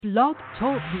Blog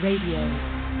Talk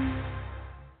Radio.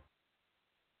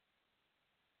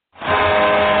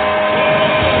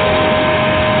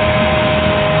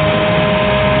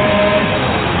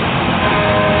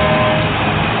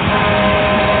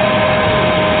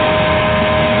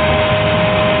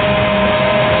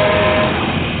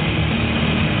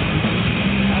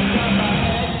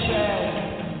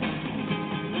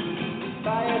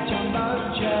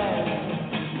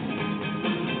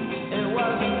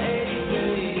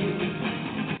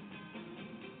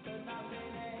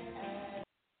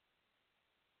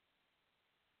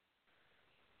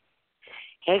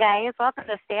 Hey guys, welcome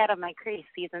to Stay Out of My Crease,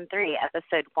 Season 3,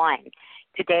 Episode 1.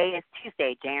 Today is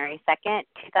Tuesday, January 2nd,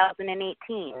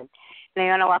 2018. And I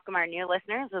want to welcome our new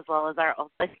listeners as well as our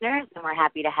old listeners, and we're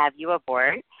happy to have you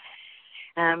aboard.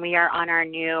 We are on our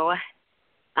new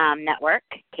network,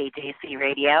 KJC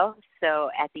Radio. So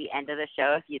at the end of the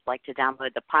show, if you'd like to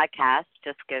download the podcast,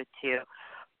 just go to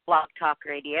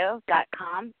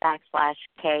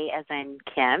blogtalkradio.com/K as in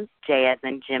Kim, J as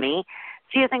in Jimmy,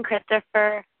 C as in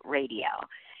Christopher, Radio.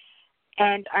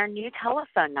 And our new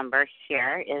telephone number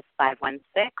here is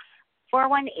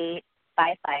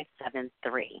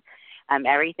 516-418-5573.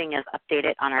 Everything is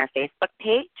updated on our Facebook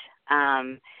page,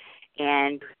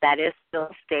 and that is still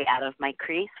Stay Out of My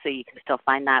Crease, so you can still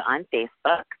find that on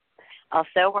Facebook.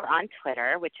 Also, we're on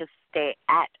Twitter, which is Stay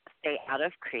Out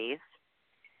of Crease,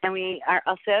 and we are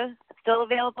also still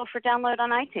available for download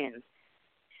on iTunes.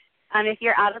 If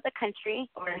you're out of the country,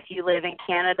 or if you live in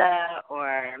Canada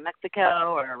or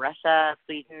Mexico or Russia,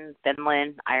 Sweden,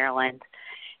 Finland, Ireland,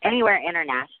 anywhere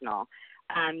international,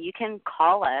 you can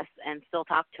call us and still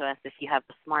talk to us if you have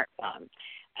a smartphone.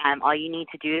 All you need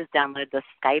to do is download the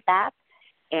Skype app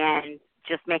and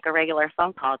just make a regular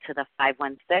phone call to the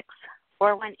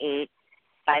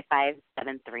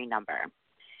 516-418-5573 number.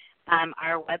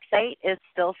 Our website is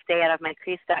still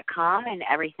stayoutofmycrease.com, and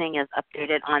everything is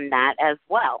updated on that as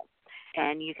well.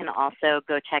 And you can also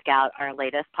go check out our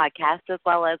latest podcast as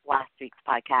well as last week's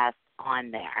podcast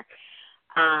on there.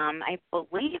 I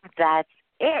believe that's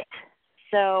it.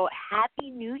 So happy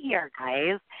New Year,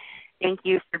 guys. Thank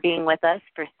you for being with us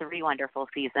for 3 wonderful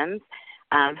seasons.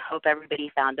 Hope everybody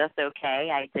found us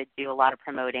okay. I did do a lot of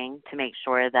promoting to make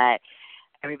sure that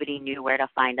everybody knew where to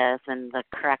find us and the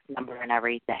correct number and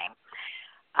everything.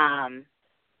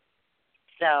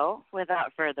 So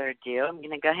without further ado, I'm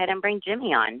going to go ahead and bring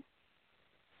Jimmy on.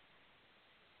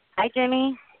 Hi,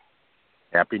 Jimmy.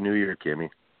 Happy New Year, Kimmy.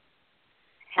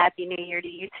 Happy New Year to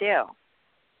you too.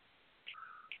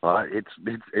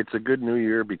 It's a good New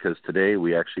Year because today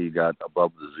we actually got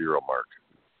above the 0 mark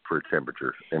for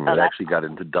temperature, and it actually got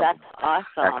into double. That's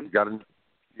awesome.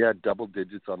 Double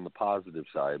digits on the positive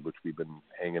side, which we've been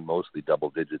hanging mostly double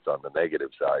digits on the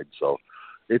negative side. So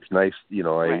it's nice,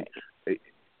 Right.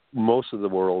 Most of the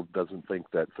world doesn't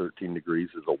think that 13 degrees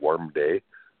is a warm day.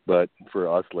 But for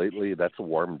us lately, that's a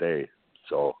warm day.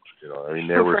 So,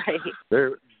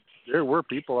 there were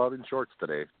people out in shorts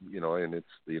today, and it's,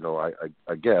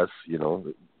 I guess,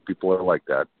 people are like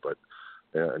that. But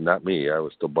not me. I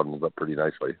was still bundled up pretty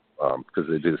nicely because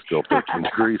it is still 13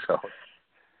 degrees out.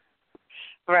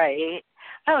 Right.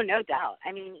 Oh, no doubt.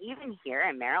 I mean, even here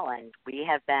in Maryland, we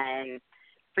have been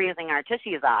freezing our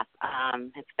tushies off.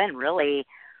 It's been really,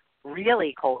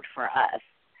 really cold for us.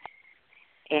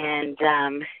 And,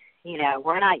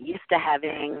 we're not used to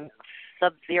having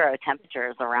sub-zero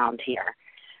temperatures around here.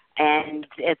 And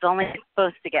it's only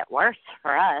supposed to get worse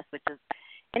for us, which is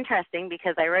interesting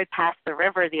because I rode past the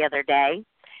river the other day,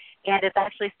 and it's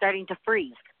actually starting to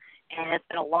freeze. And it's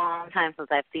been a long time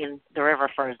since I've seen the river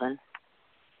frozen,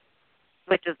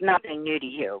 which is nothing new to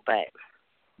you, but...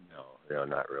 No,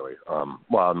 not really.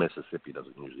 Mississippi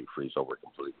doesn't usually freeze over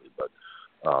completely, but...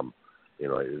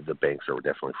 the banks are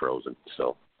definitely frozen.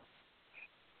 So,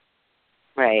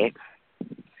 right.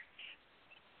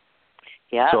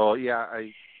 Yeah. So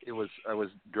I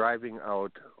was driving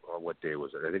out. What day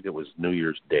was it? I think it was New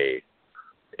Year's Day,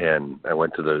 and I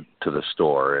went to the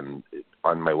store. And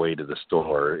on my way to the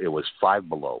store, it was 5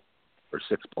 below or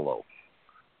 6 below,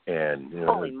 and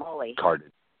holy moly!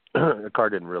 The car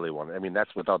didn't really want it. I mean,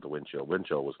 that's without the wind chill. Wind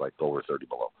chill was like over 30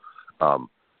 below,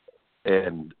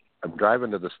 and I'm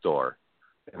driving to the store.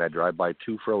 And I drive by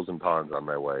 2 frozen ponds on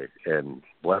my way, and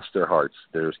bless their hearts,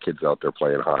 there's kids out there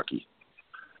playing hockey.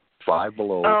 5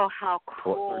 below, oh, how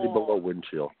cool. 30 below wind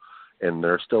chill, and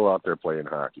they're still out there playing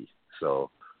hockey.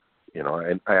 So,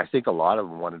 and I think a lot of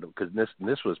them wanted to, because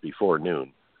this was before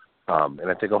noon, and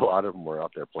I think a lot of them were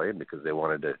out there playing because they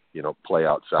wanted to, play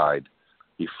outside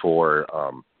before,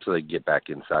 so they could get back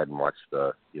inside and watch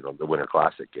the Winter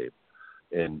Classic game.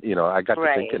 And, you know, I got to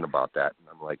Right. thinking about that, and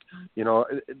I'm like, you know,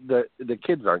 the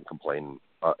kids aren't complaining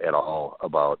at all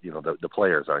about, you know, the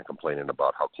players aren't complaining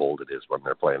about how cold it is when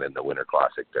they're playing in the Winter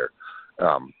Classic there.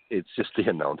 It's just the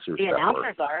announcers. The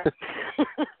announcers are.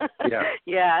 Yeah.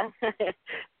 Yeah.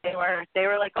 They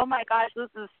were like, oh my gosh, this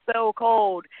is so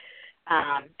cold.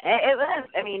 It was.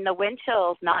 I mean, the wind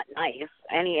chill's not nice,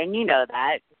 and you know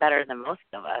that better than most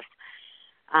of us.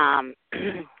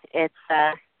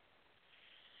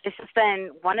 It's just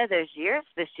been one of those years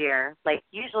this year. Like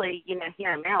usually, you know,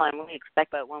 here in Maryland, we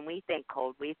expect, but when we think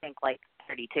cold, we think like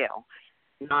 32,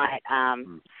 not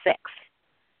 6.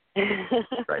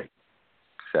 Right.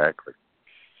 Exactly.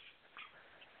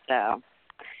 So,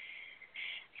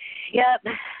 yep.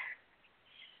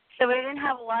 So we didn't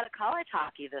have a lot of college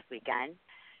hockey this weekend.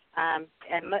 And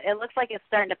it looks like it's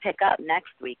starting to pick up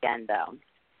next weekend, though.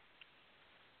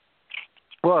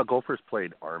 Well, Gophers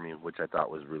played Army, which I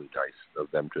thought was really nice of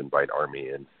them to invite Army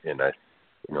in, and I,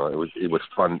 you know, it was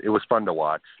fun. It was fun to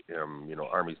watch. You know,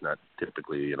 Army's not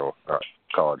typically, you know, a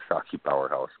college hockey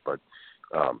powerhouse, but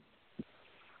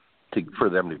for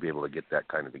them to be able to get that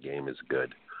kind of a game is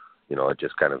good. You know, it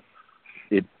just kind of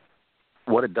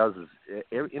what it does is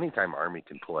anytime Army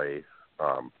can play,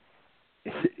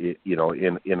 you know,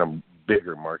 in a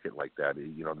bigger market like that,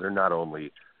 you know, they're not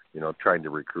only, you know, trying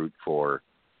to recruit for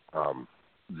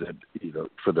you know,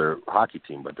 for their hockey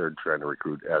team, but they're trying to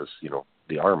recruit as, you know,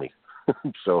 the Army.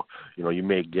 So, you know, you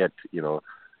may get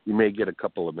a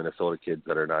couple of Minnesota kids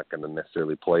that are not going to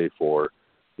necessarily play for,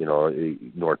 you know,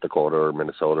 North Dakota or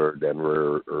Minnesota or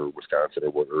Denver or Wisconsin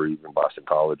or even Boston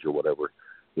College or whatever.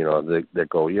 You know, they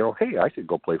go, you know, hey, I could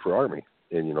go play for Army,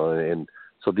 and you know, and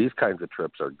so these kinds of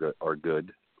trips are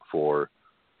good for,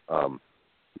 you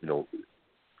know,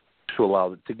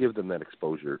 to give them that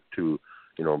exposure to,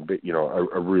 you know,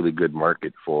 a really good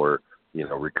market for, you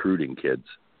know, recruiting kids.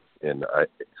 And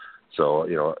so,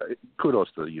 you know,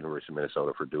 kudos to the University of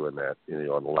Minnesota for doing that, you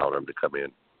know, and allowing them to come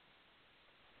in.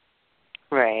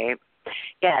 Right.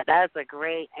 Yeah, that was a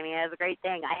great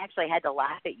thing. I actually had to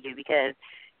laugh at you because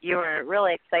you were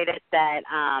really excited that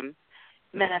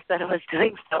Minnesota was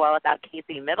doing so well without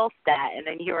Casey Middlestat, and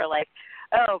then you were like,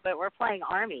 oh, but we're playing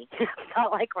Army. It's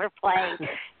not like we're playing,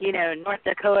 you know, North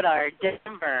Dakota or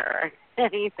Denver or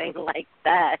anything like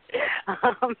that.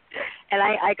 And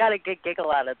I got a good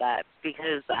giggle out of that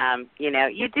because, you know,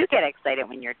 you do get excited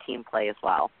when your team plays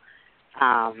well.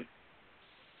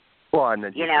 Well, and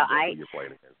then you're playing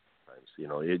against times. You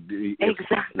know,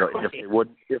 exactly. You know,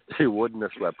 if they wouldn't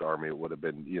have swept Army, it would have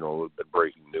been, you know,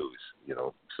 breaking news. You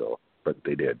know, so but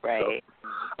they did. Right.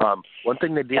 So, one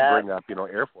thing they did bring up, you know,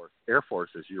 Air Force,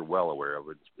 as you're well aware of,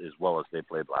 as well as they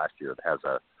played last year, it has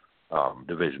a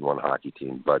Division I hockey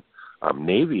team, but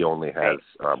Navy only has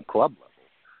club level,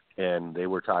 and they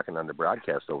were talking on the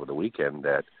broadcast over the weekend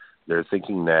that they're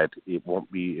thinking that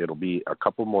it'll be a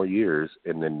couple more years,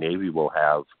 and then Navy will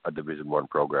have a Division I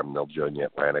program, and they'll join the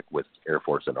Atlantic with Air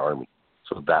Force and Army.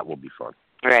 So that will be fun.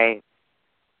 Right.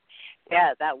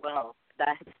 Yeah, that will.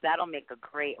 That'll make a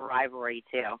great rivalry,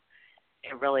 too.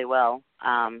 It really will.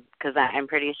 Because I'm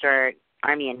pretty sure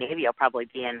Army and Navy will probably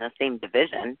be in the same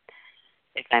division,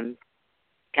 if I'm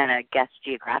going to guess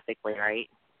geographically, right?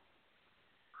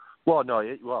 Well, no.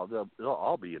 They'll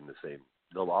all be in the same.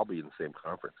 They'll all be in the same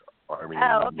conference. Army,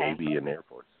 Navy, and Air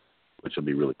Force, which will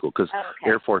be really cool because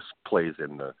Air Force plays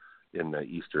in the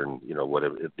Eastern, you know,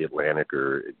 whatever the Atlantic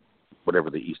or whatever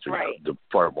the Eastern, the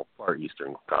far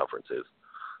Eastern Conference is.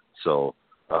 So,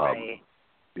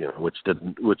 you know, which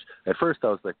at first I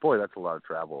was like, boy, that's a lot of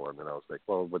travel, and then I was like,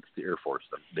 well, what's the Air Force?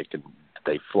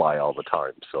 They fly all the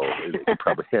time, so they can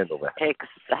probably handle that.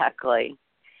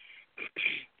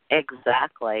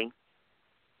 Exactly.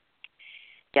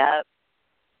 Yep.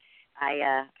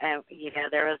 You know,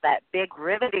 there was that big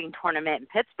riveting tournament in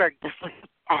Pittsburgh this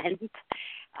weekend.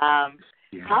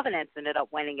 Providence ended up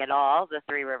winning it all, the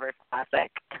Three Rivers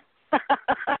Classic.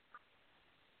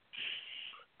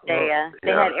 They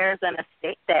had Arizona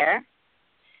State there,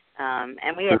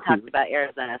 and we had talked about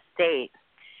Arizona State.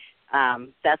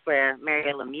 That's where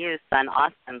Mary Lemieux's son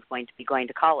Austin's going to be going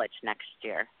to college next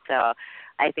year. So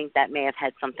I think that may have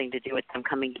had something to do with them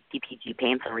coming to DPG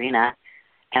Paints Arena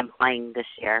and playing this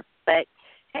year. But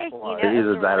hey, well, you know,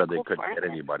 either that really or they cool couldn't tournament.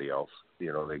 get anybody else.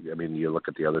 You know, I mean, you look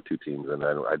at the other two teams, and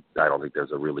I don't think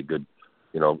there's a really good,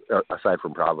 you know, aside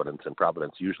from Providence, and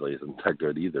Providence usually isn't that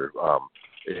good either.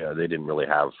 They didn't really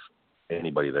have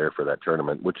anybody there for that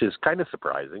tournament, which is kind of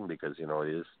surprising because, you know,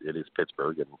 it is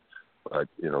Pittsburgh, but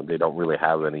you know, they don't really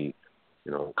have any,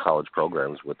 you know, college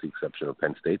programs with the exception of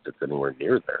Penn State that's anywhere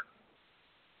near there.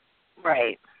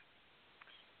 Right.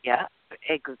 Yeah,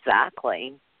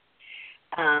 exactly.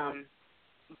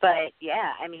 But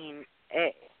yeah, I mean,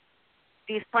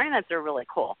 these tournaments are really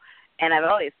cool, and I've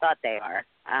always thought they are.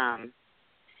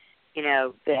 You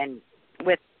know, and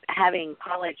with having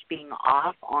college being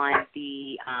off on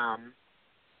the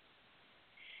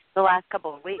last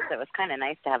couple of weeks, it was kind of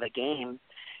nice to have a game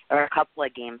or a couple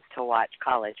of games to watch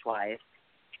college-wise.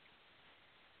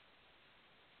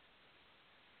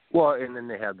 Well, and then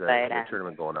they had the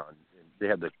tournament going on. They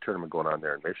had the tournament going on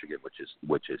there in Michigan, which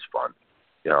is fun.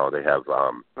 You know, they have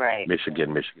right.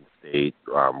 Michigan State,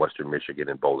 Western Michigan,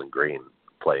 and Bowling Green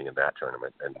playing in that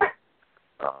tournament, and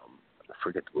I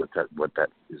forget what that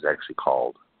is actually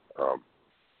called.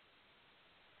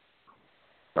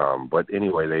 But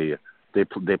anyway, they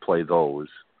play those.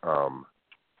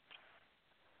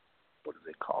 What do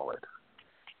they call it?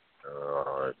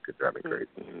 It could drive me crazy.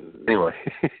 Anyway.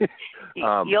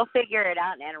 You'll figure it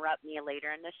out and interrupt me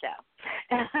later in the show.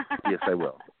 Yes, I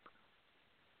will.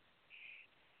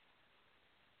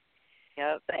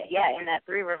 Yep, but yeah, in that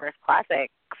Three Rivers Classic,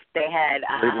 they had,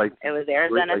 it was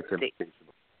Arizona State.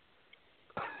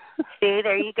 See,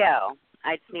 there you go.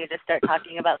 I just need to start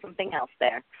talking about something else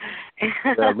there.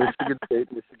 Michigan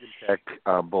State, Michigan Tech,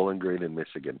 Bowling Green, and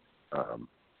Michigan,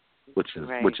 which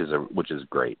is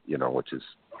great. You know, which is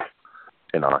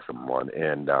an awesome one.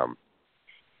 And I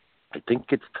think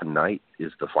it's tonight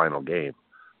is the final game.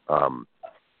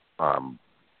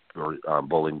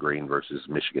 Bowling Green versus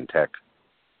Michigan Tech,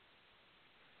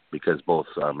 because both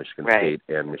Michigan State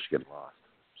and Michigan lost.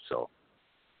 So.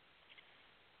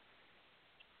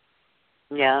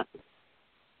 Yeah.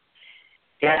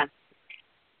 Yeah.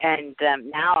 And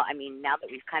now that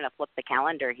we've kind of flipped the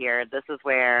calendar here, this is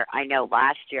where I know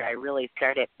last year I really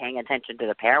started paying attention to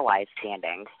the pairwise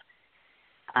standings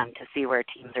to see where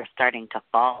teams are starting to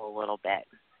fall a little bit.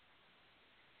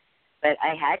 But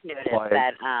I had noticed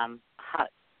that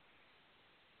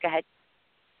go ahead.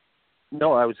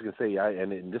 No, I was going to say,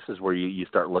 and this is where you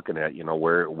start looking at, you know,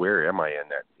 where am I in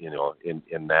that, you know,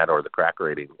 in that or the crack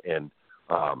rating, and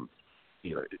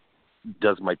you know,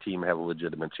 does my team have a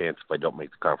legitimate chance if I don't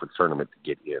make the conference tournament to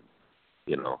get in,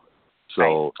 you know?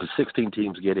 So 16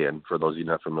 teams get in. For those of you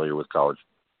not familiar with college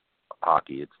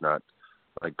hockey, it's not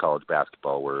like college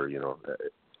basketball where, you know,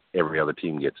 every other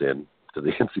team gets in to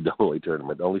the NCAA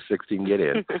tournament. Only 16 get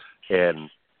in, and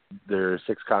there are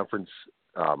 6 conference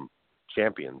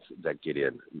champions that get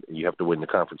in. You have to win the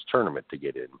conference tournament to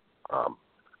get in.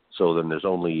 So then there's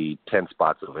only 10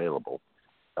 spots available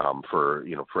for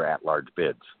at-large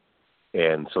bids.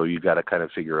 And so you got to kind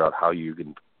of figure out how you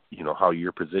can, you know, how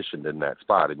you're positioned in that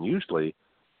spot. And usually,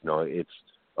 you know, it's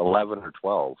 11 or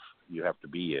 12 you have to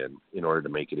be in order to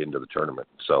make it into the tournament.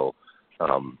 So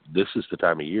this is the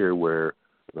time of year where,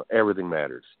 you know, everything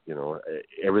matters. You know,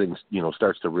 everything, you know,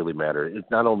 starts to really matter. It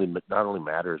not only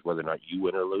matters whether or not you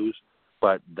win or lose,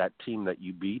 but that team that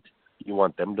you beat, you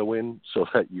want them to win so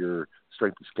that your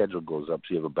strength of schedule goes up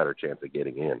so you have a better chance of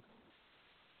getting in.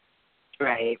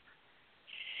 Right.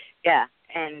 Yeah,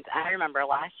 and I remember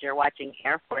last year watching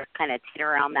Air Force kind of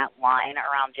teeter around that line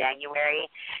around January.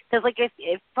 Because, like,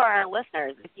 if for our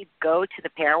listeners, if you go to the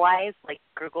pairwise, like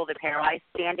Google the pairwise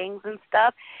standings and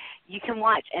stuff, you can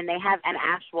watch, and they have an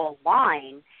actual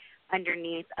line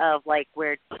underneath of, like,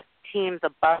 where teams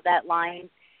above that line,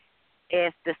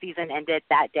 if the season ended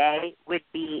that day, would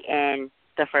be in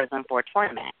the Frozen Four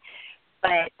tournament.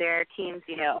 But there are teams,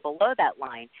 you know, below that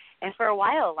line. And for a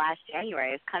while last January,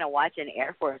 I was kind of watching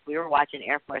Air Force. We were watching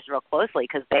Air Force real closely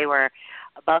because they were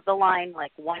above the line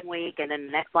like one week, and then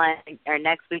the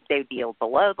next week they'd be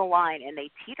below the line, and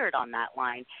they teetered on that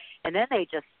line. And then they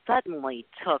just suddenly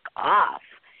took off.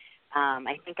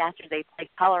 I think after they played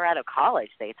Colorado College,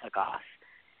 they took off.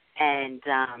 And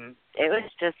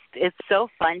it's so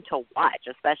fun to watch,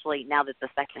 especially now that the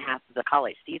second half of the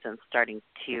college season is starting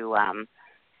to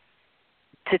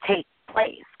take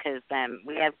place, because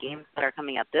we have games that are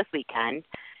coming up this weekend,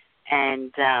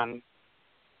 and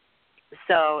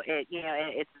so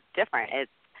it's different.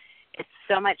 It's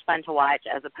so much fun to watch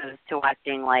as opposed to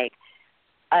watching like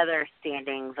other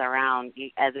standings around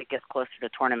as it gets closer to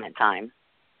tournament time.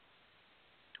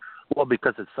 Well,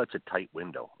 because it's such a tight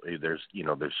window. It's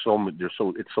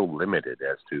so limited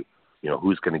as to, you know,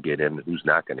 who's going to get in, who's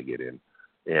not going to get in,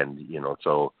 and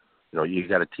so. You know, you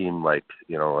got a team like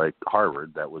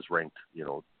Harvard that was ranked, you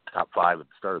know, top 5 at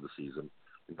the start of the season.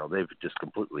 You know, they've just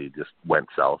completely went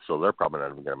south, so they're probably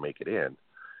not even going to make it in.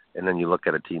 And then you look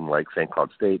at a team like St.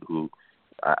 Cloud State, who,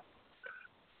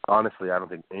 honestly, I don't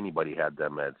think anybody had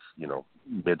them as, you know,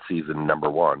 mid-season number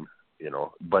 1, you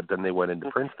know. But then they went into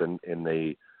Princeton and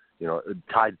they, you know,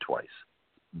 tied twice.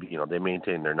 You know, they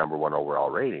maintained their number 1 overall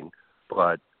rating,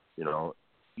 but, you know,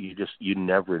 you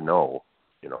never know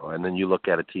And then you look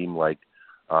at a team like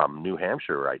New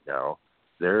Hampshire right now.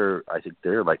 I think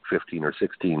they're like 15 or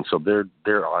 16, so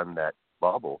they're on that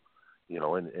bubble,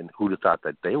 and who'd have thought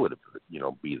that they would have,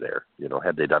 be there,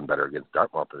 had they done better against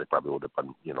Dartmouth, they probably would have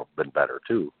been better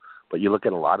too. But you look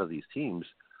at a lot of these teams,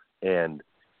 and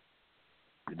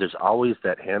there's always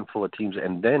that handful of teams,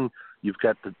 and then you've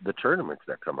got the tournaments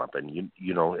that come up, and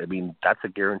that's a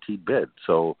guaranteed bid.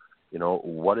 So,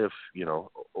 what if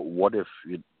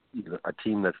a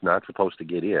team that's not supposed to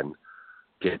get in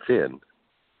gets in?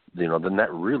 Then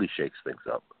that really shakes things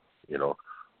up.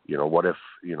 What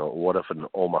if an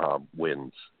Omaha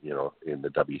wins, in the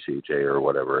WCHA or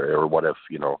whatever, or what if,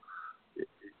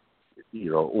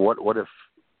 what if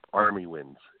Army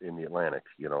wins in the Atlantic,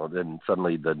 then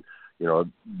suddenly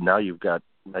now you've got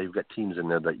teams in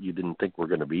there that you didn't think were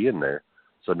going to be in there.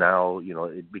 So now,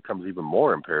 it becomes even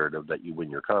more imperative that you win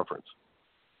your conference,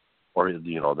 or,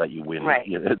 that you win, right.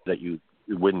 That you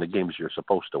win the games you're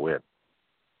supposed to win.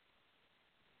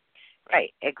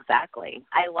 Right, exactly.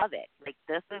 I love it. Like,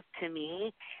 this is, to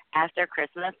me, after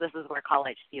Christmas, this is where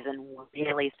college season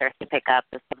really starts to pick up.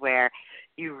 This is where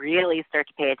you really start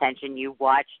to pay attention. You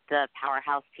watch the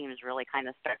powerhouse teams really kind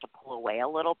of start to pull away a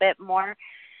little bit more,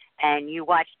 and you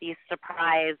watch these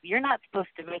surprise, you're not supposed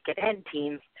to make it in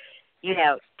teams,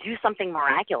 do something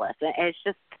miraculous. And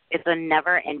it's a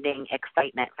never-ending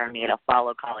excitement for me to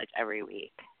follow college every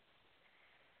week.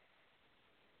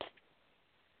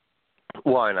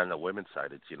 Well, and on the women's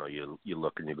side, it's, you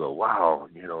look and you go, wow,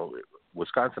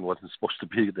 Wisconsin wasn't supposed to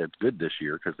be that good this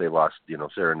year because they lost,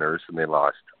 Sarah Nurse, and they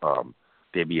lost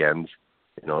Debiennes,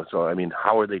 so,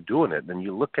 how are they doing it? And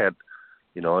you look at,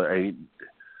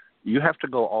 you have to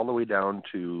go all the way down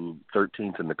to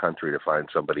 13th in the country to find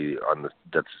somebody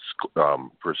that's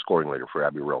for a scoring leader for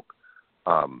Abby Rilk.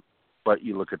 But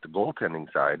you look at the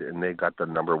goaltending side, and they got the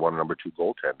number 1, number 2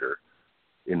 goaltender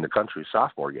in the country,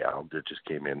 sophomore gal that just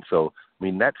came in. So,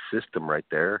 that system right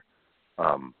there,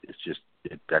 it's just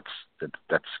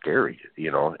that's scary,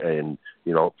 and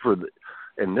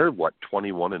and they're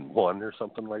 21-1 or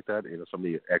something like that.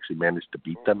 Somebody actually managed to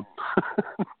beat them.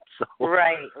 So,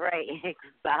 right,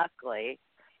 exactly.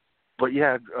 But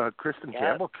yeah, Kristen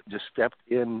Campbell just stepped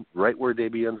in right where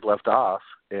Debiennes left off,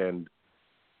 and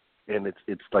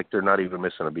it's like they're not even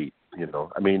missing a beat.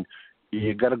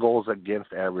 You got a goals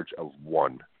against average of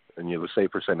 1, and you have a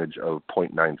save percentage of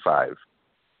 .95.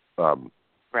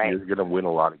 Right. You're going to win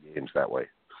a lot of games that way.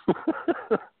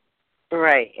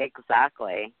 Right,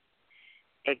 exactly.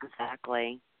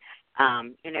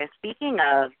 Speaking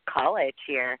of college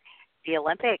here, the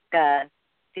Olympic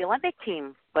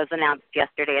team was announced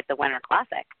yesterday at the Winter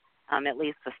Classic. At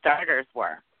least the starters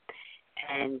were,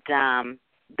 and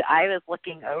I was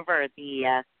looking over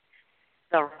the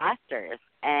rosters,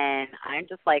 and I'm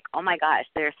just like, oh my gosh,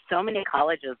 there's so many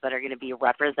colleges that are going to be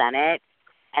represented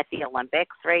at the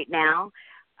Olympics right now.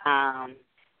 A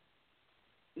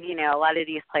lot of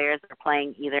these players are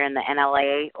playing either in the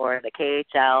NLA or the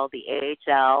KHL, the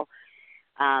AHL,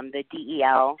 the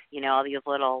DEL, all these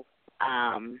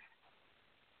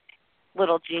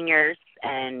little juniors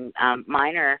and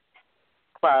minor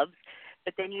clubs.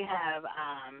 But then you have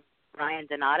Ryan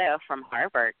Donato from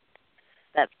Harvard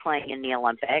that's playing in the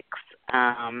Olympics.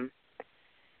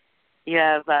 You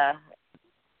have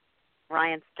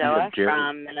Ryan Stoa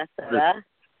from Minnesota.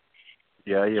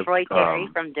 You have Troy Terry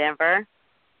from Denver.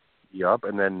 Yep,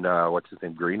 and then what's his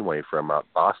name? Greenway from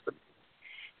Boston.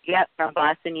 Yep, from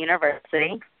Boston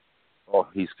University. Oh,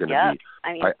 he's going to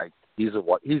be.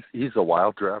 He's a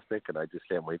wild draft pick, and I just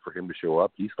can't wait for him to show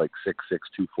up. He's like 6'6",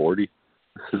 240.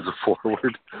 As a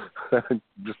forward. I'm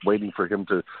just waiting for him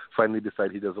to finally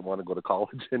decide he doesn't want to go to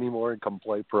college anymore and come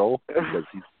play pro, because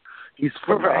he's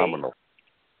phenomenal.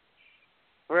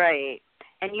 Right.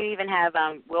 And you even have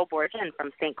Will Borgen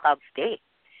from St. Cloud State.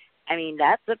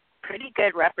 That's a pretty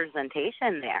good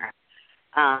representation there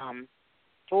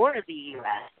for the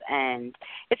U.S. And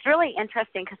it's really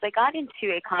interesting because I got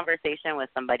into a conversation with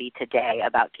somebody today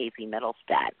about Casey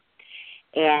Middlestead.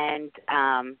 And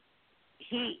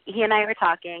he and I were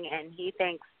talking, and he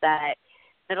thinks that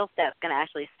Middlestead's going to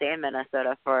actually stay in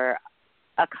Minnesota for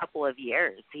a couple of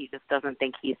years. He just doesn't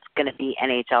think he's going to be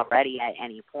NHL ready at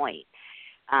any point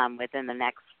within the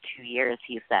next 2 years,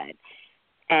 he said.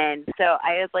 And so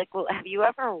I was like, well, have you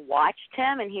ever watched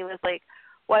him? And he was like,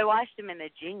 well, I watched him in the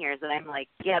juniors. And I'm like,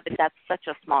 yeah, but that's such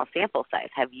a small sample size.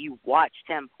 Have you watched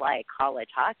him play college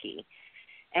hockey?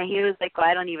 And he was like, well,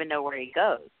 I don't even know where he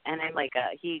goes. And I'm like,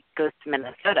 he goes to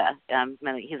Minnesota.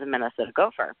 He's a Minnesota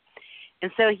Gopher.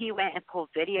 And so he went and pulled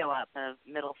video up of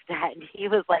Middlestat, and he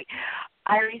was like,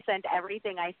 I resent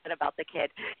everything I said about the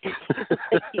kid.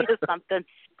 He is something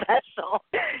special.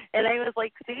 And I was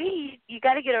like, see, you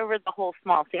got to get over the whole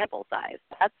small sample size.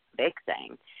 That's the big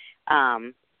thing.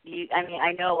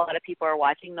 I know a lot of people are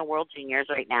watching the World Juniors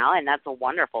right now, and that's a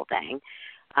wonderful thing.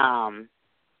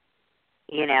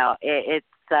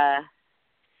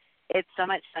 It's so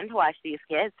much fun to watch these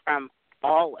kids from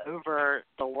all over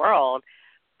the world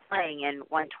playing in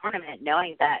one tournament,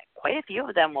 knowing that quite a few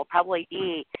of them will probably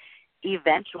be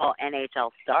eventual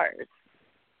NHL stars.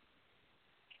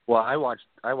 Well, I watched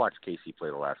Casey play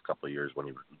the last couple of years when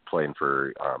he was playing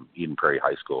for Eden Prairie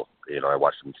High School. I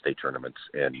watched him in state tournaments,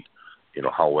 and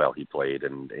how well he played,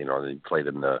 and he played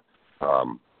in the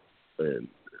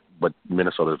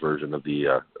Minnesota's version of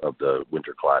the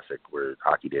Winter Classic, where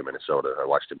Hockey Day Minnesota. I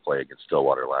watched him play against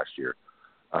Stillwater last year,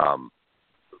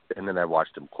 and then I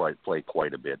watched him play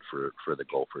quite a bit for the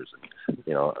Gophers. And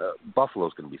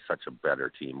Buffalo's going to be such a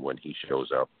better team when he shows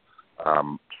up.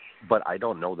 But I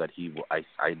don't know that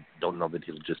I don't know that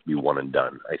he'll just be one and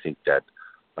done. I think that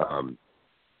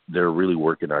they're really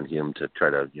working on him to try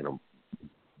to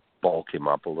bulk him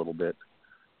up a little bit,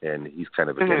 and he's kind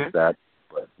of against that.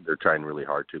 But they're trying really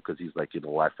hard to, because he's like,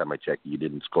 last time I checked, he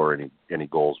didn't score any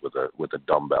goals with a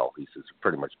dumbbell. He says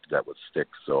pretty much that with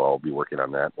sticks. So I'll be working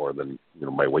on that more than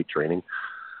my weight training.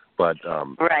 But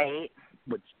right.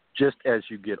 But just as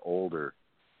you get older,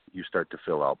 you start to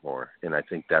fill out more, and I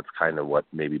think that's kind of what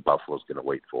maybe Buffalo's going to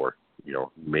wait for.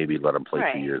 Maybe let him play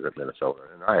 2 years at Minnesota,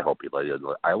 and I hope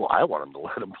I want him to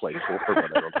let him play 4, but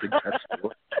I don't think that's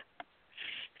true.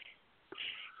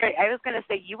 Right. I was going to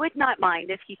say, you would not mind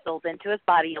if he fills into his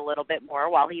body a little bit more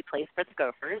while he plays for the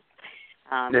Gophers.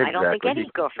 Exactly. I don't think any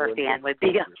Gopher fan would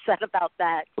be upset about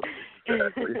that.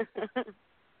 Exactly.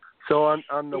 So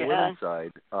on the women's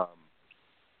side,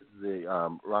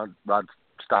 Rod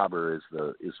Stauber is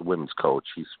the women's coach.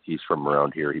 He's from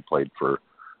around here. He played for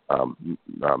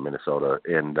Minnesota,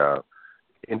 and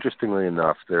interestingly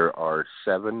enough, there are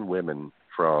 7 women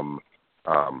from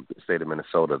the state of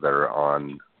Minnesota that are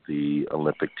on the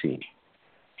Olympic team,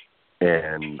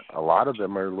 and a lot of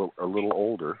them are a little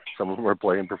older. Some of them are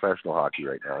playing professional hockey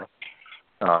right now,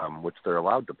 which they're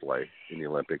allowed to play in the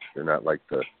Olympics. They're not like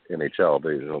the NHL.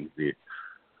 The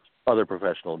other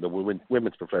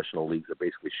women's professional leagues are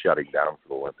basically shutting down for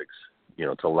the Olympics,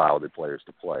 to allow the players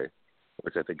to play,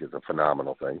 which I think is a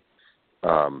phenomenal thing.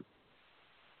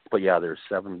 But yeah, there's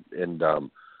 7, and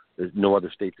there's no other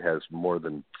state that has more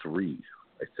than 3.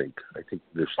 I think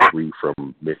there's 3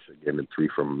 from Michigan and 3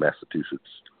 from Massachusetts.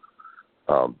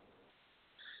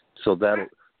 So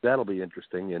that'll be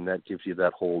interesting, and that gives you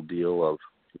that whole deal of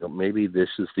maybe this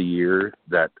is the year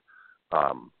that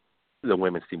the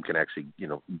women's team can actually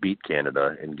beat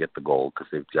Canada and get the gold, because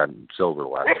they've gotten silver the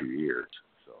last 2 years.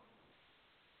 So.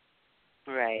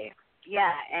 Right.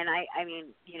 Yeah, and I mean,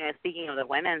 speaking of the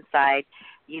women's side,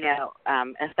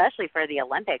 especially for the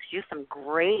Olympics, you have some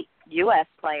great U.S.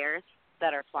 players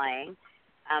that are playing.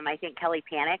 I think Kelly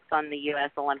Panik's on the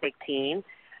U.S. Olympic team.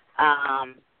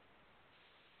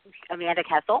 Amanda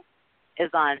Kessel is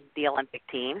on the Olympic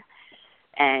team.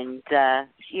 And,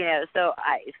 so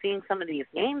seeing some of these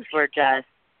names were just,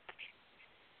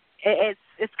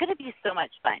 it's going to be so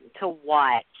much fun to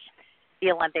watch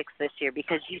the Olympics this year,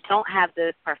 because you don't have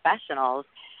those professionals.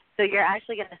 So you're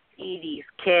actually going to see these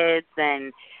kids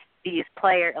and these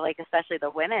players, like especially the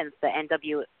women's, the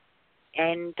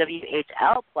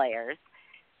NWHL players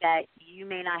that you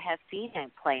may not have seen him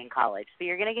play in college. So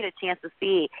you're going to get a chance to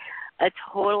see a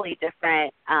totally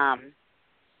different, how am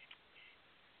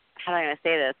I going to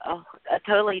say this? A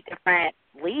totally different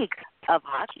league of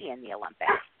hockey in the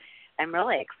Olympics. I'm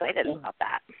really excited about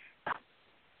that.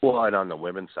 Well, and on the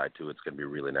women's side too, it's going to be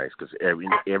really nice, because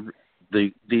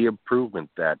the improvement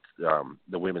that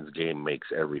the women's game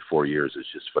makes every 4 years is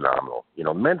just phenomenal.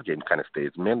 The men's game kind of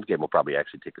stays. The men's game will probably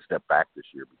actually take a step back this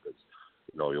year, because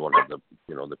you won't have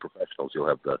the professionals. You'll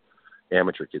have the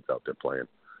amateur kids out there playing.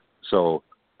 So,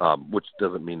 which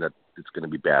doesn't mean that it's going to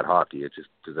be bad hockey. It's just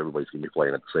because everybody's going to be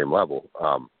playing at the same level.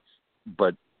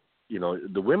 But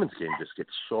the women's game just gets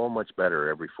so much better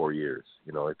every 4 years.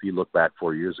 If you look back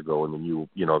 4 years ago and then you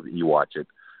watch it,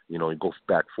 you go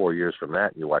back 4 years from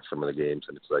that and you watch some of the games,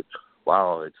 and it's like,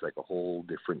 wow, it's like a whole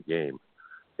different game.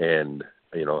 And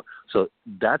so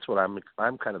that's what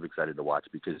I'm kind of excited to watch,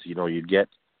 because you get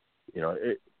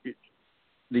the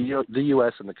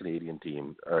U.S. and the Canadian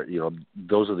team are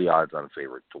those are the odds-on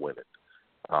favorite to win it.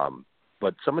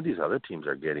 But some of these other teams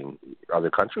are getting, other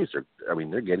countries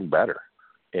they're getting better.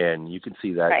 And you can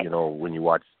see that, right. When you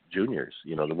watch juniors,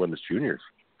 the women's juniors.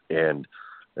 And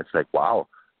it's like, wow,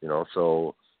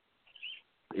 So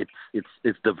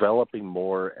it's developing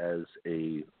more as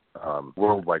a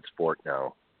worldwide sport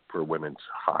now for women's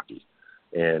hockey,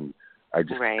 and I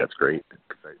just think that's great.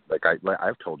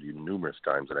 I've told you numerous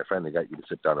times, and I finally got you to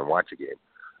sit down and watch a game.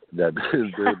 That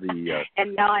they're the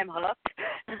and now I'm hooked.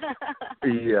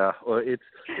 Yeah, well, it's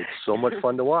so much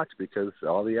fun to watch because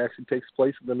all the action takes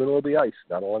place in the middle of the ice,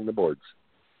 not along the boards.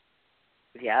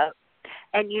 Yeah,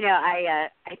 and I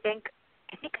think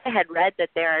I had read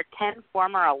that there are 10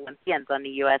 former Olympians on the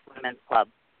U.S. Women's Club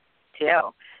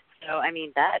too. So I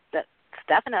mean that's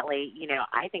definitely,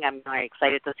 I think I'm more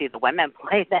excited to see the women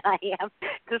play than I am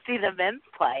to see the men's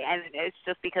play, and it's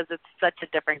just because it's such a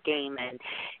different game and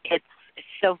it's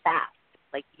so fast.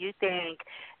 Like, you think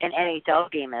an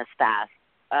NHL game is fast.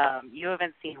 You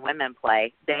haven't seen women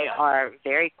play. They are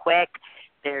very quick.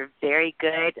 They're very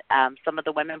good. Some of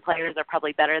the women players are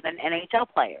probably better than NHL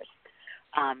players.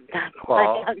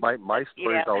 Well, my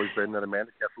story has always been that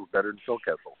Amanda Kessel is better than Phil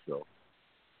Kessel. So.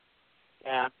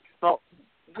 Yeah. Well,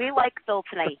 we like Phil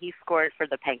tonight. He scored for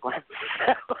the Penguins.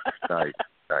 Nice.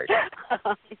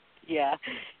 Yeah.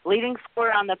 Leading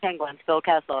scorer on the Penguins, Phil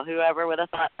Kessel. Whoever would have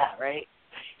thought that, right?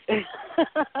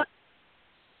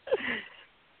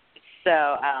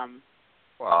 So,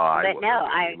 but no,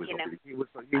 he was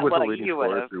a leading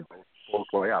scorer through both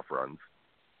playoff runs.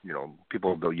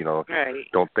 People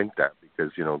don't think that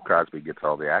because Crosby gets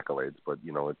all the accolades, but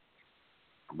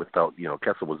without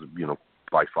Kessel was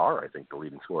by far I think the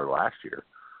leading scorer last year.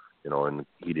 And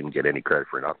he didn't get any credit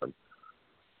for nothing.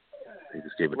 He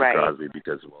just gave it to Crosby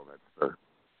because that's the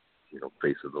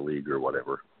face of the league or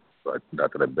whatever. But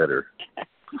not that I'm better.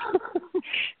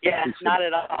 Yeah, not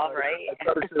at all, right? I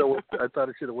thought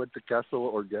it should have went to Kessel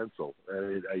or Gensel.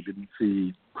 I didn't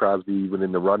see Crosby even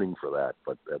in the running for that,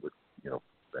 but that was,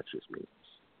 that's just me.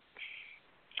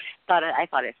 I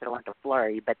thought it should have went to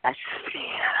Fleury, but that's just me.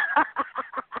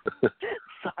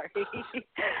 Sorry.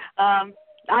 I'm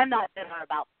not bitter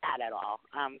about that at all.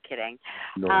 I'm kidding.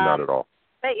 No, not at all.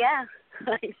 But yeah,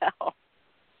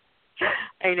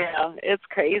 I know. It's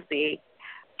crazy.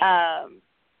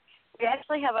 We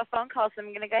actually have a phone call, so I'm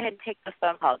going to go ahead and take this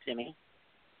phone call, Jimmy.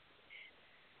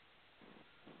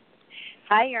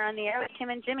 Hi, you're on the air with Kim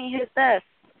and Jimmy. Who's this?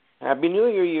 Happy New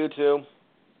Year, you two.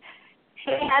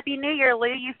 Hey, Happy New Year,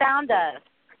 Lou. You found us.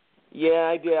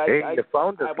 Yeah, I did. You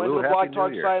found us, I went to the Blog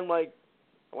Talk site and I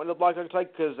went to the Blog Talk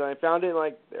site because I found it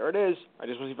and there it is. I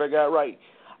just want to see if I got it right.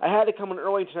 I had to come in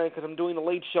early tonight because I'm doing the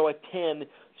late show at 10,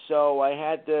 so I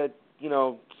had to,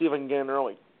 see if I can get in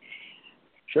early.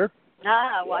 Sure.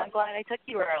 Well, I'm glad I took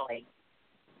you early.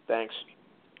 Thanks.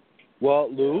 Well,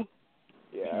 Lou,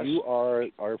 yes. You are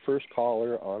our first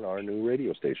caller on our new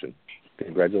radio station.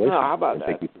 Congratulations. How about that?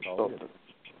 Thank you for calling in.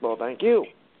 Well, thank you.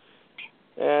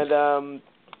 And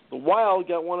the Wild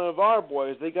got one of our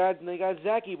boys. They got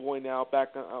Zachy Boy now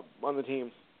back on the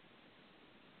team.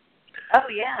 Oh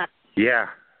yeah. Yeah.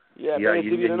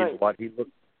 Tonight.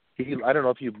 I don't know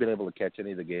if you've been able to catch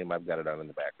any of the game. I've got it on in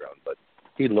the background, but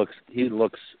he looks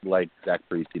like Zach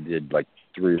Priest did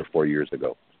 3 or 4 years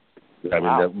ago. I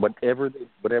mean, whatever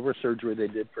surgery they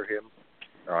did for him,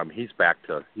 he's back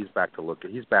to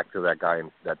that guy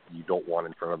that you don't want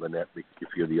in front of the net if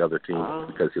you're the other team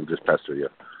because he'll just pester you.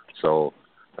 So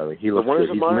I mean, he looks good.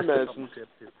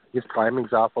 His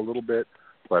timing's off a little bit,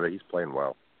 but he's playing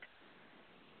well.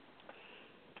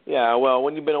 Yeah, well,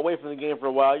 when you've been away from the game for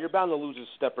a while, you're bound to lose a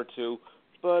step or two.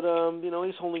 But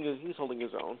he's holding his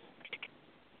own.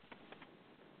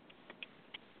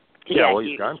 Yeah,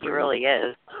 he's gone. He really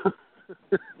is.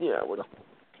 Yeah, well,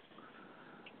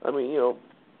 I mean,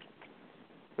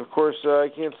 of course, I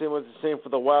can't say what's the same for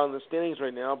the Wild in the standings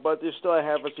right now, but there's still a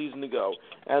half a season to go.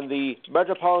 And the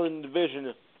Metropolitan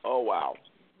Division, oh wow,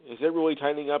 is it really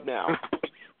tightening up now?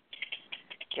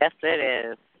 Yes,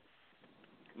 it is.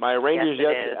 My Rangers,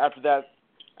 after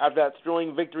that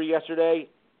thrilling victory yesterday,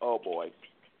 oh boy,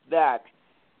 that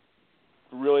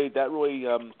really gets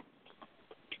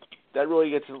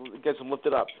them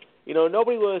lifted up.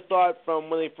 Nobody would have thought from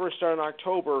when they first started in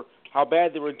October how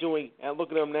bad they were doing, and look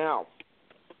at them now.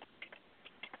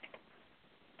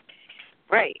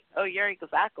 Right. Oh, you're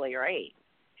exactly right.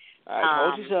 I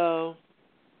told you so.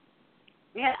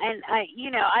 Yeah, and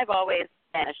I've always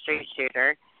been a straight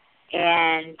shooter,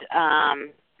 and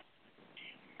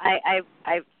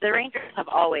the Rangers have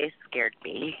always scared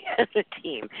me as a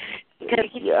team because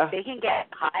they can get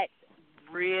hot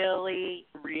really,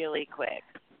 really quick.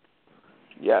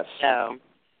 Yes. So.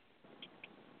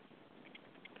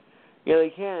 Yeah, they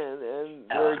can, and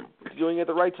they're doing it at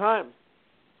the right time.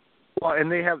 Well,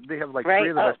 and they have 3 of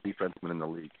the best defensemen in the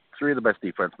league. three of the best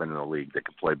defensemen in the league that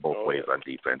can play both ways on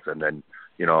defense. And then,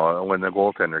 you know, when the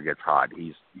goaltender gets hot,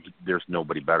 there's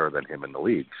nobody better than him in the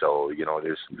league. So, you know,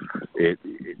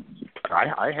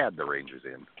 I had the Rangers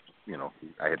in. You know,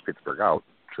 I had Pittsburgh out.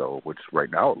 So, which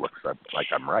right now it looks like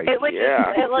I'm right. It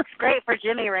looks great for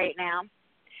Jimmy right now.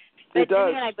 But it does.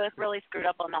 Jimmy and I both really screwed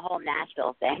up on the whole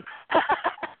Nashville thing.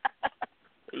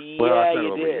 Yeah,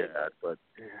 you did.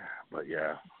 But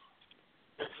yeah.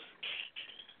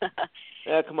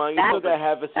 Yeah, come on, you still got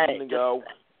half a season to go.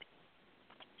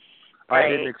 I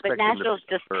didn't expect but Nashville's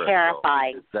just Turris,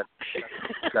 terrifying. So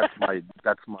that's my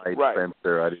right. defense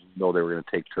there. I didn't know they were going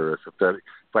to take Turris. If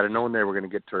I'd have known they were going to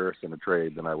get Turris in a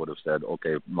trade, then I would have said,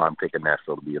 okay, I'm taking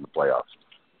Nashville to be in the playoffs.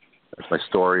 That's my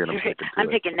story, and I'm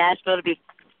taking Nashville to be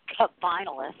Cup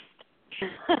finalist.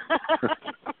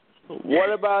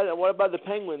 What about the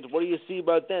Penguins? What do you see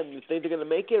about them? You think they're going to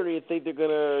make it, or you think they're going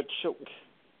to choke?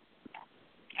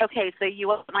 Okay, so you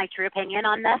want my true opinion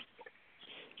on this?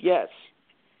 Yes.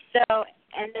 So,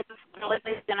 and this is really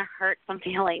going to hurt some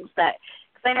feelings because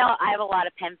I know I have a lot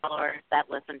of Penn followers that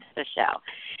listen to the show,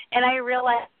 and I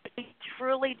realize they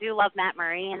truly do love Matt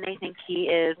Murray, and they think he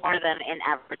is more than an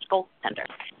average goaltender.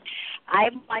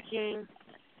 I'm watching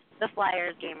the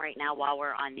Flyers game right now while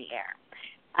we're on the air.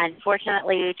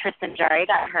 Unfortunately, Tristan Jarry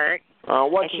got hurt.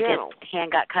 What I think channel? His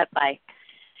hand got cut by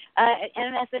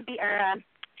MSNB or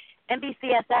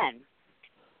NBCSN.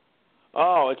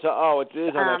 It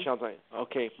is on that channel tonight.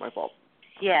 Okay, my fault.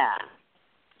 Yeah.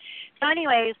 So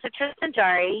anyway, Tristan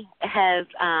Jarry has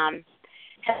the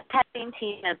same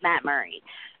team as Matt Murray.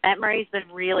 Matt Murray's been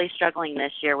really struggling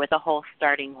this year with a whole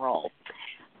starting role.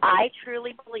 I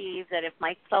truly believe that if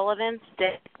Mike Sullivan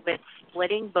sticks with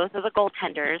splitting both of the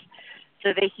goaltenders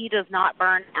so that he does not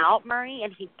burn out Murray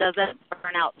and he doesn't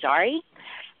burn out Jarry,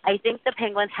 I think the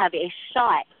Penguins have a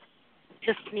shot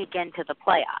to sneak into the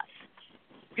playoffs.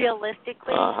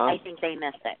 Realistically, I think they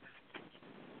miss it.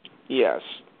 Yes.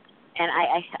 And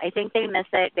I think they miss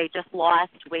it. They just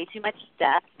lost way too much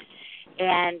depth,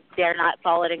 and they're not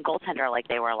solid in goaltender like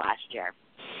they were last year.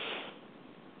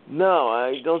 No,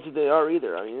 I don't think they are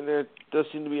either. I mean, there does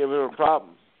seem to be a bit of a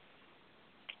problem.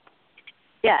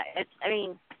 Yeah,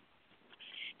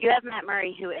 you have Matt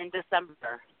Murray, who in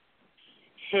December,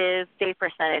 his save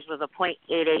percentage was a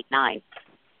 .889.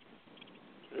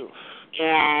 Oof.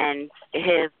 And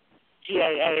his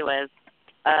GAA was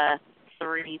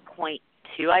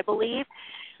 3.2, I believe.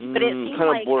 But it seemed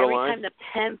like every time the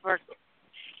Pens were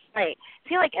it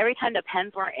seemed like every time the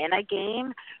Pens were in a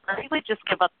game, Murray would just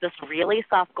give up this really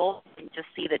soft goal and just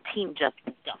see the team just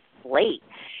deflate.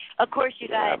 Of course, you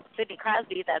got Sidney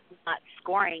Crosby that's not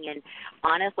scoring, and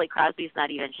honestly, Crosby's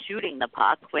not even shooting the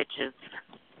puck, which is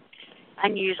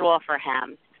unusual for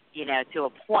him, you know, to a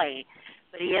point.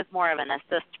 But he is more of an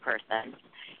assist person.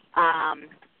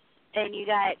 And you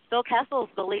got Phil Kessel's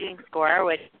the leading scorer,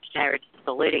 which I was just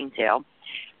alluding to.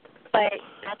 But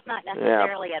that's not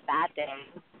necessarily a bad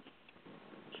thing.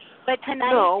 But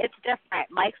tonight, it's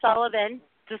different. Mike Sullivan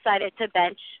decided to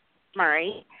bench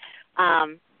Murray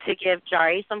to give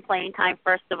Jarry some playing time,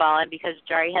 first of all, and because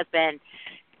Jarry has been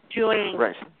doing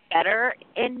better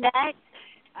in net.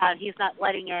 He's not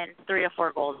letting in 3 or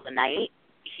 4 goals a night.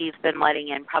 He's been letting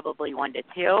in probably 1 to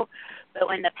 2. But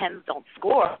when the Pens don't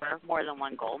score more than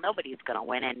 1 goal, nobody's going to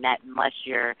win in net unless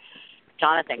you're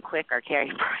Jonathan Quick or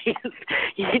Carey Price,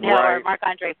 or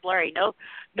Marc-Andre Fleury.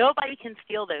 Nobody can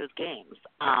steal those games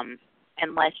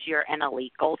unless you're an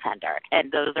elite goaltender,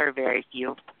 and those are very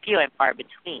few and far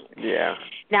between. Yeah.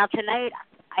 Now tonight,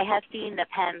 I have seen the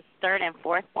Pens' 3rd and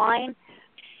 4th line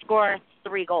score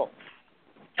 3 goals,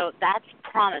 so that's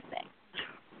promising.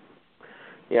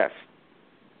 Yes.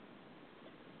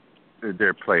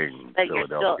 They're playing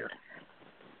Philadelphia.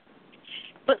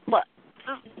 But look,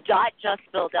 this is not just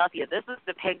Philadelphia. This is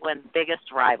the Penguins'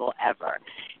 biggest rival ever.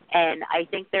 And I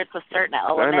think there's a certain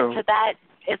element to that.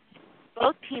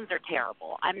 Both teams are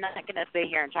terrible. I'm not going to sit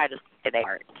here and try to say they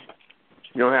aren't.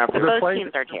 You don't have to. Both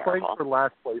teams are terrible. They're playing for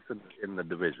last place in the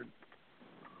division.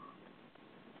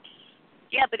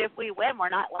 Yeah, but if we win, we're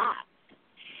not last.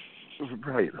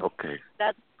 Right, okay.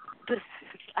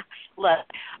 Look,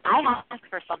 I asked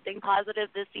for something positive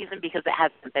this season because it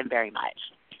hasn't been very much.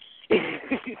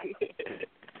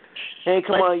 Hey,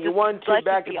 come on, you won 2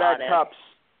 back-to-back cups.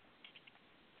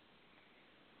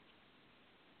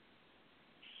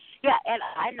 Yeah, and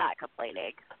I'm not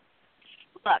complaining.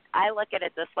 Look, I look at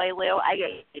it this way, Lou. I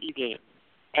get 80 games.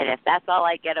 And if that's all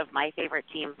I get of my favorite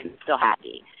team, I'm still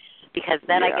happy. Because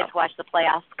then I get to watch the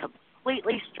playoffs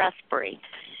completely stress-free.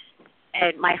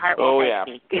 and my heart will break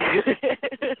me.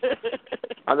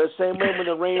 I'm the same way when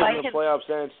the Rangers So in the playoffs,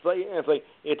 and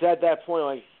it's at that point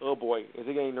like, oh boy, is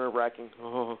it getting nerve-wracking?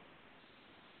 Oh.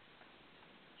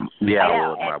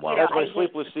 Yeah, that's my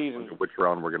sleepless season. Which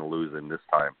round we're going to lose in this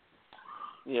time?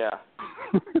 Yeah.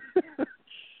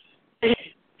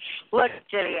 Look,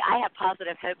 Jimmy, I have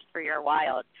positive hopes for your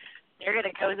Wild. They're going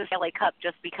to go to the LA Cup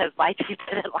just because my team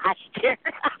did it last year.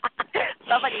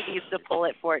 Somebody needs to pull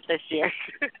it for it this year.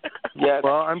 Yes.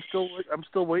 Well, I'm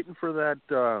still waiting for that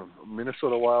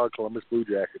Minnesota Wild Columbus Blue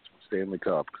Jackets Stanley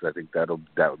Cup, because I think that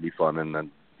would be fun. And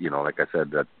then, like I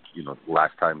said, that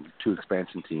last time 2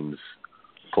 expansion teams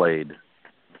played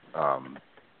Stanley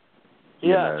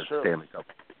Cup.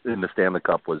 In the Stanley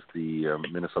Cup was the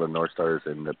Minnesota North Stars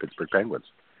and the Pittsburgh Penguins.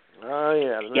 Oh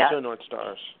yeah, the Minnesota North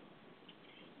Stars.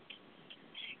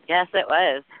 Yes, it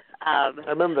was. I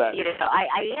remember that.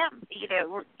 I am.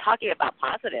 We're talking about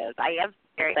positives. I am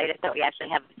very excited that we actually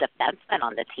have defensemen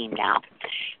on the team now.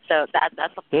 So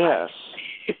that's a plus.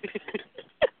 Yes.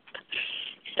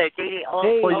 So you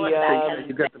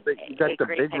got the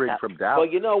big rig from Dallas. Well,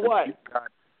 you know what?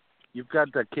 You've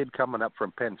got the kid coming up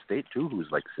from Penn State too,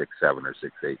 who's like 6'7" or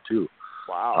 6'8" too.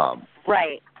 Wow.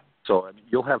 Right. So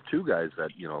you'll have 2 guys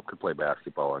that could play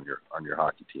basketball on your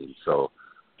hockey team. So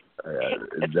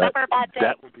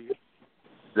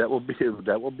that will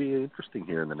be interesting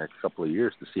here in the next couple of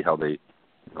years to see how they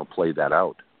play that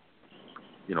out.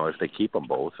 If they keep them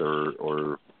both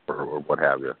or what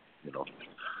have you.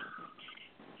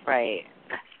 Right.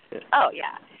 Oh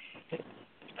yeah.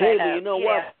 Hey, but you know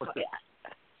what? Yeah.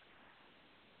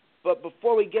 But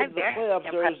before we get to the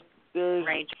playoffs,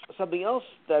 there's something else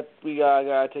that we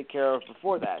gotta take care of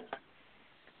before that.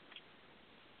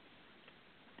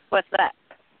 What's that?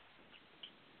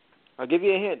 I'll give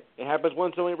you a hint. It happens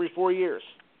once every 4 years.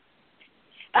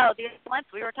 Oh, the once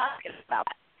we were talking about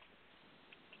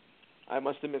that. I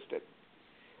must have missed it.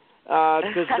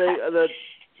 Because the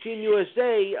Team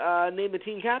USA named the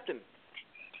team captain.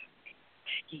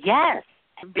 Yes,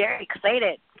 I'm very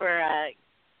excited for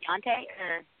Giante,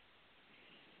 or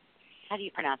how do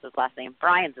you pronounce his last name?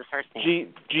 Brian's his first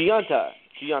name. Gianta.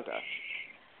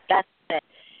 That's it.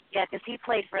 Yeah, because he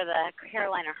played for the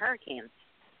Carolina Hurricanes.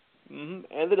 Mm-hmm.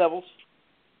 And the Devils.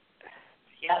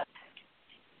 Yep.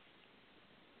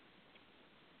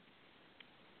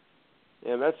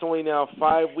 And that's only now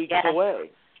 5 weeks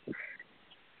away.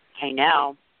 I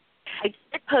know. I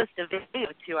did post a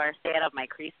video to our Out of My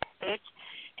Crease page,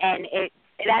 and it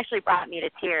actually brought me to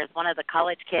tears. One of the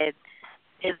college kids,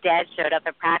 his dad showed up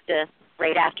at practice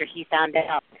right after he found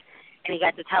out, and he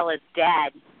got to tell his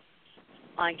dad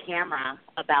on camera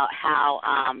about how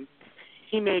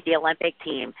he made the Olympic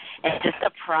team, and just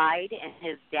the pride in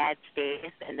his dad's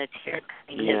face and the tears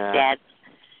coming his dad's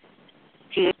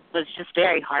face was just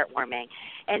very heartwarming.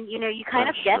 And you kind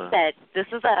of get that this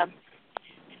is a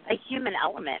human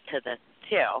element to this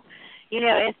too.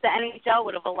 If the NHL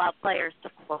would have allowed players to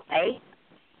play,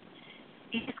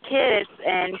 these kids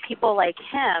and people like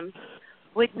him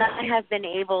would not have been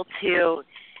able to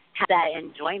have that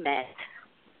enjoyment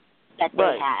that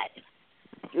they had.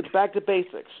 It's back to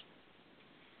basics.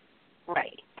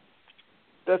 Right.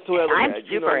 That's the way I look I'm at it.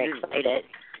 super excited.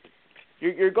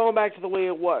 You're going back to the way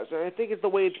it was, and I think it's the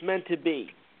way it's meant to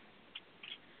be.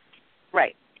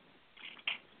 Right.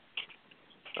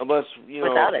 Unless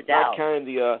without a doubt,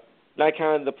 not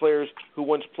kind of the players who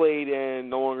once played and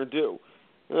no longer do.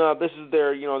 This is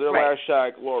their last shot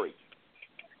at glory.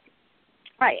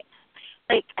 Right.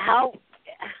 Like how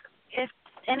if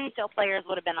NHL players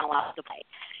would have been allowed to play,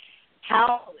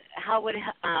 how would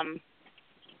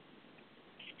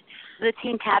the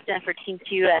team captain for Team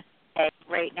USA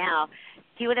right now,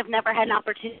 he would have never had an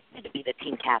opportunity to be the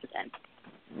team captain.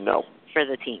 No. For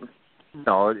the team.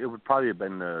 No, it would probably have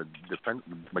been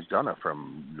McDonough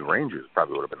from the Rangers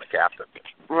probably would have been the captain.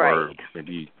 Right. Or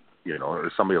maybe,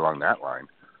 or somebody along that line.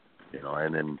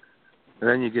 And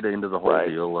then you get into the whole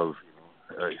deal of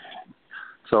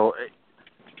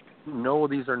no,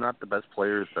 these are not the best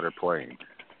players that are playing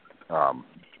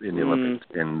in the Olympics,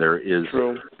 and there is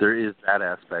that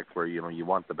aspect where you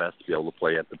want the best to be able to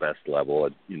play at the best level,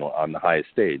 on the highest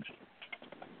stage.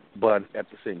 But at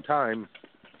the same time,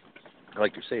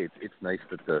 like you say, it's nice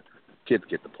that the kids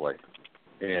get to play,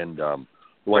 and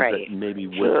ones that maybe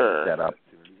wouldn't set up.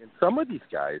 And some of these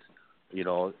guys,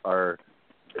 are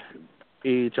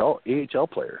AHL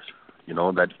players,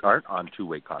 that aren't on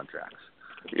two-way contracts.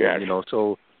 Yeah.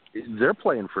 So they're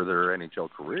playing for their NHL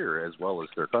career as well as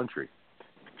their country.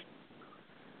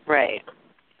 Right.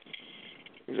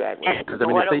 Exactly. Because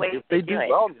if they do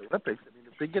well in the Olympics,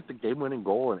 if they get the game-winning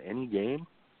goal in any game,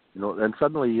 then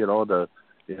suddenly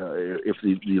you know, if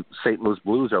the St. Louis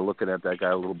Blues are looking at that guy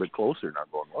a little bit closer,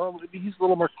 not going, well, maybe he's a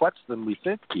little more clutch than we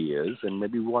think he is, and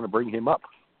maybe we want to bring him up.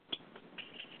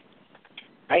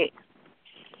 Right.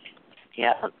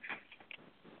 Yeah.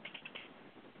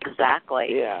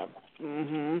 Exactly. Yeah.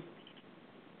 Mhm.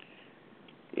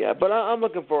 Yeah, but I'm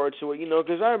looking forward to it, you know,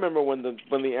 because I remember when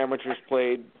the amateurs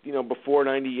played, you know, before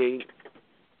 '98.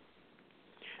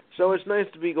 So it's nice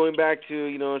to be going back to,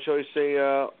 you know, shall we say,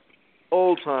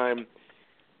 old time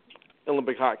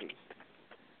Olympic hockey.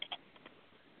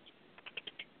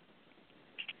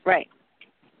 Right.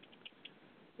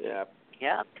 Yeah.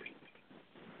 Yeah.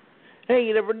 Hey,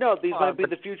 you never know. These might be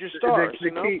the future stars,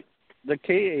 you know? The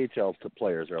KHL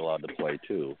players are allowed to play,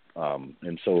 too.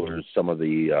 And so are some of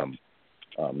the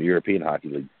European Hockey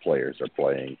League players are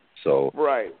playing. So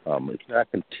right.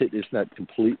 It's not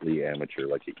completely amateur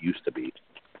like it used to be.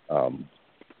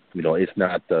 You know, it's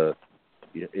not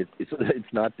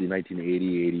it's not the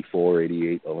 1980, 84,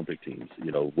 88 Olympic teams,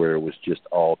 you know, where it was just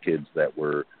all kids that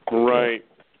were right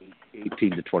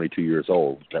 18 to 22 years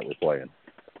old that were playing.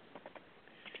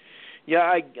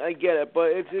 Yeah, I get it,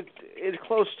 but it's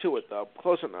close to it though,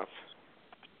 close enough.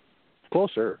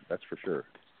 Closer, that's for sure.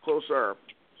 Closer.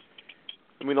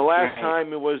 I mean, the last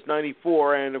time it was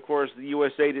 '94, and of course the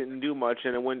USA didn't do much,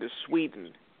 and it went to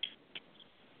Sweden.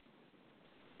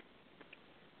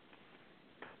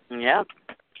 Yep.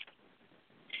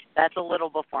 That's a little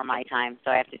before my time,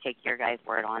 so I have to take your guys'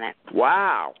 word on it.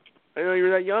 Wow. I didn't know you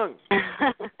were that young.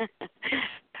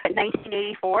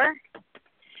 1984?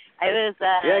 I was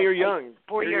yeah, you're young.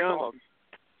 4 you're years young. old.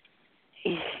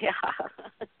 Yeah.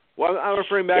 Well, I'm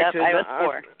referring back to... I was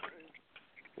 4.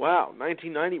 Wow,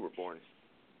 1990 you were born.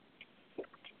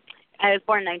 I was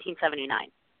born in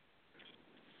 1979.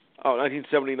 Oh,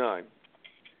 1979.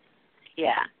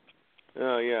 Yeah.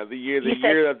 Oh, yeah, the year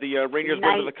that the Rangers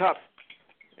went to the Cup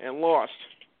and lost.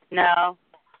 No,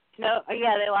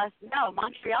 yeah, they lost. No,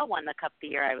 Montreal won the Cup the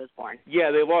year I was born.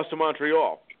 Yeah, they lost to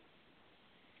Montreal.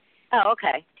 Oh,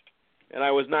 okay. And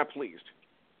I was not pleased.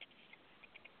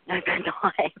 I bet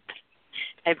not.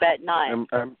 I bet not.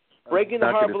 I'm breaking the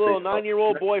heart of a little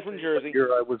 9-year-old boy from Jersey. The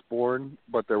year I was born,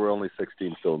 but there were only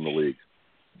 16 still in the league.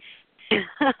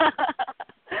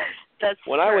 That's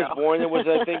when true. I was born, there was,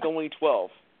 I think, only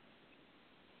 12.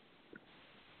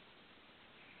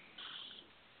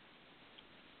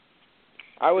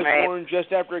 I was born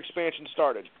just after expansion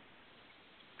started.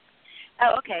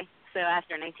 Oh, okay. So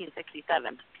after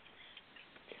 1967.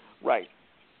 Right.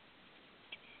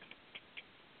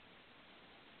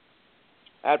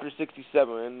 After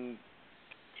 67, and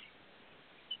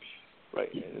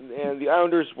right, and the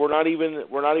Islanders were not even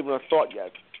a thought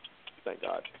yet. Thank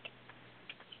God.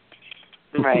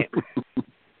 Right.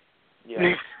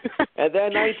 Yeah. And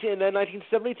then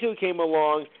 1972 came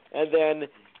along, and then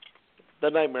the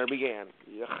nightmare began.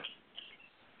 Ugh.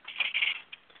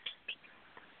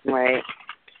 Right.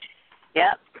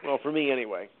 Yep. Well, for me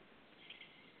anyway.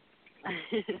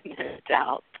 No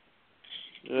doubt.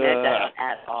 No doubt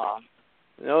at all.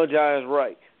 No doubt is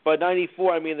right. But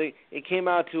 94, I mean, it came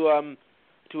out to a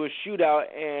shootout,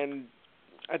 and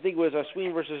I think it was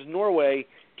Sweden versus Norway,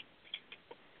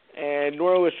 and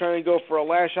Norway was trying to go for a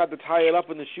last shot to tie it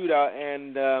up in the shootout,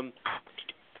 and I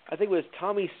think it was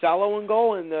Tommy Salo in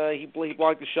goal, and he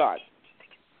blocked the shot.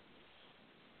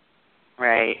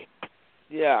 Right.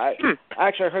 Yeah,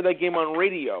 I heard that game on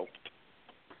radio,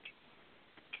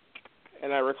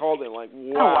 and I recalled it like,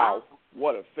 wow,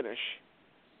 what a finish.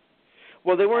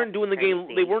 Well, they weren't doing the game.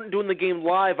 They weren't doing the game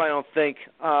live. I don't think.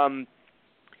 You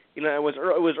know, it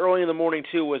was early in the morning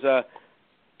too. It was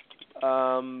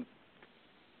about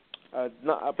a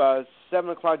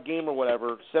 7:00 game or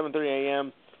whatever, 7:30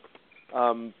 a.m.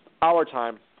 Our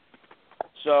time.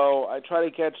 So I tried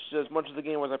to catch as much of the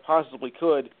game as I possibly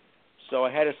could. So I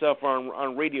had it set up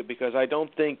on radio because I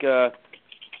don't think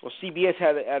CBS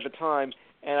had it at the time,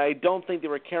 and I don't think they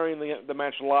were carrying the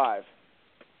match live.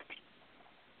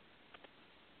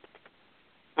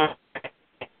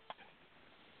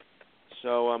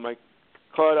 So I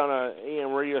caught it on a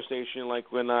AM radio station,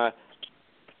 like when I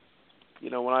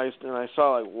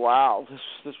saw, like, wow,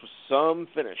 this was some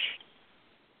finish.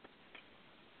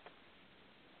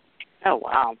 Oh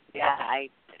wow, yeah,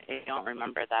 I don't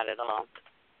remember that at all.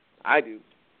 I do.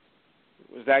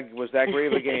 Was that great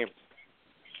of a game?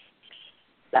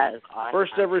 That is awesome.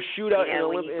 First ever shootout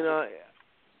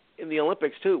in the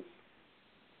Olympics too.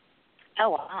 Oh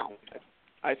wow.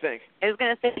 I think. I was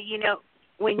gonna say, you know,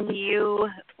 when you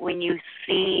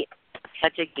see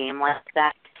such a game like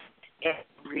that, it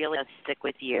really does stick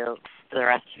with you for the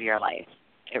rest of your life.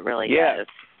 It really does.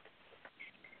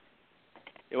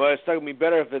 Well, it stuck with me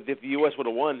better if the U.S. would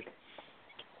have won.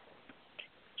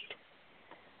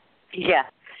 Yeah.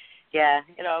 Yeah.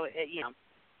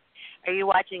 Are you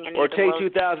watching any Or of the take World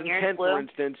 2010, Juniors, for Lou?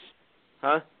 instance.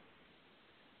 Huh?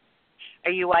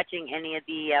 Are you watching any of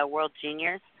the World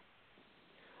Juniors?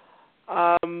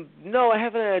 No, I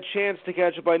haven't had a chance to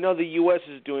catch up. I know the U.S.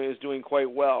 is doing quite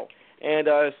well. And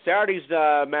Saturday's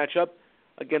matchup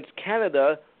against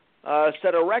Canada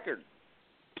set a record.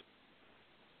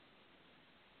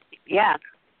 Yeah.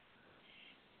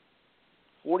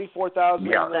 44,000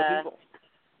 people.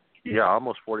 Yeah,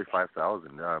 almost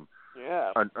 45,000.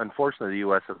 Yeah. Unfortunately, the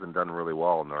U.S. hasn't done really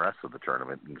well in the rest of the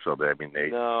tournament, and so but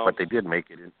they did make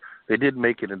it in. They did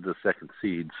make it into the second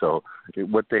seed. So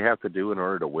what they have to do in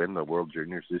order to win the World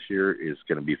Juniors this year is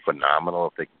going to be phenomenal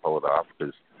if they can pull it off,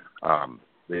 because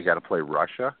they got to play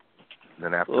Russia, and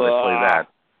then after they play that,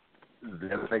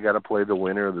 then they got to play the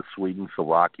winner of the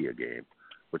Sweden-Slovakia game,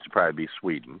 which would probably be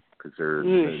Sweden because they're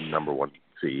the number one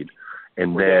seed,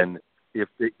 and then.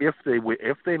 If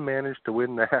they manage to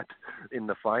win that in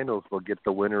the finals, they'll get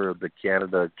the winner of the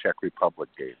Canada-Czech Republic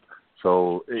game.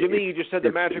 So, Jimmy, you just said the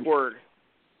magic word.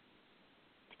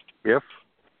 If?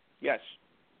 Yes.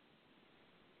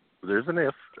 There's an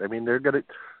if. I mean,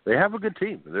 they have a good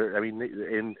team.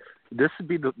 And this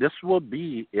will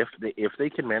be if they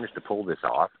can manage to pull this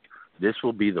off. This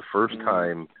will be the first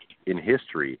time in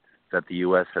history that the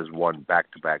U.S. has won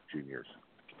back-to-back juniors.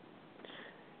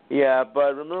 Yeah,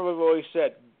 but remember what I've always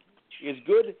said, is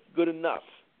good enough?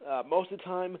 Most of the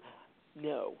time,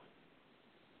 no.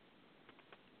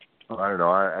 I don't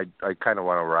know. I kind of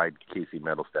want to ride Casey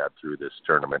Metalstab through this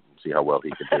tournament and see how well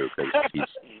he can do. Cause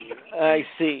I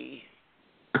see.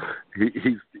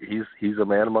 He's a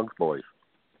man amongst boys.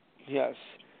 Yes.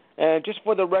 And just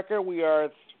for the record, we are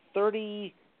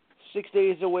 36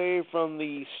 days away from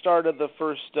the start of the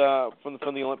first from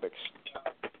the Olympics.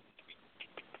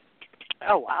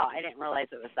 Oh, wow. I didn't realize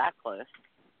it was that close.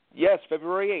 Yes,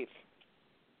 February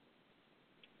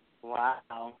 8th.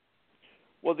 Wow.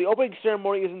 Well, the opening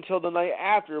ceremony is until the night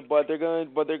after, but they're going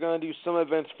to do some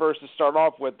events first to start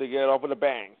off with to get off with a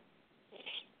bang.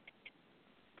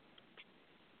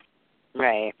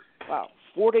 Right. Wow.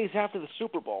 4 days after the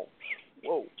Super Bowl.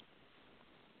 Whoa.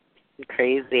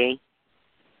 Crazy.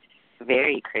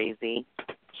 Very crazy.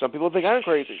 Some people think I'm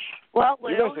crazy. Well,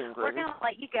 Lou, you guys think I'm crazy. we're going to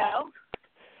let you go.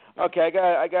 Okay,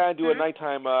 I gotta do a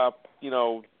nighttime,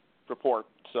 report.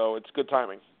 So it's good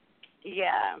timing.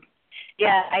 Yeah,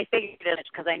 I figured it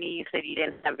because I knew you said you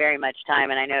didn't have very much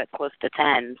time, and I know it's close to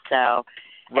 10. So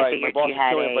right, I figured my boss you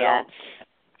had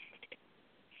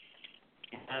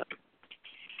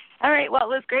All right. Well, it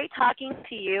was great talking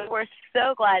to you. We're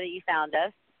so glad that you found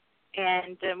us,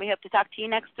 and we hope to talk to you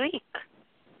next week.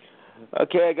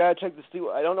 Okay, I gotta check to see.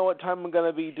 I don't know what time I'm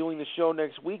gonna be doing the show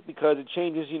next week because it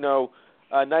changes,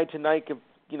 night to night,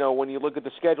 when you look at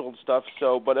the schedule and stuff.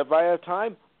 So, but if I have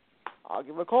time, I'll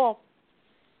give a call.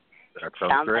 That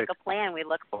sounds great. Like a plan. We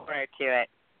look forward to it.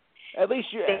 At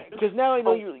least because now I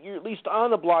know you're at least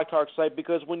on the Blog Talk site,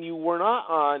 because when you were not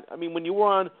on, when you were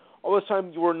on all this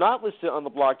time, you were not listed on the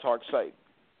Blog Talk site.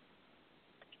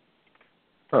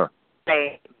 Huh.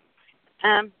 Right.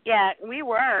 Yeah, we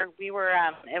were. It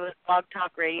was Blog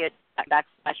Talk Radio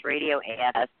 /radio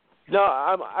AS. No,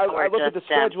 I look at the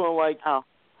schedule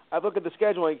I look at the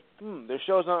schedule like, their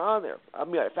show's not on there.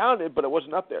 I found it, but it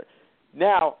wasn't up there.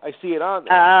 Now I see it on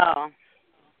there.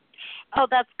 Oh,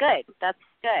 that's good. That's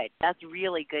good. That's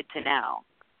really good to know.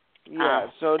 Yeah,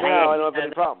 so now I don't have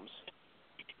any problems.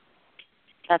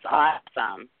 That's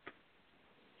awesome.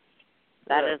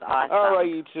 That is awesome. All right,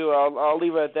 you two. I'll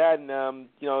leave it at that, and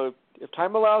if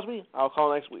time allows me, I'll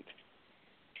call next week.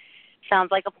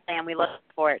 Sounds like a plan. We look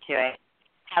forward to it.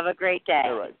 Have a great day.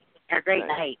 All right. Or a great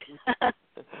night.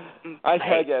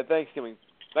 Yeah, thanks, Kimmy.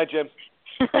 Bye, Jim.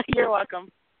 You're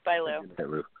welcome. Bye, Lou. Bye,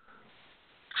 Lou.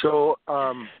 So,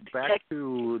 back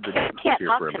to the can't here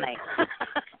talk for a tonight.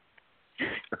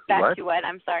 What? To what?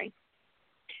 I'm sorry.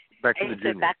 Back to the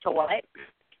juniors. Back to what?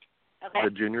 Okay.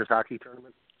 The juniors hockey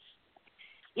tournament?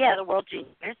 Yeah, the World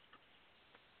Juniors.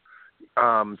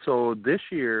 So this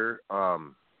year,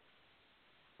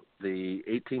 the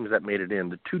 8 teams that made it in,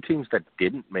 the 2 teams that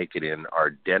didn't make it in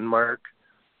are Denmark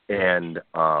and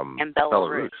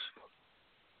Belarus.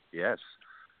 Yes.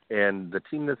 And the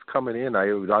team that's coming in, I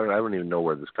don't even know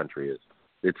where this country is.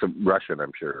 It's Russian,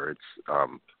 I'm sure. It's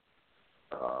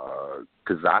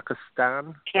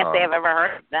Kazakhstan. Can't say I've ever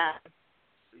heard of that.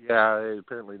 Yeah,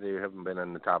 apparently they haven't been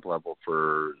on the top level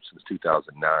since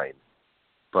 2009.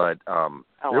 But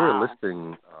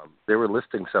they were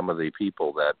listing some of the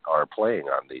people that are playing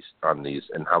on these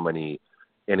and how many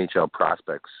NHL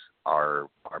prospects are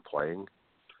playing,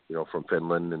 from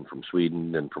Finland and from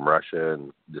Sweden and from Russia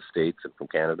and the States and from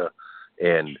Canada.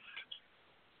 And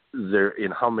there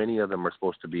in how many of them are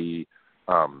supposed to be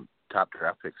top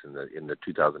draft picks in the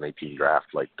 2018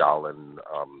 draft, like Dahlin,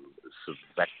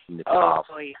 Svechnikov,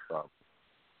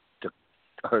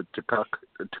 Tukuk.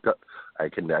 I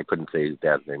couldn't say his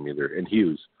dad's name either, and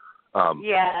Hughes.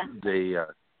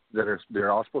 They're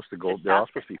all supposed to go. They're all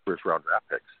supposed to be first round draft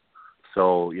picks.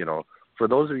 So for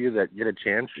those of you that get a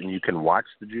chance and you can watch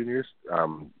the juniors,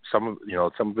 some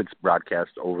of it's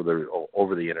broadcast over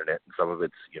the internet, and some of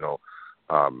it's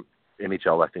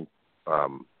NHL. I think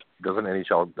doesn't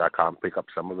NHL.com pick up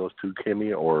some of those too,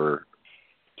 Kimmy, or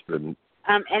the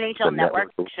NHL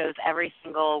Network shows every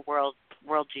single World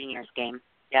Juniors game.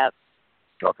 Yep.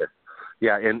 Okay.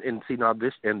 Yeah, and see now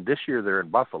this year they're in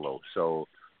Buffalo, so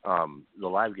the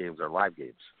live games are live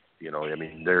games.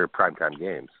 They're primetime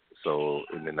games, so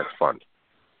that's fun.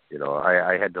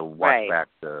 I had to watch back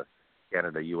the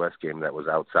Canada-U.S. game that was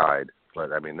outside, but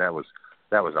that was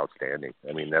outstanding.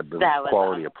 The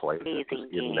quality of play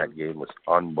in that game was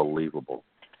unbelievable.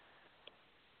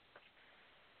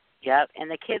 Yep,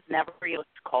 and the kids never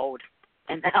looked cold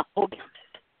in that whole game.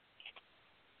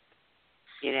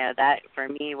 That for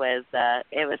me was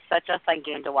it was such a fun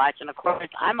game to watch, and of course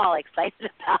I'm all excited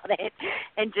about it.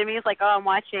 And Jimmy's like, "Oh, I'm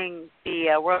watching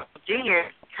the World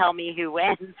Juniors. Tell me who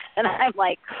wins," and I'm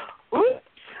like, "Oops."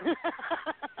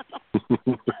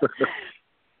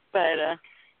 But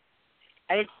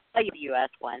I didn't tell you the U.S.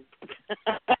 won.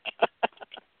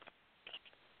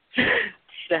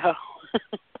 So,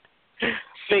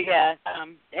 but yeah,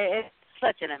 it's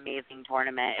such an amazing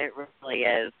tournament. It really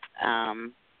is.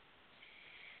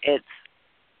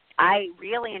 I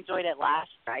really enjoyed it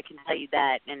last year. I can tell you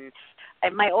that. And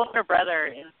my older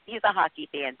brother, he's a hockey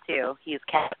fan too. He's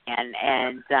a Cat fan,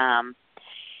 and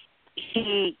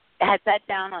he had sat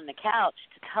down on the couch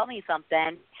to tell me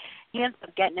something. He ended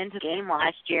up getting into the game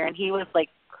last year, and he was like,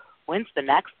 "When's the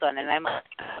next one?" And I'm like,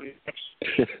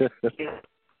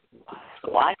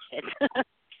 "Watch it."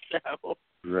 So.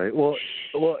 Right. Well,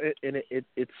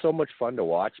 it's so much fun to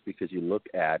watch because you look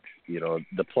at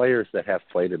the players that have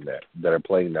played in that are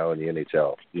playing now in the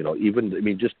NHL.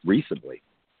 Just recently,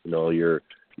 your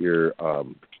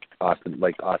Austin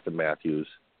Matthews.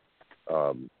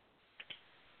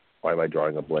 Why am I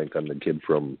drawing a blank on the kid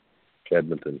from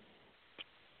Edmonton?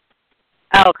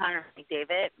 Oh, Connor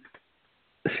McDavid.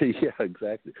 Yeah,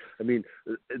 exactly.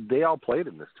 They all played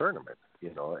in this tournament,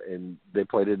 and they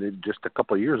played it just a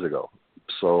couple of years ago.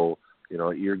 So,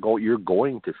 you're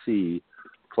going to see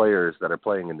players that are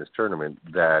playing in this tournament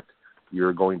that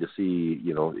you're going to see,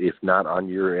 if not on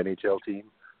your NHL team,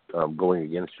 going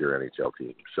against your NHL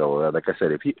team. So, like I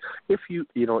said, if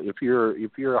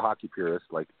you're a hockey purist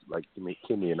like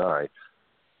Kimmy and I,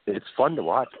 it's fun to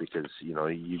watch because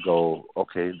you go,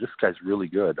 okay, this guy's really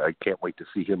good. I can't wait to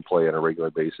see him play on a regular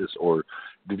basis. Or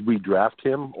did we draft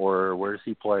him, or where is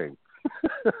he playing?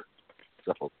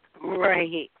 So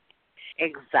right,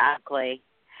 exactly.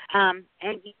 And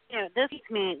this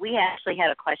week we actually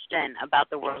had a question about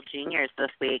the World Juniors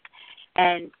this week,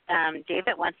 and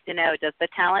David wants to know: does the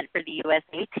talent for the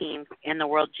USA team in the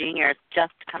World Juniors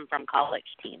just come from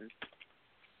college teams?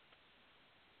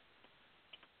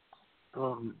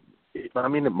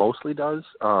 It mostly does.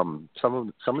 Some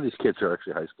of these kids are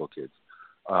actually high school kids,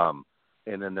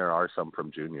 and then there are some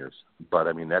from juniors. But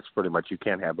that's pretty much, you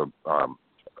can't have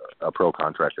a pro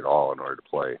contract at all in order to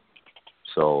play.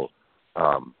 So,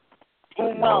 a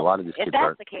lot of these kids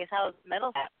aren't. If that's the case, how is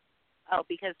Middleton? Oh,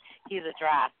 because he's a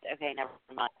draft. Okay, never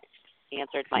mind. He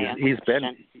answered my own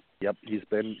question. He's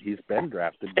been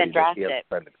drafted. He hasn't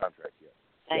signed the contract yet.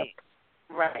 Yep.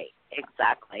 Right,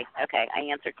 exactly. Okay, I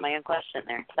answered my own question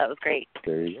there. That was great.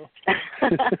 There you go.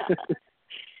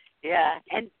 Yeah,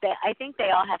 and I think they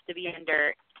all have to be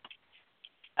under,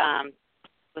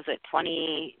 was it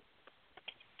 20,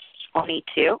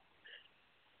 22?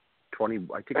 20,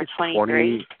 I think or it's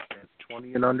 23?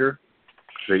 20 and under.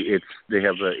 They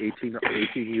have 18U,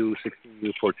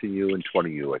 16U, 14U, and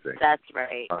 20U, I think. That's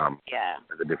right. Yeah.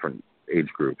 The different age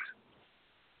groups.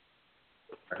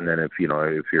 And then if you're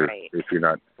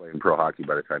not playing pro hockey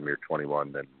by the time you're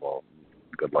 21, then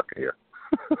good luck to you.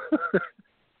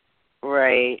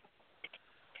 Right.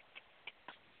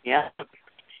 Yeah.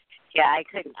 Yeah, I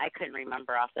couldn't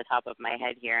remember off the top of my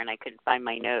head here, and I couldn't find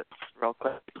my notes real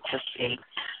quick to see.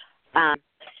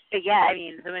 But yeah,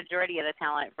 the majority of the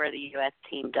talent for the U.S.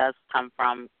 team does come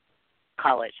from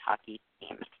college hockey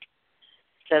teams.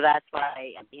 So that's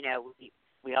why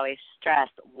we always stress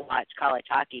watch college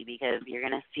hockey, because you're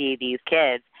going to see these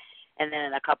kids, and then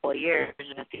in a couple of years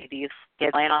you're going to see these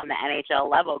kids playing on the NHL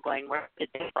level going, where did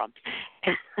they from?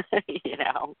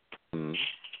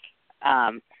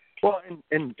 Well,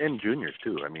 and juniors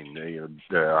too. I mean,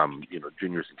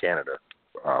 juniors in Canada,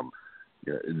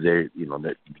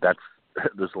 that's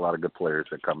there's a lot of good players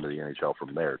that come to the NHL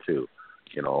from there too.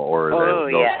 Or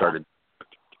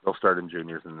they'll start in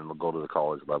juniors and then they'll go to the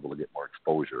college level to get more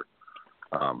exposure.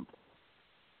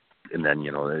 And then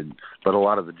but a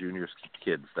lot of the juniors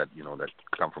kids that that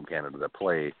come from Canada that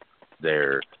play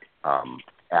there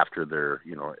after they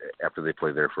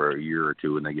play there for a year or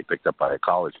two and they get picked up by a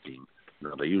college team.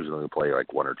 They usually play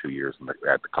like 1 or 2 years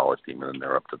at the college team, and then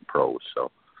they're up to the pros.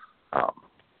 So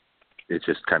it's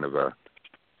just kind of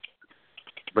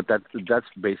but that's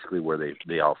basically where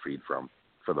they all feed from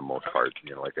for the most part.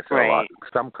 Like I said, right. A lot.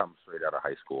 Some come straight out of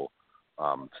high school.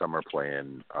 Some are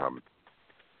playing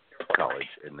college,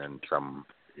 and then some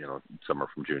are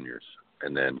from juniors,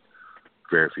 and then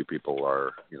very few people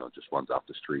are just ones off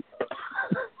the street.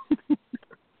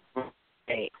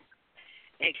 Right.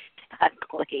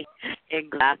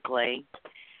 Exactly.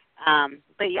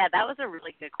 But yeah, that was a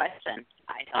really good question,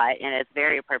 I thought, and it's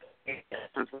very appropriate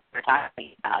since we're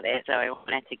talking about it. So I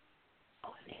wanted to.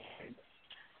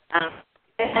 I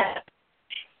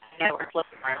know we're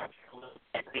flipping around a little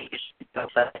bit. We should go,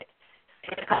 but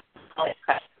there's a couple of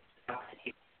questions I wanted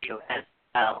to do as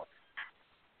well.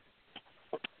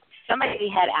 Somebody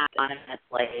had asked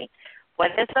anonymously,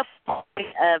 what is the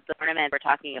point of the tournament we're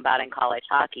talking about in college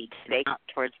hockey? Do they count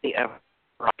towards the overall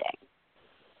ranking?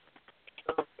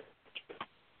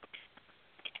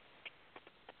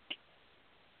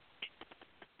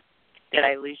 Did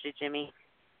I lose you, Jimmy?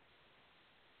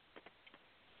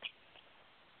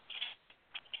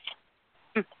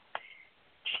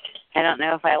 I don't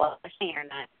know if I lost you or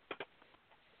not.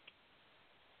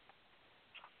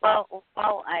 Well,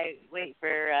 while I wait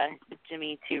for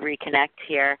Jimmy to reconnect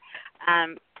here,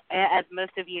 as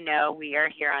most of you know, we are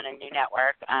here on a new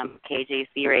network,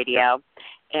 KJC Radio,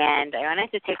 and I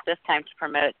wanted to take this time to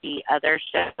promote the other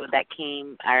show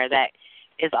that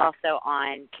is also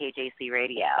on KJC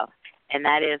Radio, and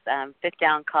that is Fit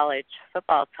Down College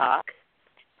Football Talk,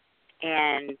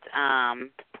 and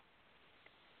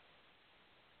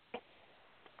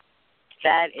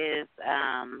that is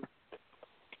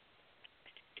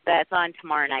that's on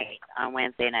tomorrow night, on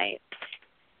Wednesday night.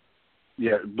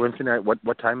 Yeah, Wednesday night.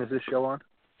 What time is this show on?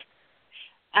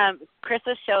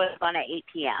 Chris's show is on at 8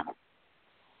 p.m.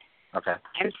 Okay.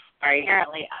 I'm sorry.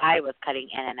 Apparently, I was cutting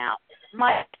in and out.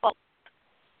 My fault.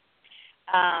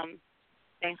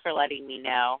 Thanks for letting me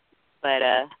know. But,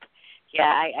 I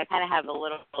kind of have a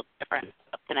little different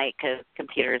stuff tonight because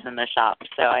computer's in the shop,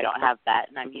 so I don't have that,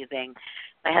 and I'm using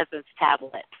my husband's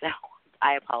tablet, so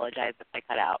I apologize if I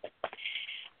cut out.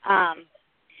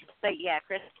 But yeah,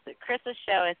 Chris's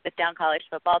show is Sit Down College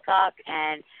Football Talk,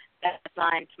 and that's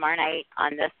on tomorrow night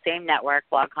on this same network,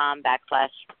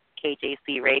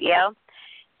 blogcom/KJC Radio,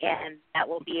 and that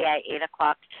will be at 8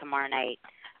 o'clock tomorrow night.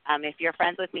 If you're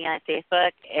friends with me on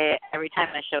Facebook, every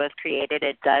time a show is created,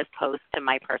 it does post to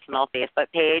my personal Facebook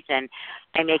page, and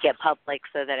I make it public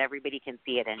so that everybody can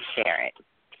see it and share it.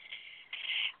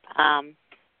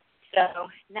 So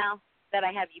now that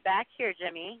I have you back here,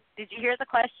 Jimmy, did you hear the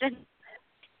question?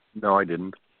 No, I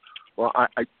didn't. Well,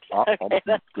 I Okay, almost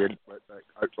did, but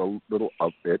a little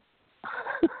bit.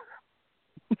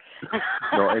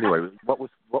 No, anyway, what was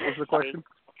the question?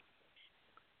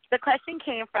 The question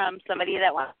came from somebody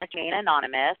that wants to remain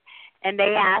anonymous, and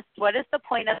they asked, what is the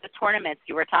point of the tournaments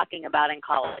you were talking about in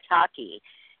college hockey,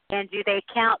 and do they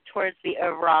count towards the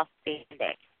overall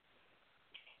standing?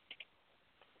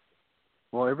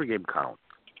 Well, every game counts.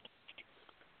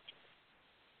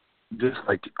 Just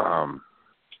like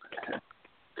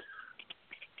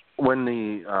when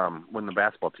the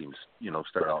basketball teams,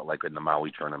 start out like in the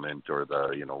Maui tournament or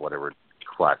the whatever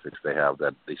classics they have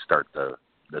that they start the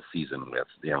season with,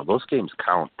 those games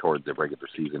count toward the regular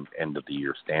season end of the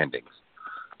year standings.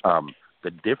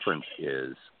 The difference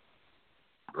is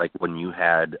like when you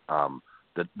had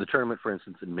the tournament, for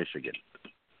instance, in Michigan.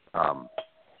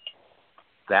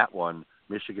 That one,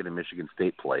 Michigan and Michigan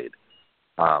State played.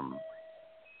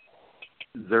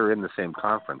 They're in the same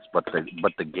conference, but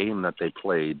the game that they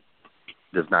played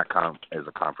does not count as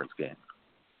a conference game.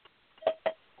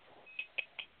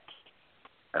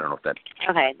 I don't know if that.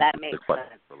 Okay, that makes sense.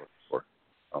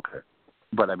 Okay,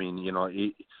 but I mean, you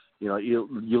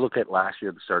look at last year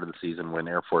at the start of the season when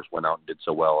Air Force went out and did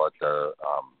so well at the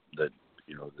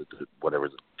whatever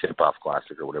the tip-off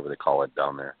classic or whatever they call it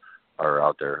down there or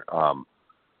out there.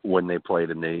 When they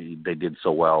played and they did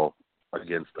so well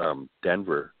against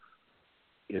Denver,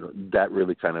 that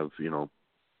really kind of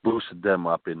boosted them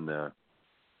up in the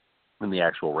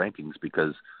actual rankings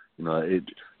because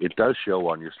it does show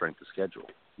on your strength of schedule.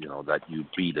 that you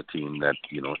beat a team that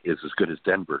is as good as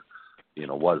Denver,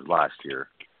 was last year.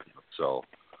 So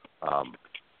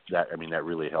that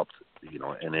really helps.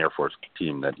 An Air Force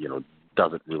team that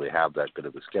doesn't really have that good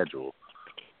of a schedule,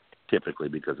 typically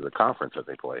because of the conference that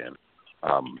they play in.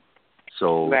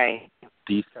 So right.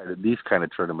 these kind of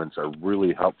tournaments are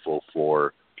really helpful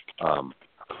for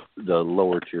the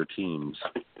lower tier teams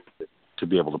to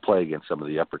be able to play against some of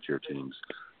the upper tier teams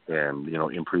and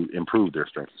improve their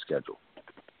strength of schedule.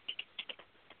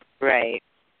 Right,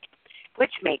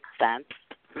 which makes sense.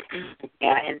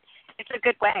 Yeah, and it's a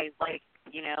good way. Like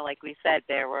we said,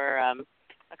 there were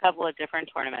a couple of different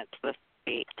tournaments this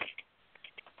week,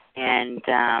 and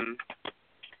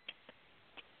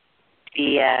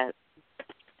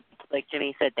like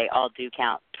Jimmy said, they all do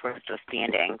count towards the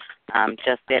standings,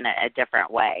 just in a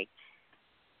different way.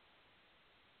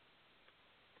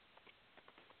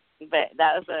 But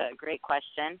that was a great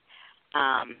question. So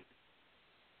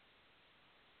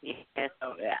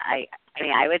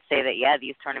I would say that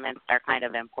these tournaments are kind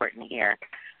of important here,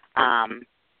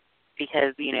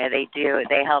 because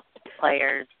they help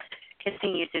players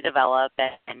continue to develop,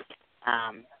 and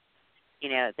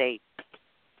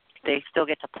they still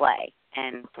get to play.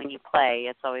 And when you play,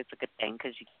 it's always a good thing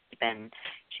because you keep in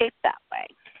shape that way.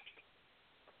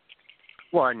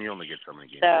 Well, and you only get so many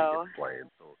games that you get to play.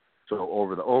 So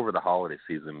over the holiday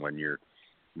season, when your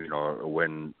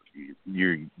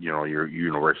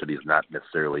university is not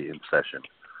necessarily in session,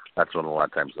 that's when a lot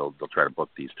of times they'll try to book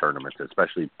these tournaments,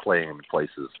 especially playing in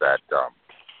places that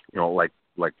like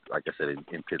I said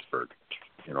in Pittsburgh.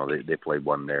 They played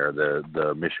one there.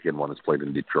 The Michigan one is played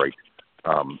in Detroit.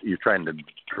 You're trying to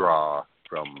draw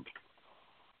from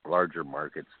larger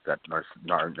markets that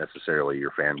aren't necessarily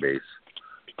your fan base.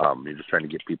 You're just trying to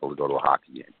get people to go to a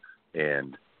hockey game,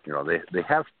 and they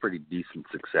have pretty decent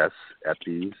success at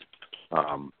these.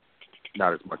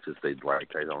 Not as much as they'd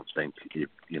like, I don't think.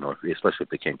 Especially if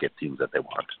they can't get teams that they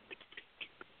want.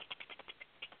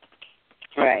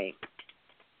 Right.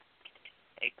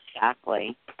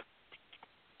 Exactly.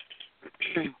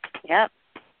 Yep.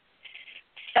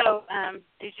 So,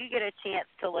 did you get a chance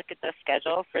to look at the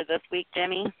schedule for this week,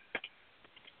 Jimmy?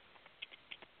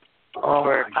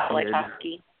 For college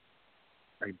hockey?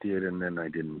 I did, and then I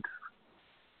didn't.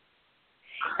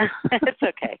 It's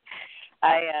okay.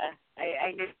 I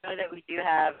know that we do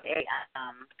have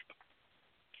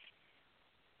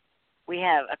we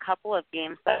have a couple of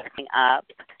games starting up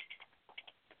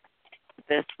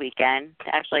this weekend.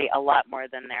 Actually, a lot more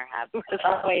than there have. It's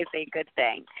always a good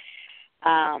thing.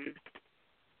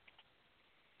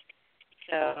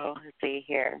 So let's see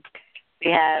here.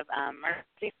 We have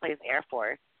Mercy plays Air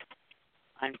Force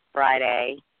on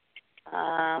Friday.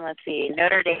 Let's see.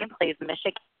 Notre Dame plays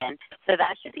Michigan, so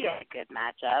that should be a good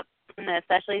matchup,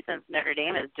 especially since Notre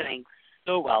Dame is doing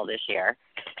so well this year.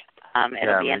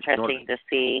 It'll be interesting to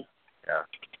see. Yeah,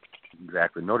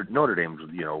 exactly. Notre Dame's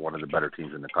one of the better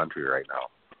teams in the country right now,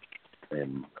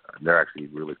 and they're actually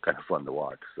really kind of fun to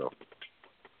watch. So.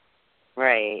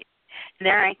 Right, and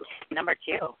they're ranked number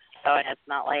 2. So it's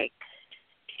not like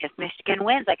if Michigan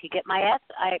wins, I could get my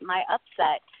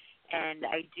upset, and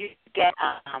I do get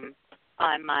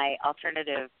on my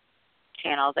alternative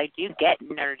channels, I do get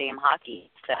Notre Dame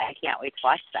hockey, so I can't wait to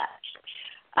watch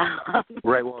that.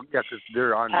 Right. Well, yeah, because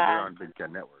they're on Big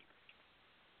Ten Network.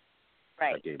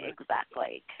 Right.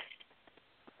 Exactly.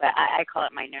 But I call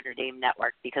it my Notre Dame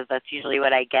network because that's usually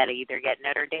what I get. I either get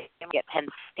Notre Dame or get Penn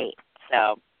State.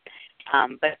 So.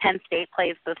 But Penn State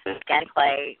plays this weekend,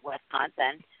 play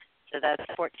Wisconsin, so that's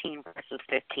 14 versus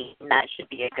 15. That should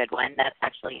be a good one. That's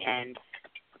actually in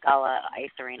Gala Ice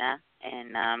Arena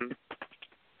in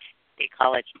State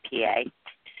College, PA.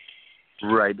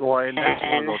 Right. Well, and there's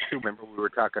one of those too. Remember, we were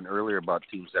talking earlier about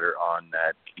teams that are on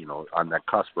that, on that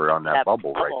cusp or on that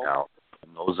bubble right now.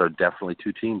 And those are definitely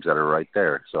 2 teams that are right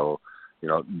there. So,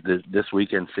 this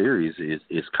weekend series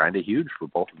is kind of huge for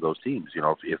both of those teams.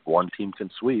 If one team can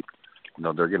sweep,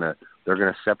 they're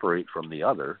gonna separate from the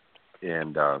other,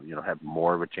 and have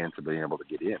more of a chance of being able to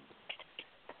get in.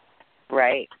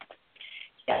 Right.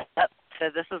 Yeah. So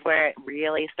this is where it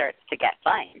really starts to get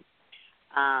fun.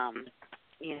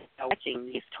 Watching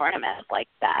these tournaments like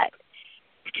that.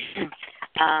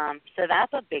 So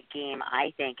that's a big game,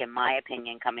 I think, in my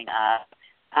opinion, coming up.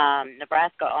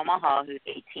 Nebraska Omaha, who's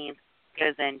 18th,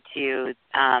 goes into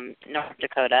North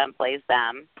Dakota and plays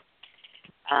them.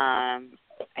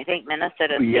 I think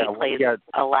Minnesota State plays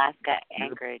Alaska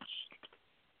Anchorage.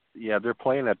 Yeah, they're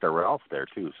playing at the Ralph there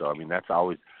too. So I mean, that's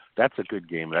a good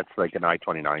game. That's like an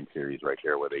I-29 series right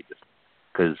there, where they just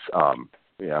because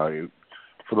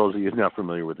for those of you not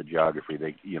familiar with the geography,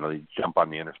 they jump on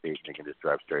the interstate and they can just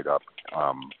drive straight up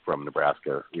from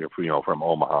Nebraska, from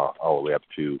Omaha all the way up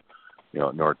to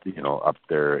north, up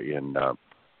there in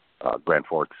Grand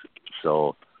Forks.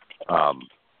 So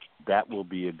that will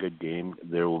be a good game.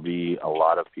 There will be a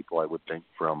lot of people, I would think,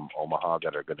 from Omaha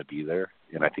that are going to be there,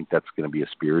 and I think that's going to be a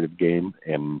spirited game.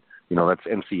 And that's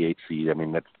NCHC. I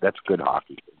mean, that's good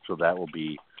hockey. So that'll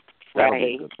be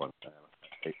a good one.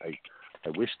 I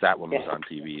wish that one was on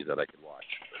TV that I could watch.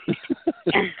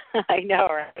 I know,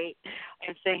 right?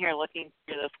 I'm sitting here looking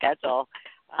through the schedule.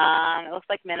 It looks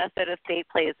like Minnesota State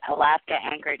plays Alaska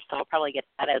Anchorage, so we'll probably get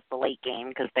that as the late game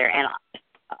because they're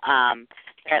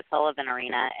at Sullivan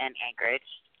Arena in Anchorage.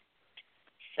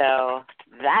 So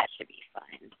that should be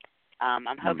fun.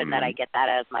 I'm hoping that I get that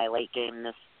as my late game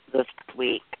this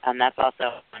week. That's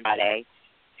also on Friday.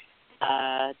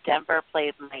 Denver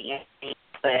plays Miami,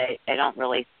 but I don't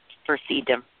really foresee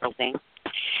Denver losing.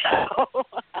 So,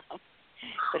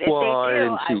 but if they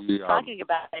do, I'm talking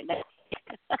about it next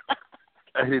week.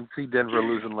 I didn't see Denver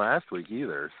losing last week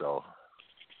either, so.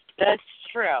 That's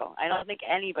true. I don't think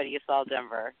anybody saw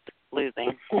Denver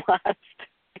losing last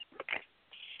week.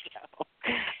 So,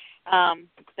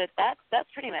 but that's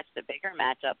pretty much the bigger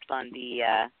matchups on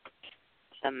the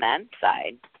men's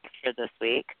side for this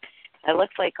week. It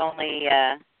looks like only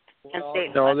Penn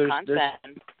State and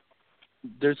Wisconsin.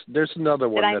 There's another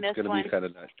one that's going to be kind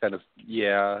of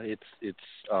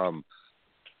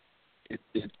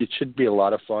it should be a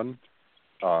lot of fun.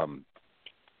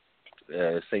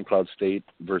 St. Cloud State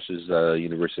versus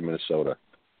University of Minnesota.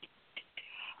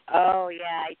 Oh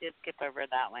yeah, I did skip over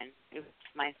that one. It was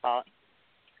my fault.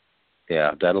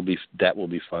 Yeah, that will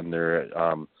be fun. They're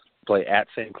play at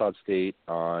St. Cloud State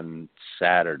on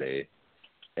Saturday,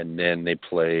 and then they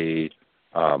play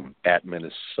at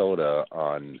Minnesota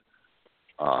on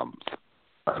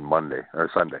Monday or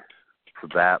Sunday. So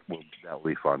that will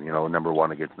be fun. Number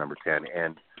 1 against number 10,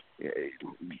 and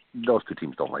those two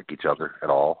teams don't like each other at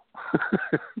all.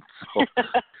 So,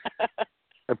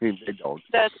 I mean, they don't.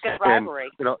 That's good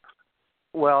rivalry. And,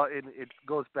 well, it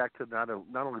goes back to not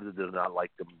only do they not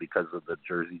like them because of the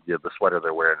jersey, the sweater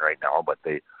they're wearing right now, but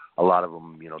a lot of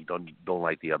them, don't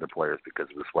like the other players because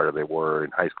of the sweater they wore in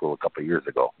high school a couple of years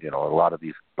ago. A lot of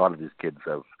these kids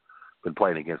have been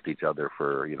playing against each other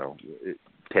for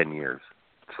 10 years.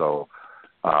 So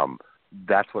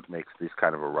that's what makes this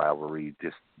kind of a rivalry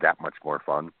just that much more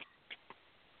fun.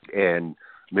 And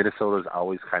Minnesota's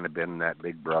always kind of been that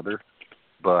big brother,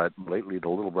 but lately the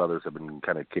little brothers have been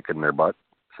kind of kicking their butt.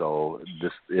 So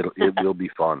it will be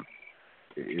fun.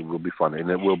 It will be fun, and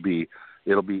it'll be.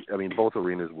 I mean, both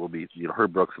arenas will be.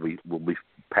 Herb Brooks will be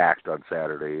packed on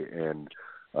Saturday, and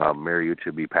Mariucci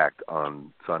will be packed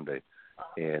on Sunday.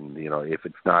 And if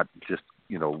it's not just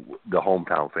the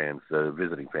hometown fans, the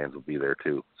visiting fans will be there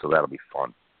too. So that'll be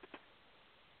fun.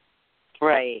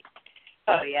 Right.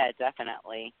 Oh yeah,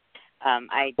 definitely.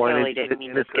 I totally didn't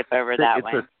mean to skip over that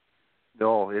one.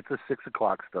 It's a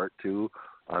 6:00 start too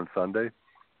on Sunday.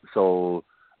 So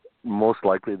most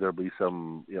likely there'll be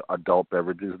some adult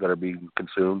beverages that are being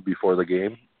consumed before the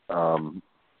game.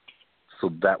 So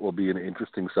that will be an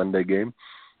interesting Sunday game.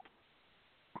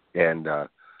 And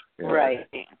right.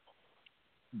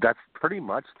 That's pretty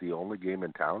much the only game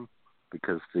in town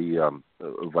because the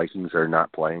Vikings are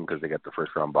not playing because they got the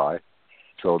first round bye.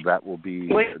 So that will be.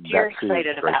 What you're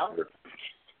excited about?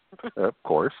 Of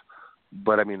course,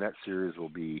 but I mean that series will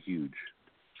be huge.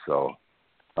 So,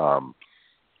 I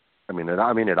mean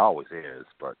it always is,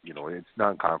 but it's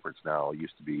non-conference now. It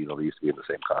used to be, they used to be in the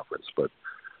same conference, but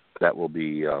that will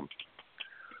be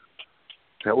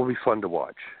fun to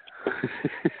watch.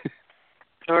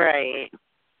 Right.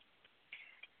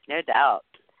 No doubt.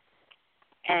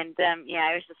 And,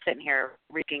 I was just sitting here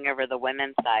reading over the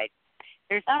women's side.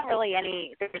 There's no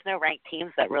ranked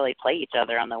teams that really play each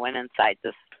other on the women's side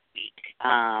this week.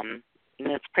 And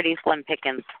it's pretty slim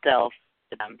pickings still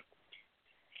to them.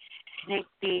 I think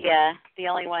the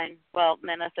only one,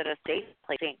 Minnesota State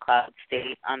plays St. Cloud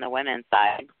State on the women's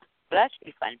side. So that should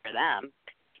be fun for them.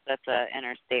 That's an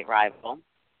interstate rival.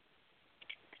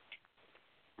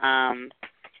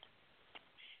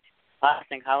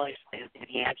 Boston College plays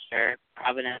New Hampshire,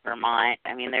 Providence, Vermont.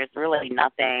 I mean, there's really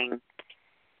nothing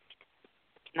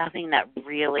that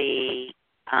really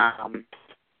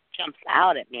jumps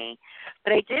out at me.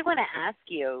 But I did want to ask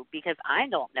you, because I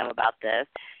don't know about this,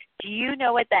 do you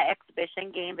know what that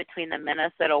exhibition game between the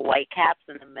Minnesota Whitecaps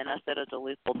and the Minnesota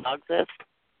Duluth Bulldogs is?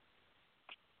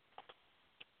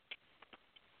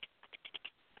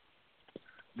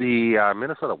 The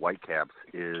Minnesota Whitecaps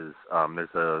is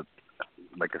there's a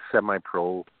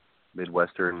semi-pro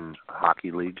Midwestern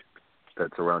hockey league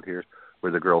that's around here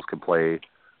where the girls can play.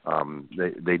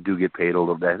 They do get paid a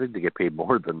little bit. I think they get paid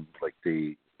more than like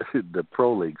the the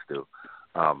pro leagues do.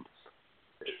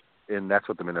 And that's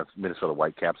what the Minnesota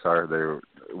Whitecaps are. They're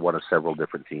one of several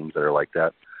different teams that are like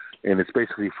that. And it's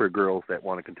basically for girls that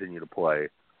want to continue to play,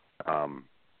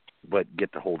 but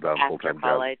get to hold down full-time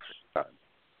college. jobs.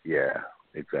 Yeah,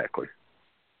 exactly.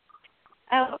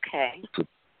 Oh, okay. So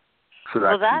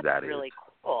well, that's that's really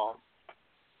cool.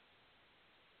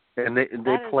 And they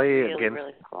that play really, against.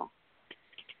 Really cool.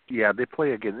 Yeah, they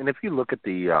play against. And if you look at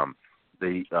the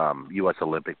U.S.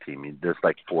 Olympic team, there's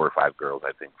like 4 or 5 girls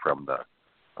I think from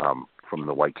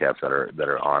the Whitecaps that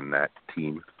are on that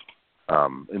team.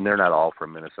 And they're not all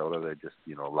from Minnesota. They're just,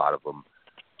 a lot of them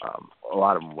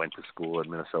went to school in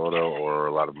Minnesota, or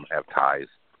a lot of them have ties,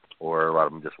 or a lot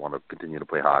of them just want to continue to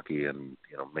play hockey. And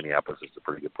Minneapolis is a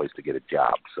pretty good place to get a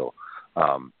job. So,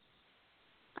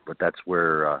 but that's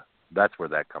where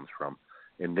that comes from.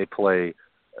 And they play.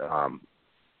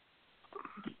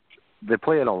 They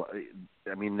play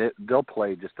they'll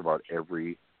play just about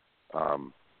every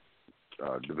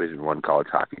Division I college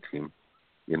hockey team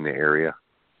in the area.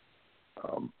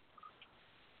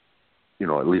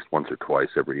 At least once or twice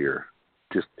every year.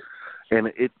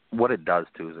 What it does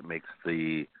too is it makes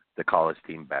the college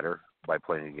team better by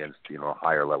playing against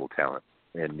higher level talent.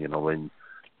 And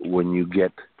when you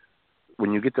get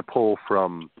to pull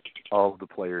from all of the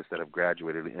players that have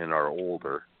graduated and are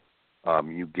older,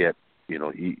 you get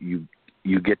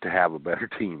you get to have a better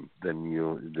team than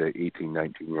the 18,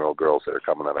 19-year-old girls that are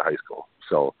coming out of high school.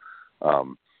 So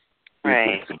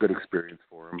right. It's a good experience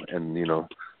for them. And,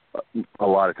 a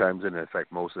lot of times, and in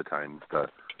fact, most of the time,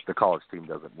 the college team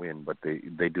doesn't win, but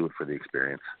they do it for the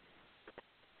experience.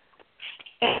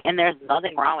 And there's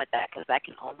nothing wrong with that, because that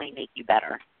can only make you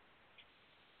better.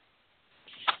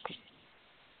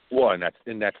 Well, and that's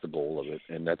the goal of it,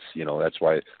 and that's that's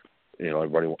why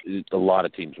a lot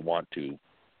of teams want to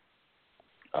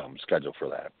schedule for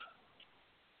that.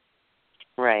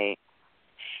 Right,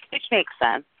 which makes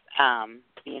sense.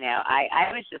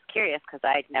 I was just curious because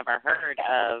I'd never heard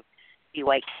of the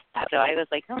Whitecaps, so I was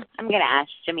like, I'm going to ask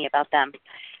Jimmy about them.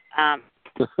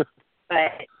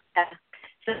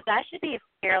 So that should be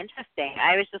fairly interesting.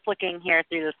 I was just looking here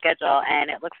through the schedule, and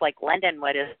it looks like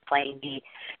Lindenwood is playing the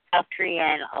South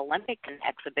Korean Olympic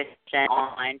exhibition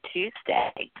on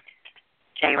Tuesday,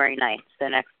 January 9th, the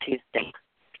next Tuesday.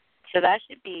 So that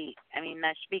should be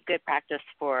good practice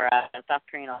for the South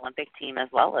Korean Olympic team as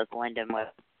well as Lindenwood.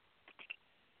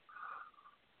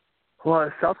 Well,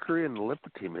 the South Korean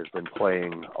Olympic team has been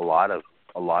playing a lot of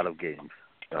games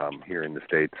here in the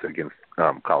States against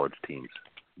college teams,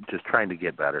 just trying to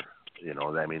get better. They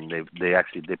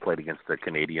played against the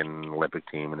Canadian Olympic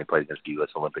team, and they played against the U.S.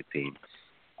 Olympic team.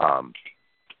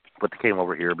 But they came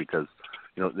over here because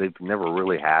they've never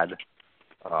really had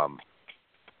a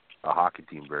hockey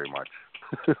team very much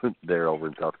there over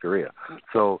in South Korea.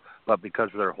 So, but because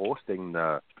they're hosting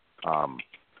the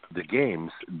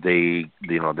games, they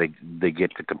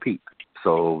get to compete.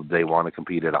 So they want to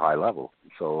compete at a high level.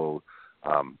 So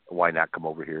why not come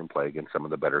over here and play against some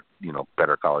of the better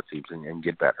college teams and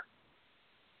get better?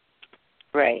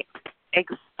 Right.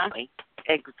 Exactly.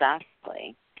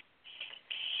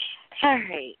 All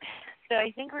right. So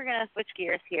I think we're going to switch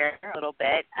gears here a little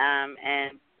bit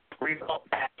and revert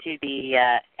back to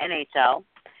the NHL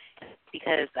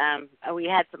because we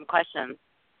had some questions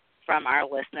from our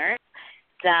listeners.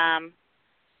 Our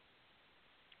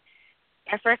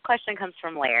first question comes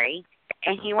from Larry,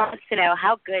 and he wants to know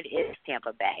how good is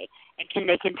Tampa Bay, and can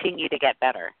they continue to get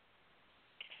better?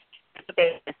 Tampa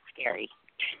Bay is scary.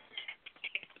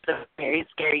 It's a very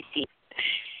scary team.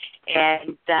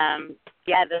 And,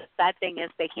 the sad thing is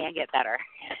they can get better.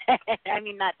 I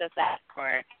mean, not just that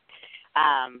for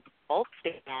both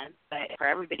fans, but for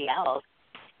everybody else,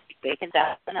 they can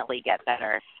definitely get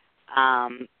better.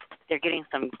 They're getting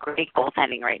some great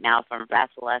goaltending right now from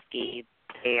Vasilevsky.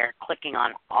 They are clicking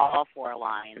on all 4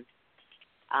 lines.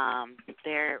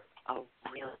 They're a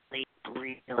really,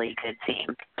 really good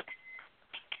team.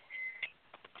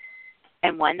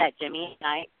 And one that Jimmy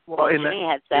and Jimmy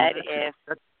had said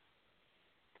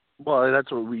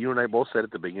that's what you and I both said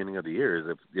at the beginning of the year,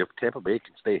 is if Tampa Bay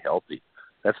can stay healthy,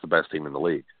 that's the best team in the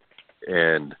league.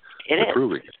 And they're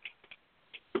proving it.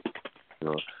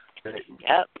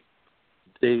 Yep.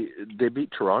 They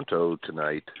beat Toronto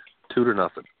tonight 2-0.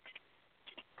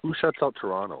 Who shuts out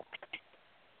Toronto?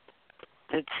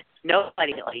 It's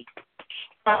nobody really.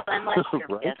 Well, unless you're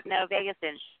right? Vegas. No, Vegas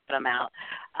didn't shut them out.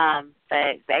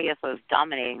 But Vegas was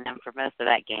dominating them for most of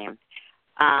that game.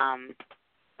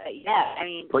 But yeah, I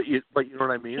mean. But you know what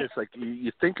I mean? It's like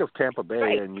you think of Tampa Bay,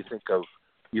 right, and you think of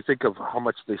you think of how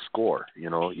much they score.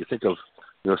 You think of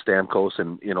Stamkos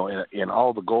and and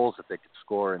all the goals that they could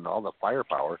score and all the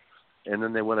firepower, and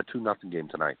then they win a 2-0 game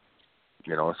tonight.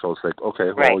 So it's like,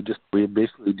 okay, well, Right. we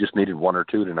basically just needed 1 or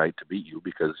 2 tonight to beat you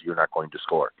because you're not going to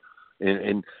score,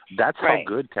 and that's how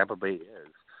good Tampa Bay is,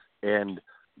 and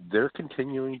they're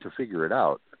continuing to figure it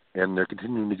out, and they're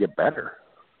continuing to get better,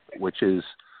 which is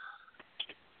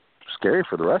scary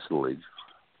for the rest of the league.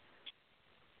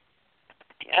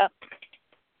 Yep.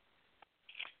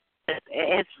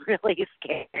 It's really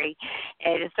scary,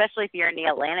 and especially if you're in the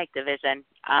Atlantic Division,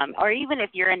 or even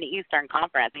if you're in the Eastern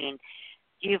Conference. I mean,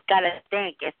 you've got to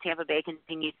think if Tampa Bay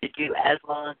continues to do as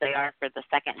well as they are for the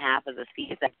second half of the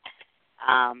season,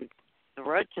 the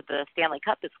road to the Stanley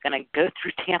Cup is going to go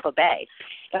through Tampa Bay.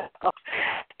 So,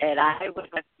 and I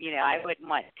wouldn't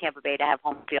want Tampa Bay to have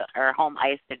home field or home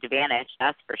ice advantage.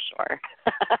 That's for sure.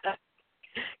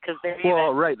 Because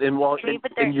they're right, and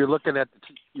you're looking at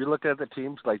the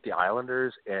teams like the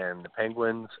Islanders and the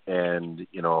Penguins and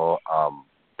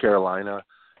Carolina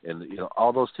and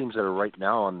all those teams that are right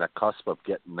now on the cusp of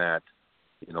getting that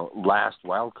last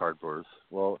wild card berth.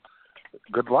 Well,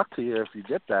 good luck to you if you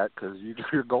get that, because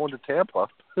you're going to Tampa.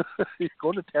 You're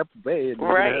going to Tampa Bay, and you're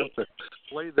going to have to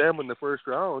play them in the first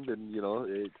round. And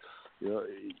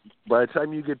by the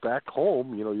time you get back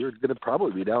home, you're going to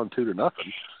probably be down 2-0.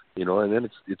 And then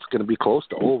it's going to be close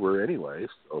to over anyway.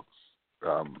 So,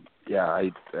 that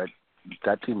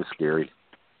team is scary.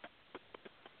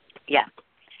 Yeah,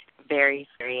 very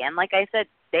scary. And like I said,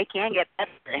 they can get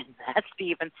better, and that's the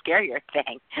even scarier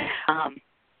thing.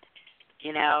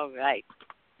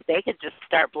 They could just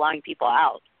start blowing people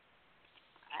out.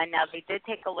 And now they did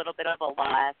take a little bit of a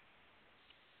loss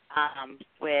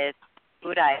with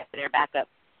Budai, their backup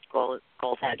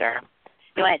goaltender.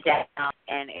 He went down,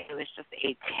 and it was just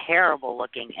a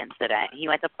terrible-looking incident. He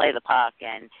went to play the puck,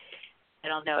 and I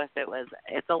don't know if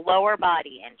it's a lower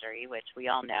body injury, which we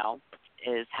all know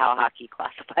is how hockey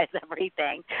classifies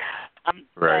everything.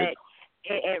 Right.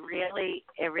 But it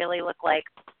really looked like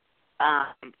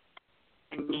a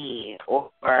knee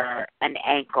or an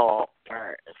ankle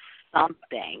or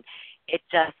something. It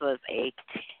just was a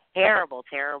terrible,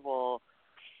 terrible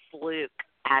fluke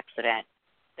accident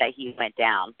that he went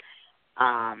down.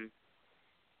 And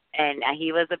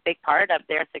he was a big part of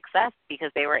their success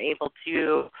because they were able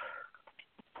to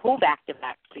pull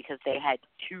back-to-back because they had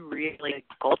 2 really good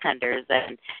goaltenders,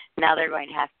 and now they're going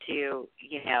to have to,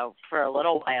 for a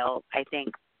little while, I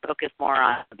think, focus more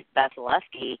on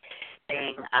Vasilevsky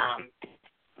being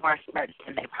more smart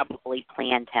than they probably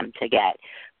planned him to get.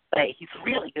 But he's a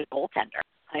really good goaltender.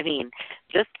 I mean,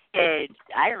 this kid,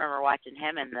 I remember watching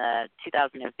him in the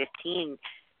 2015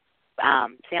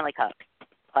 Stanley Cup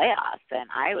playoffs, and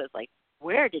I was like,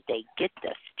 where did they get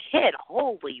this kid?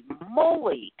 Holy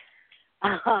moly.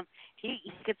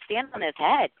 He could stand on his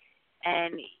head,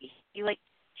 and he like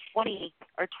 20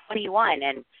 or 21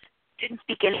 and didn't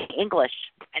speak any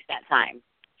English at that time.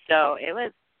 So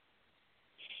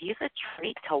he's a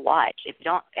treat to watch. If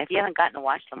you haven't gotten to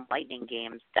watch some Lightning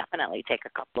games, definitely take a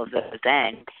couple of those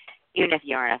in, even if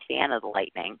you aren't a fan of the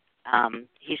Lightning.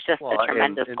 He's just a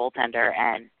tremendous goaltender,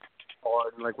 and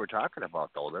like we're talking about,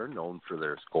 though, they're known for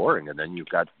their scoring, and then you've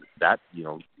got that,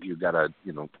 you've got a,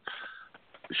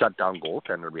 shut-down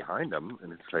goaltender behind them,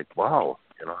 and it's like, wow,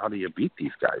 how do you beat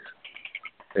these guys?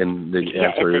 And the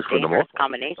answer is, for the most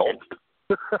combination.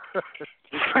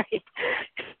 Right.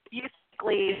 You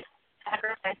basically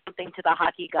sacrifice something to the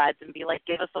hockey gods and be like,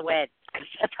 give us a win.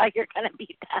 That's how you're going to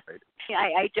beat them.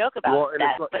 Right. I joke about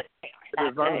that. But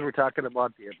as long as we're talking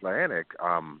about the Atlantic,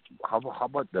 how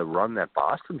about the run that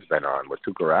Boston's been on with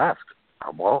Tuukka Rask?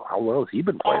 How well has he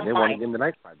been playing? They won again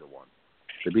tonight 5-1.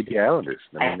 They beat the Islanders.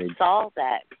 I saw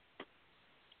that.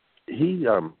 He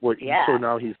so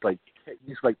now he's like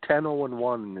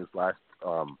 10-0-1 in his last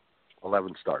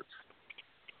 11 starts.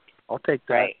 I'll take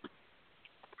that. Right.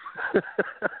 That's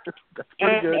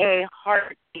pretty good. In a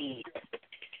heartbeat.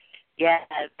 Yeah,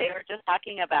 they were just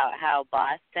talking about how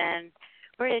Boston.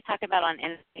 What were they talking about on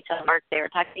NHL Mark? They were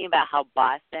talking about how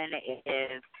Boston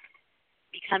is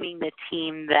becoming the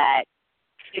team that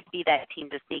could be that team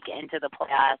to sneak into the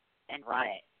playoffs and run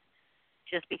it,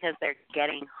 just because they're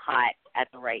getting hot at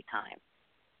the right time.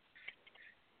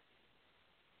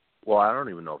 Well, I don't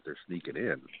even know if they're sneaking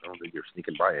in. I don't think they're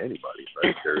sneaking by anybody,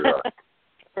 but they're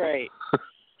right.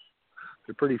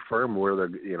 They're pretty firm where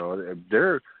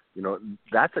they're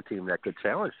that's a team that could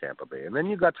challenge Tampa Bay. And then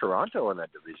you got Toronto in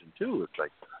that division too. It's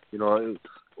like,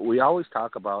 we always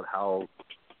talk about how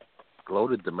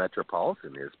loaded the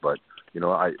Metropolitan is, but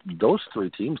those 3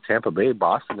 teams, Tampa Bay,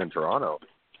 Boston, and Toronto,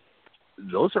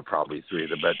 those are probably three of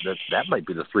the best. That might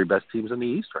be the three best teams in the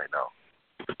East right now.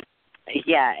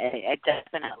 Yeah, it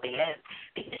definitely is.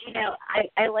 Because,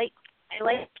 I like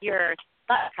your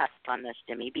thought process on this,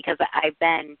 Jimmy, because I've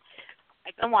been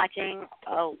watching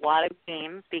a lot of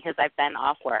games because I've been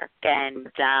off work, and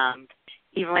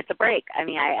even with the break, I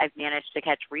mean, I've managed to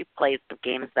catch replays of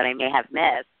games that I may have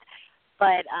missed.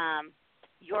 But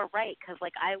you're right, because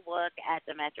like I look at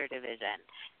the Metro Division,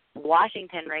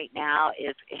 Washington right now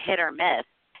is hit or miss.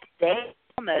 They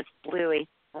almost blew a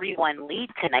 3-1 lead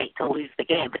tonight to lose the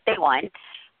game, but they won.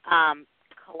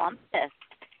 Columbus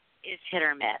is hit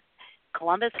or miss.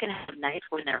 Columbus can have nights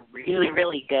when they're really,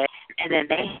 really good, and then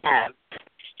they have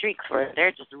streaks where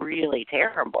they're just really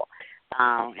terrible,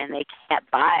 and they can't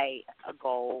buy a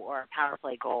goal or a power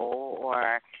play goal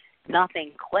or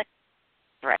nothing clicks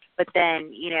right. But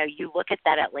then, you look at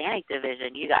that Atlantic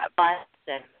Division, you got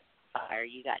Boston, or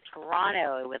you got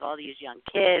Toronto with all these young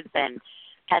kids, and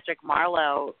Patrick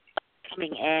Marleau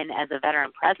coming in as a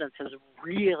veteran presence has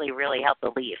really, really helped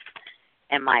the Leafs,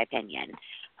 in my opinion.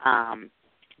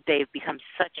 They've become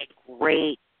such a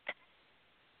great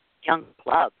young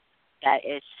club that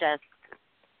it's just,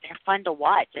 they're fun to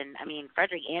watch. And, I mean,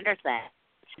 Frederick Anderson,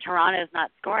 Toronto's not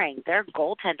scoring. Their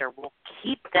goaltender will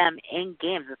keep them in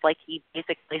games. It's like he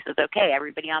basically says, okay,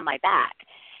 everybody on my back.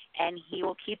 And he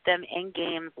will keep them in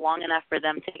games long enough for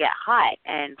them to get hot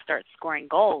and start scoring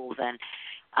goals. And,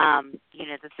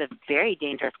 this is a very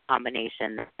dangerous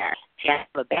combination there.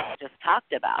 Tampa Bay just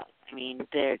talked about. I mean,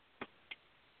 they're,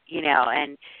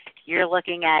 and you're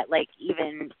looking at, like,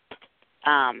 even,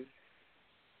 I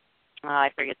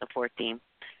forget the fourth team.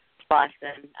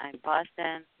 Boston,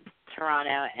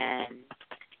 Toronto, and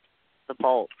the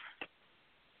Bolts.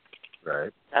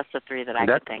 Right. That's the three that I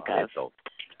can think of.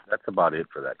 That's about it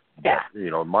for that. Yeah.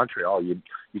 Montreal, you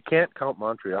can't count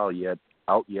Montreal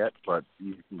out yet, but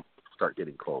you can start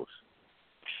getting close.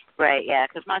 Right, yeah,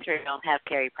 because Montreal don't have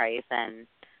Carey Price, and,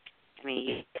 I mean,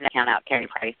 you can count out Carey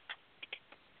Price.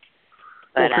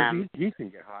 But he can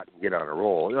get hot and get on a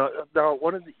roll. Now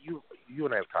one of you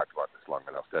and I have talked about this long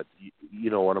enough that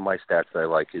one of my stats that I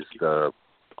like is the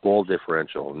goal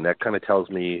differential, and that kind of tells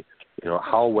me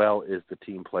how well is the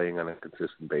team playing on a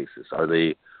consistent basis. Are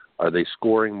they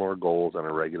scoring more goals on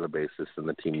a regular basis than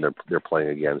the team they're playing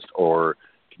against, or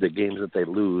the games that they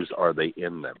lose, are they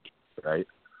in them? Right.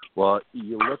 Well,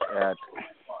 you look at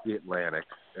the Atlantic,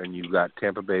 and you've got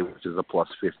Tampa Bay, which is a plus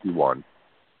 51,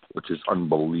 which is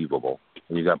unbelievable.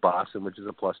 And you got Boston, which is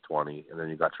a plus 20, and then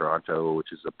you got Toronto,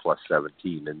 which is a plus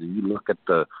 17. And then you look at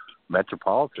the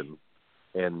Metropolitan,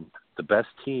 and the best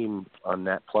team on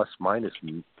that plus-minus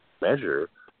measure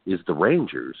is the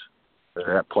Rangers.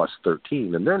 They're at plus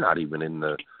 13, and they're not even in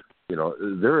the,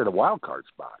 they're in a wild card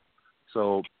spot.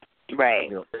 So, right.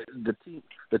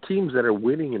 The teams that are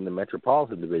winning in the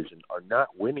Metropolitan Division are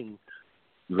not winning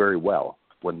very well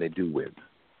when they do win.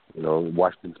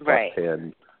 Washington's plus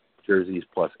 10. Jersey's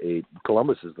plus 8.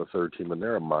 Columbus is the third team, and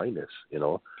they're a minus,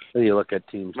 Then you look at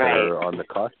teams that are on the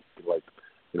cusp, like,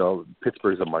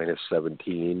 Pittsburgh's a minus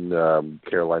 17,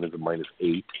 Carolina's a minus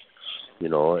 8.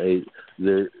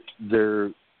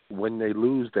 They're when they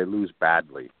lose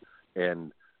badly.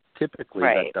 And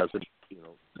typically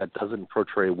that doesn't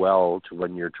portray well to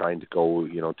when you're trying to go,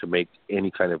 to make any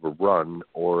kind of a run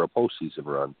or a postseason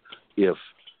run if,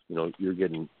 you're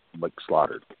getting, like,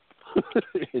 slaughtered.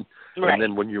 And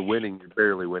then when you're winning, you're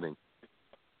barely winning.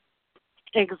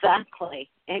 Exactly.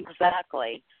 And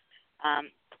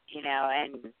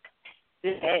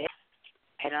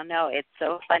I don't know, it's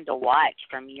so fun to watch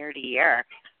from year to year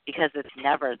because it's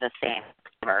never the same.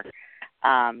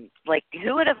 Like,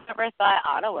 who would have ever thought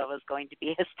Ottawa was going to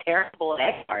be as terrible as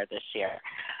they are this year?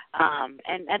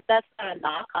 And that's not a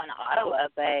knock on Ottawa,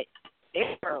 but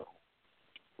they were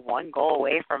one goal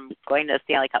away from going to the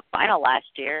Stanley Cup final last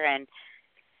year, and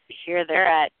here they're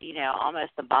at,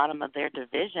 almost the bottom of their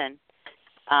division.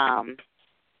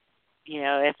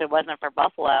 If it wasn't for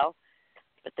Buffalo,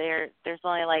 but there's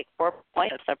only like 4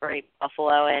 points that separate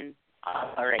Buffalo and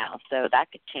right now, so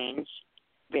that could change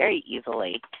very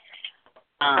easily.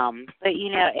 But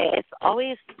it's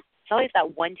always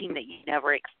that one team that you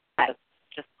never expect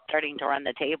just starting to run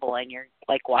the table, and you're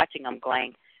like watching them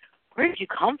going, where did you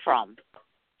come from?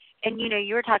 And,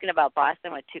 you were talking about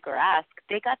Boston with Tuukka Rask.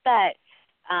 They got that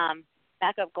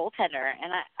backup goaltender,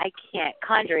 and I can't,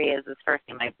 Condrey is his first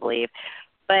name, I believe.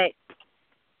 But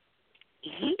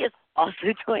he is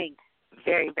also doing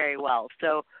very, very well.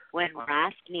 So when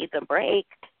Rask needs a break,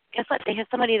 guess what? They have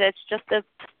somebody that's just as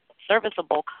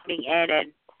serviceable coming in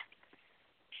and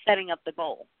setting up the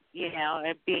goal,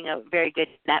 and being a very good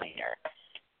net leader.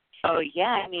 So,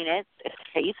 yeah, I mean, it's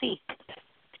crazy.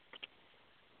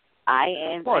 I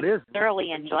am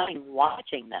thoroughly enjoying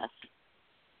watching this.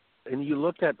 And you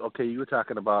look at, okay, you were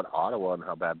talking about Ottawa and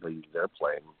how badly they're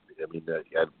playing. I mean,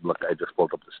 I just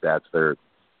pulled up the stats. They're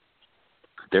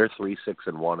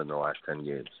 3-6-1 in their last 10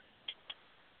 games.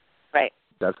 Right.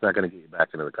 That's not going to get you back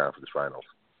into the conference finals.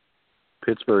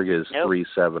 Pittsburgh is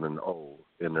 3-7-0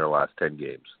 in their last 10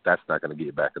 games. That's not going to get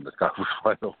you back in the conference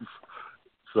finals.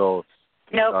 So,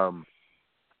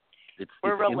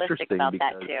 we're realistic about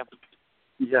that too.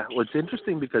 Yeah, well, it's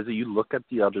interesting because you look at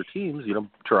the other teams.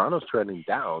 Toronto's trending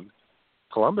down,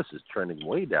 Columbus is trending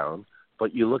way down.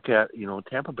 But you look at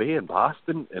Tampa Bay and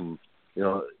Boston, and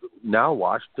now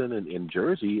Washington and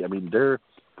Jersey. I mean, they're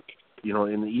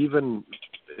even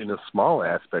in a small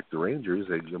aspect, the Rangers.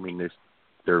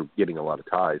 They're getting a lot of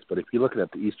ties. But if you're looking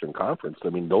at the Eastern Conference, I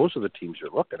mean, those are the teams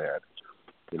you're looking at.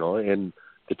 And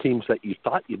the teams that you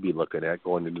thought you'd be looking at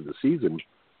going into the season,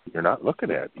 you're not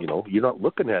looking at. You're not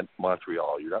looking at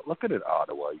Montreal. You're not looking at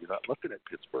Ottawa. You're not looking at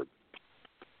Pittsburgh.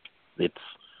 It's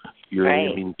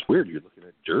weird. You're looking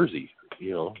at Jersey.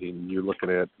 And you're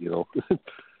looking at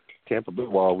Tampa Bay.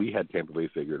 Well, we had Tampa Bay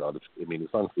figured out. As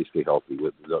long as they stay healthy,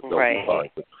 they'll be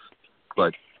fine.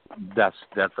 But that's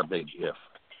a big if.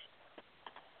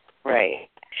 Right.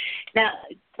 Now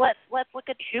let's look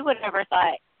at who would ever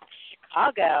thought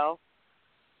Chicago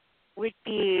would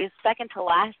be second to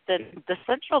last in the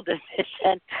Central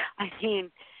Division. I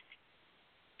mean,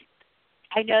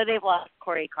 I know they've lost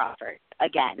Corey Crawford.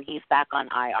 Again, he's back on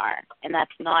IR, and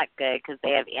that's not good because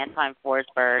they have Anton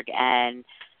Forsberg and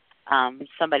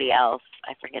somebody else.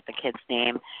 I forget the kid's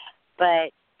name.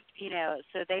 But,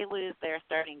 so they lose their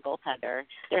starting goaltender.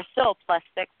 They're still +6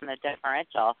 in the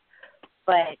differential.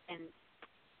 But in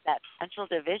that Central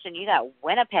Division, you got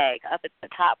Winnipeg up at the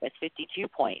top with 52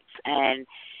 points, and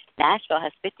Nashville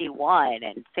has 51,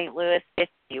 and St. Louis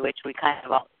 50, which we kind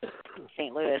of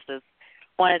St. Louis is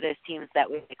one of those teams that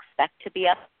we expect to be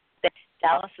up.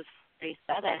 Dallas is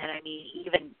 47, and I mean,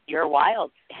 even your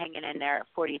Wild's hanging in there at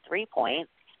 43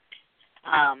 points.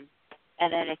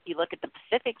 And then if you look at the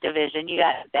Pacific Division, you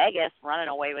got Vegas running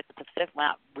away with the Pacific. Well,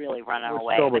 not really running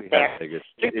away. Nobody has Vegas.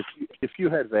 If you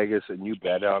had Vegas and you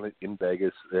bet on it in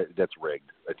Vegas, that's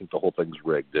rigged. I think the whole thing's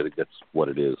rigged. I think that's what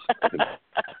it is. I think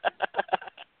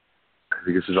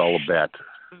this is all a bet.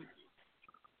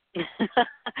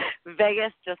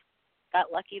 Vegas just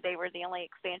got lucky. They were the only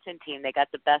expansion team. They got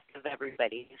the best of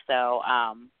everybody. So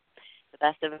the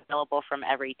best available from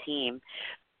every team.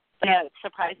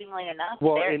 Surprisingly enough,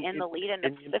 they're in the lead in the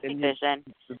Pacific Division.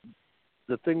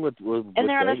 The thing with and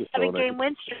they're Vegas, on a 7-game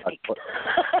win streak.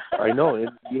 I know, and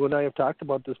you and I have talked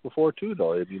about this before too,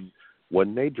 though. I mean,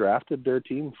 when they drafted their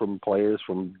team from players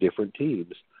from different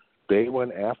teams, they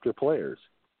went after players,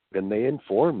 and they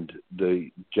informed the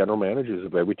general managers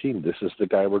of every team, this is the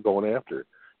guy we're going after.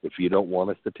 If you don't want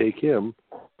us to take him,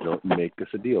 make us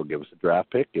a deal. Give us a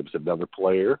draft pick, give us another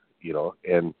player,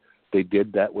 and they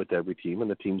did that with every team, and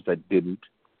the teams that didn't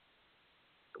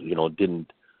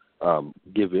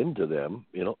give in to them,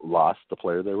 lost the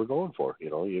player they were going for.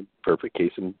 Perfect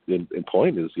case in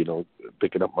point is,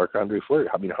 picking up Marc-Andre Fleury.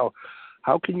 I mean,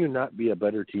 how can you not be a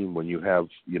better team when you have,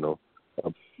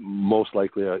 most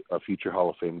likely a future Hall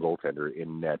of Fame goaltender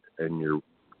in net in your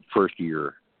first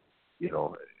year?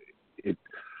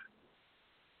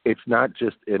 It's not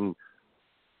just in.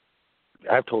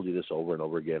 I've told you this over and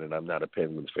over again, and I'm not a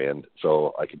Penguins fan,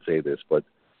 so I can say this, but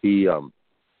he's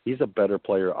a better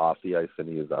player off the ice than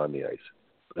he is on the ice.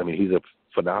 I mean, he's a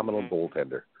phenomenal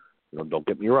goaltender. Don't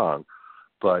get me wrong,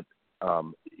 but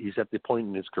he's at the point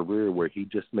in his career where he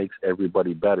just makes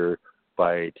everybody better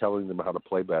by telling them how to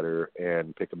play better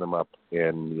and picking them up,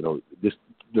 and just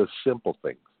the simple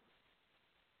things.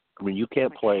 I mean, you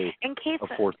can't play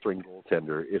a fourth-string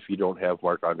goaltender if you don't have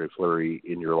Marc-Andre Fleury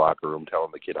in your locker room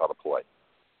telling the kid how to play.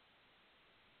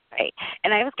 Right.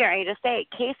 And I was getting ready to say,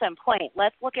 case in point,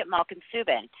 let's look at Malcolm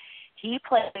Subban. He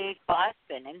played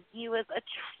Boston, and he was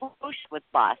atrocious with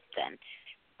Boston.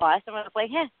 Boston was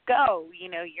like, go,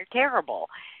 you're terrible.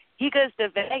 He goes to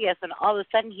Vegas, and all of a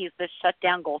sudden he's this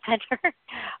shutdown goaltender.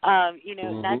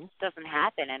 That doesn't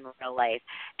happen in real life.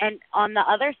 And on the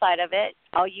other side of it,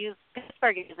 I'll use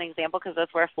Pittsburgh as an example because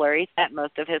that's where Fleury spent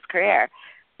most of his career.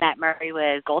 Matt Murray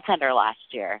was goaltender last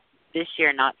year. This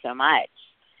year, not so much.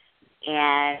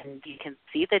 And you can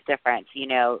see the difference.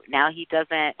 Now he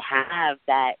doesn't have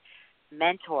that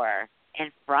mentor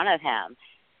in front of him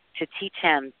to teach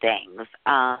him things.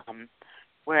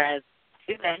 Whereas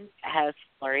Subban has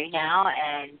Fleury now,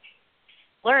 and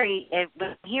Fleury,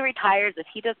 when he retires, if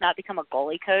he does not become a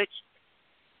goalie coach,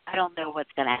 I don't know what's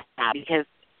going to happen because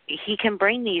he can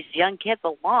bring these young kids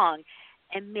along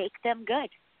and make them good.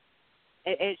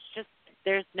 It's just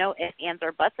there's no ifs, ands,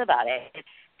 or buts about it. It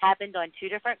happened on 2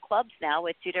 different clubs now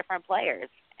with 2 different players,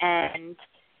 and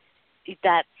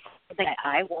that's something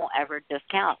I won't ever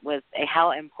discount was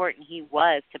how important he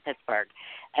was to Pittsburgh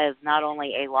as not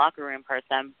only a locker room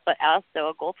person but also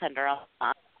a goaltender.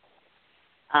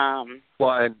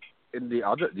 Well, and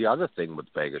the other thing with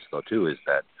Vegas though too is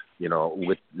that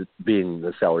with being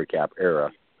the salary cap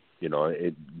era, this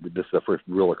is the first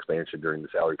real expansion during the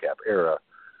salary cap era.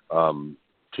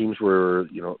 Teams were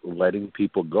letting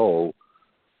people go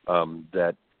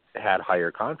that had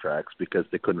higher contracts because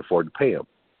they couldn't afford to pay them.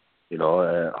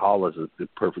 Hall is a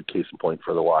perfect case in point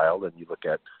for the Wild, and you look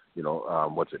at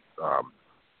what's it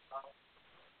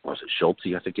Schultz,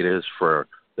 I think it is, for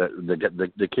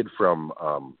the kid from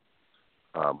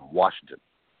Washington.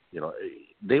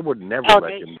 They would never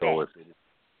let him go if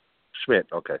Schmidt.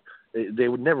 Okay, they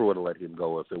would never would have let him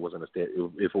go if it wasn't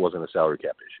a salary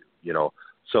cap issue.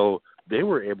 So they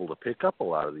were able to pick up a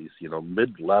lot of these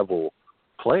mid-level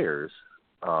players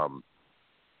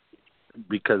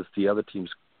because the other teams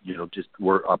just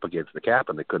were up against the cap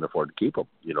and they couldn't afford to keep them.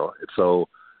 So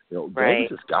right.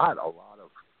 Vegas has got a lot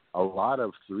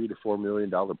of $3 to $4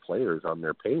 million players on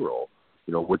their payroll.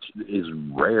 Which is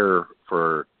rare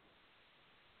for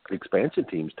expansion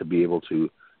teams to be able to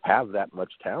have that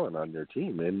much talent on their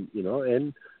team. And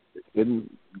and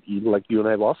like you and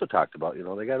I have also talked about, they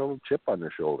got a little chip on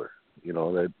their shoulder.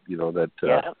 Yeah.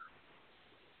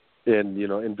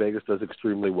 And Vegas does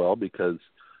extremely well because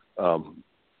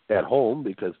at home,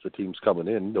 because the teams coming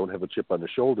in don't have a chip on the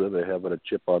shoulder, they have a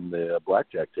chip on the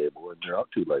blackjack table, and they're out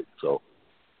too late. So.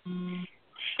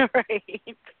 Right.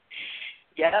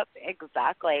 Yep,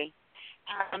 exactly.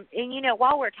 And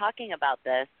while we're talking about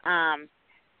this,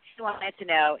 just wanted to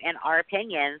know, in our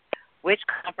opinions, which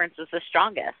conference is the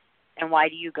strongest, and why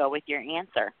do you go with your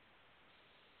answer?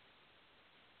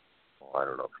 Well, I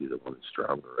don't know if either one is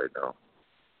stronger right now.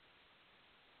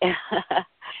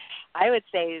 I would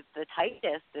say the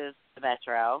tightest is the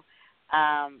Metro.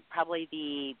 Probably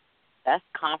the best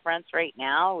conference right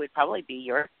now would probably be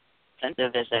your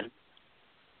division,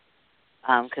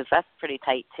 because that's pretty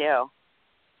tight too.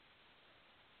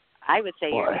 I would say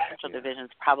your Central Division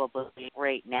is probably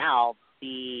right now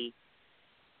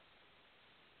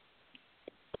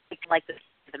like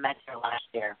the Metro last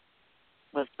year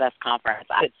was the best conference.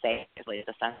 I would say actually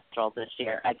the Central this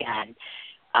year again.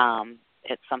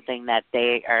 It's something that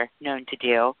they are known to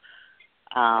do.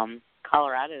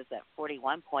 Colorado is at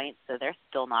 41 points, so they're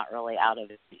still not really out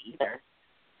of it either.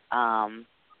 Well,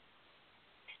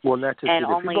 and that's just and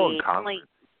it. If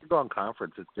you go on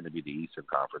conference, it's going to be the Eastern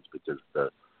Conference because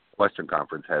the Western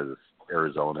Conference has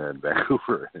Arizona and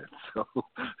Vancouver in it. So.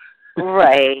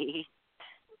 Right.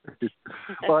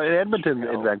 Well, Edmonton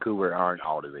and Vancouver aren't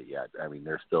out of it yet. I mean,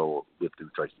 they're still within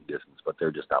striking distance, but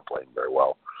they're just not playing very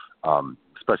well,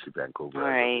 especially Vancouver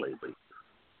right. lately.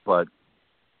 But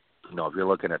if you're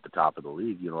looking at the top of the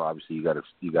league, obviously you got to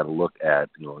look at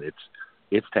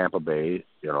it's Tampa Bay,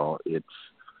 it's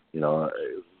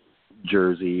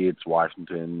Jersey, it's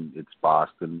Washington, it's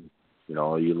Boston.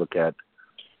 You look at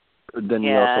then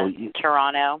you also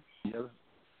Toronto. Yeah,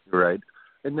 right.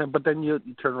 And then you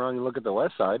turn around and you look at the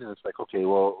west side, and it's like, okay,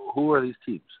 well, who are these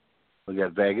teams? We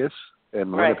got Vegas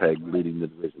and Winnipeg leading the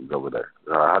divisions over there.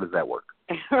 How does that work?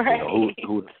 Right. Who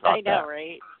would have thought I know, that?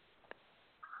 right?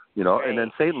 Right. And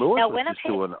then St. Louis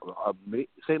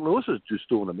is just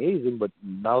doing amazing, but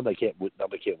now they can't win a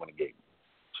game.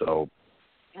 So.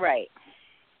 Right.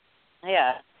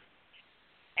 Yeah.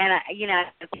 And I'm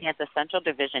looking at the Central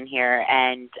Division here,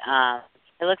 and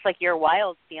it looks like your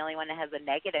Wild's the only one that has a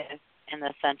negative in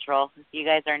the Central. You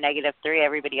guys are -3.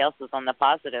 Everybody else is on the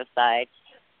positive side.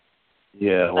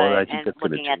 Yeah, well, I think that's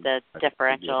going to change. Looking at the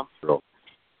differential.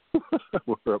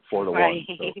 We're up 4-1. Right.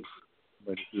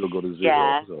 So it'll go to 0.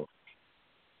 Yeah. So.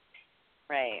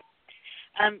 Right.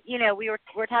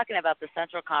 We're talking about the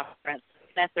Central Conference.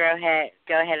 I'm going to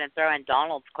go ahead and throw in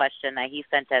Donald's question that he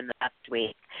sent in last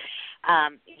week.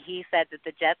 He said that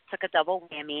the Jets took a double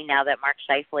whammy now that Mark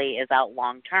Scheifele is out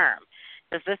long term.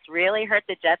 Does this really hurt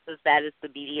the Jets as bad as the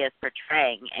media is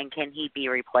portraying, and can he be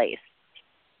replaced?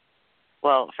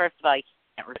 Well, first of all, you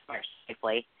can't replace Mark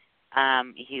Scheifele.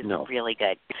 He's really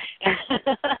good.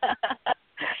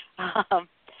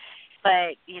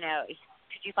 But,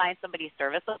 could you find somebody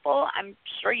serviceable? I'm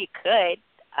sure you could.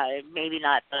 Maybe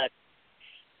not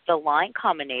the line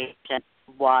combination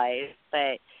wise,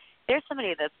 but there's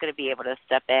somebody that's going to be able to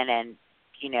step in and,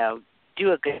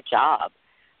 do a good job.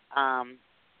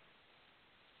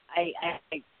 They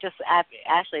just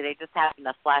happened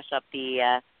to flash up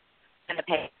the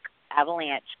Winnipeg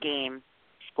Avalanche game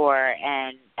score,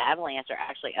 and the Avalanche are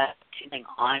actually up 2-0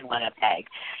 on Winnipeg.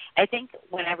 I think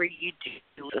whenever you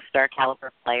do lose a star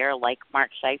caliber player like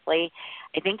Mark Scheifele,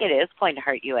 I think it is going to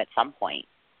hurt you at some point.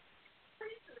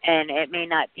 And it may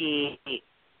not be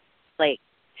like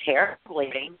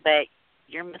terribly, but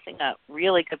you're missing a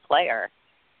really good player,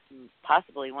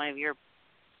 possibly one of your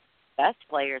best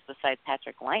players besides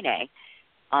Patrick Laine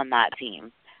on that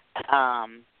team.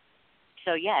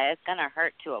 So, yeah, it's going to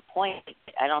hurt to a point.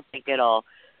 I don't think it'll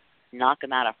knock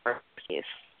him out of first place.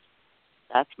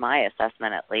 That's my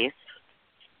assessment, at least.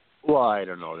 Well, I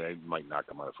don't know. They might knock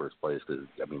him out of first place because,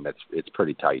 I mean, it's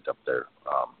pretty tight up there.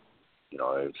 You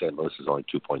know, St. Louis is only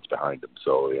 2 points behind them.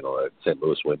 So, you know, St.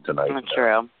 Louis win tonight. That's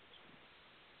true.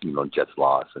 You know, Jets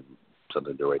lost and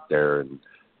something to right there. And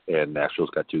Nashville's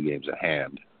got 2 games at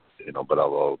hand. You know, but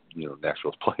although, you know,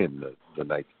 Nashville's playing the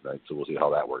night tonight, so we'll see how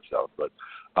that works out. But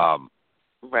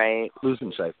right.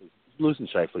 Losing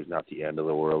Scheifele's not the end of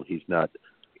the world. He's not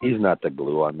the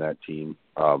glue on that team.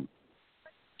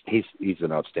 He's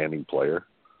an outstanding player.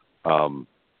 You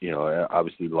know,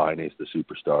 obviously Laine's the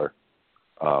superstar.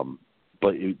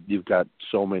 But you've got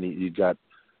so many.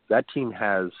 That team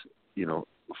has, you know,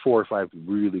 4 or 5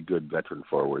 really good veteran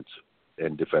forwards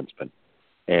and defensemen,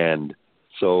 and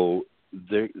so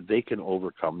they can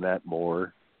overcome that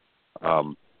more.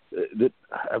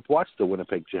 I've watched the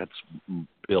Winnipeg Jets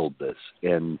build this,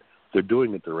 and they're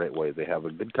doing it the right way. They have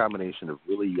a good combination of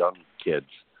really young kids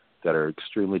that are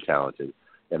extremely talented,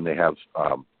 and they have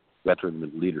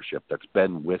veteran leadership that's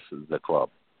been with the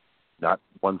club, not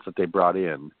ones that they brought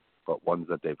in, but ones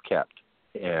that they've kept.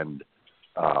 And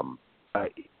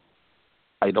I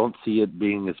don't see it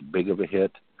being as big of a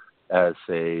hit as,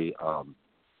 say,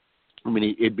 I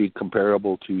mean, it'd be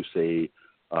comparable to, say,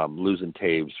 losing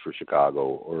Taves for Chicago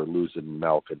or losing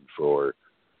Malkin for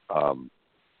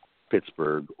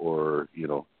Pittsburgh, or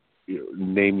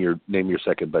name your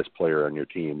second best player on your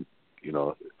team,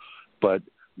 but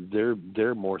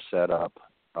they're more set up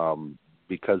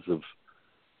because of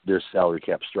their salary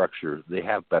cap structure. They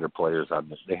have better players on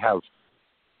this. They have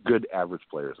good average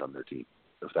players on their team,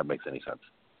 if that makes any sense.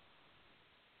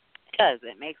 It does.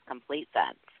 It makes complete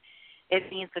sense.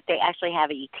 It means that they actually have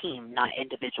a team, not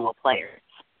individual players.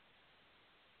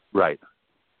 Right.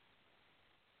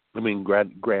 I mean,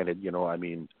 granted,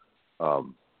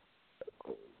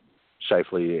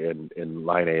 Scheifele and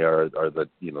Laine are the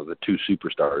the 2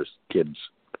 superstars, kids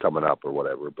coming up or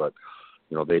whatever, but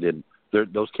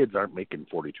those kids aren't making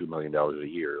 $42 million a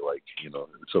year like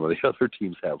some of the other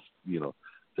teams have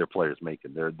their players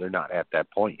making. They're not at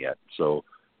that point yet, so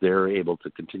they're able to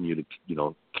continue to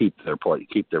keep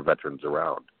their veterans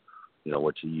around,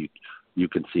 which you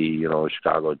can see.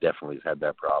 Chicago definitely has had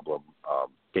that problem.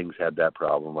 Kings had that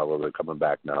problem, although they're coming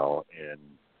back now, and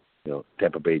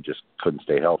Tampa Bay just couldn't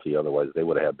stay healthy. Otherwise, they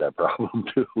would have had that problem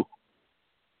too.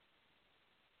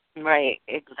 Right,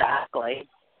 exactly.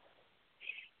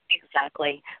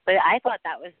 But I thought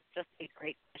that was just a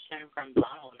great question from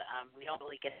Donald. We don't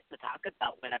really get to talk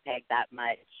about Winnipeg that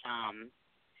much.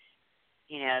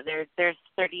 There's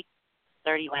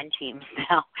 31 teams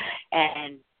now,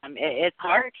 and it's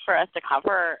hard for us to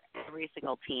cover every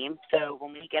single team. So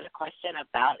when we get a question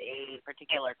about a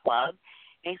particular club,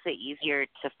 it makes it easier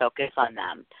to focus on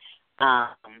them.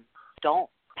 Don't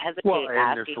hesitate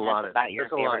asking us about your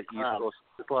favorite club.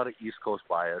 There's a lot of East Coast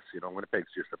bias.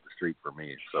 Winnipeg's just up the street for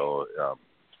me, so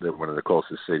they're one of the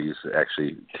closest cities,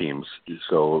 actually, teams.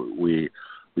 So we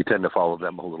tend to follow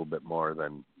them a little bit more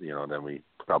than we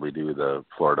probably do the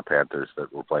Florida Panthers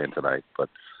that we're playing tonight. But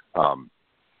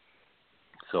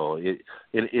so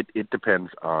it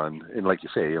depends on, and like you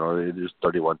say, there's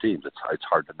 31 teams. It's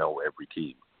hard to know every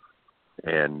team,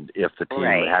 and if the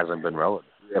team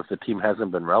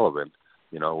hasn't been relevant,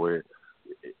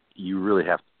 you really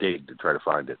have to dig to try to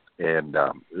find it. And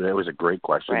that was a great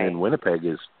question. Right. And Winnipeg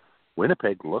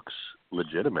looks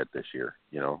legitimate this year,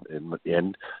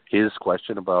 and his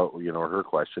question about, her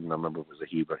question, I remember it was a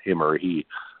him or he,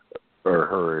 or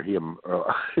her or him,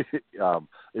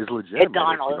 is legitimate.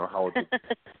 Donald.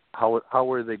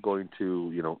 How are they going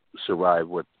to, survive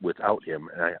without him?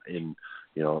 And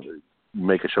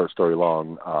make a short story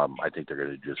long, I think they're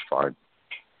going to do just fine.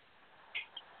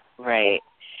 Right.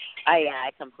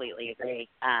 I completely agree.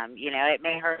 It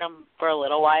may hurt them for a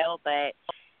little while, but,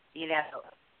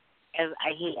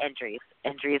 I hate injuries.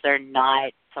 Injuries are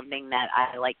not something that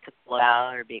I like to pull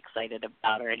out or be excited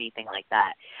about or anything like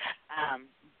that.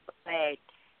 But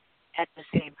at the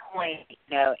same point,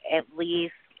 at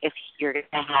least if you're going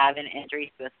to have an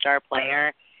injury to a star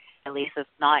player, at least it's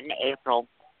not in April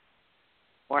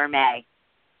or May.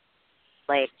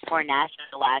 Like for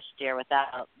Nashville last year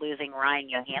without losing Ryan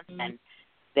Johansson,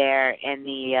 there in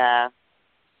the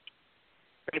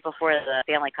right before the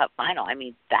Stanley Cup final. I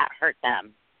mean, that hurt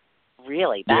them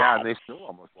really bad. Yeah, and they still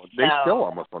almost won. They still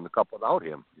almost won the cup without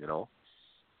him.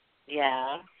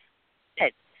 Yeah.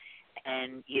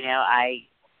 And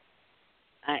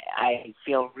I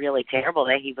feel really terrible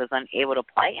that he was unable to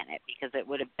play in it, because it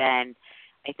would have been,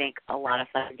 I think, a lot of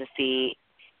fun to see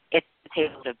if the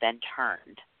table would have been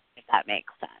turned, if that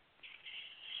makes sense.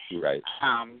 Right.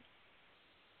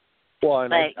 Well,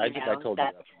 and I think I told you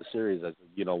that, after the series, I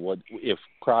said, what if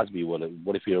Crosby what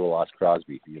if you ever lost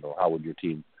Crosby? How would your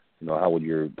team, how would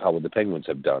the Penguins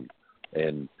have done?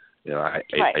 And I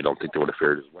don't think they would have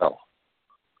fared as well.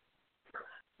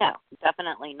 No,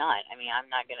 definitely not. I mean, I'm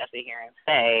not going to sit here and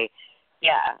say,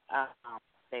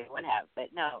 they would have,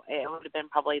 but no, it would have been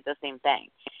probably the same thing.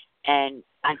 And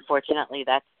unfortunately,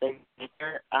 that's the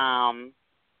nature.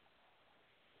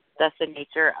 That's the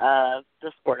nature of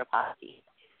the sport of hockey.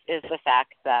 Is the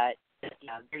fact that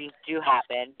injuries do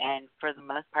happen, and for the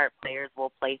most part, players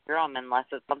will play through them unless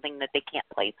it's something that they can't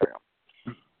play through.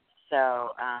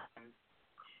 So.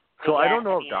 So I don't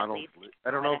know if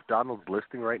Donald's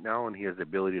listening right now and he has the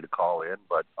ability to call in,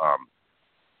 but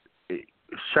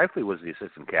Scheifele was the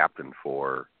assistant captain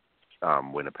for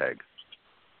Winnipeg.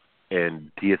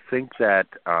 And do you think that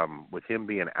with him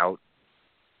being out,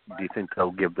 do you think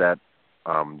they'll give that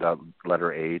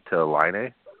letter A to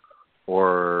Laine,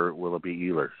 or will it be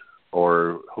Ehlers,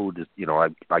 or who does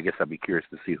I guess I'd be curious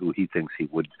to see who he thinks he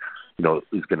would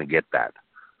is going to get that.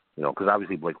 Because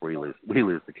obviously Blake Wheeler's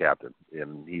the captain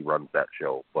and he runs that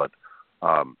show. But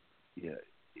do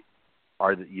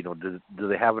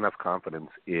they have enough confidence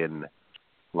in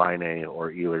Laine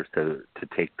or Ehlers to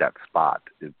take that spot?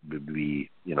 It would be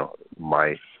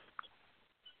my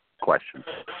question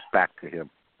back to him.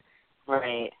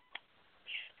 Right.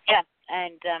 Yeah,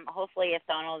 and hopefully, if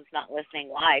Donald's not listening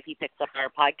live, he picks up our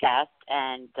podcast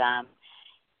and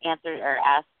answers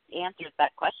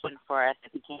that question for us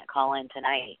if you can't call in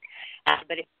tonight.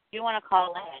 But if you want to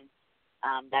call in,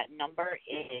 that number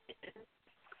is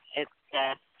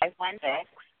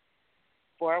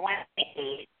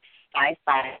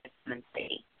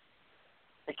 516-418-5573.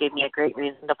 It gave me a great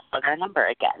reason to plug our number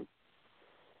again.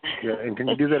 Yeah, and can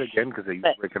you do that again? Because you're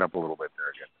breaking up a little bit there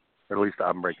again. Or at least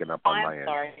I'm breaking up on my end. I'm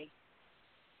sorry.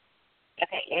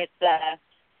 Okay, it's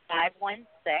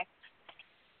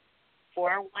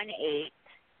 516-418-5573.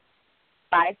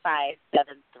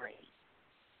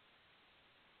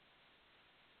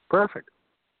 Perfect.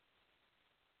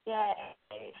 Yeah.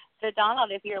 So,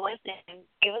 Donald, if you're listening,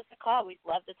 give us a call. We'd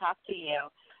love to talk to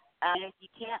you. If you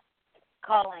can't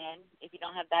call in, if you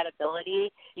don't have that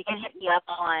ability, you can hit me up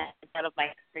on Out of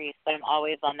My Crease, but I'm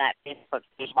always on that Facebook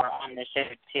page or on the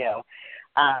show, too.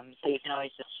 So you can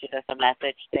always just shoot us a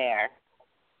message there.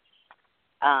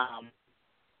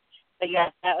 But,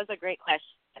 yes, that was a great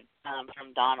question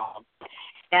from Donald.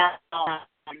 Now,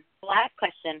 the last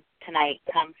question tonight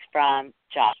comes from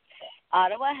Josh.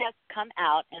 Ottawa has come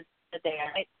out and said they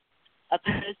are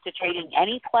opposed to trading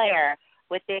any player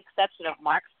with the exception of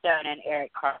Mark Stone and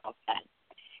Erik Karlsson.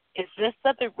 Is this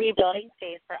the rebuilding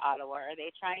phase for Ottawa, or are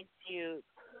they trying to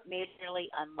majorly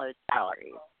unload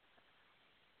salaries?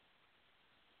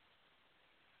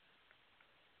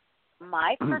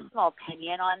 My personal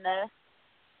opinion on this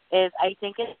is I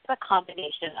think it's a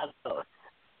combination of both.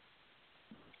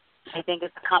 I think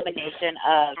it's a combination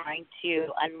of trying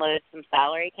to unload some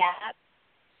salary cap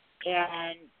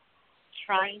and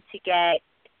trying to get –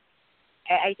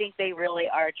 I think they really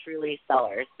are truly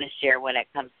sellers this year when it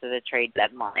comes to the trade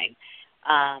deadline.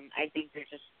 I think they're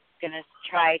just going to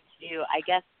try to – I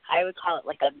guess I would call it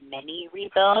like a mini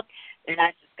rebuild. They're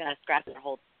not just going to scrap their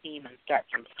whole team and start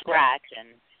from scratch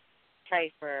and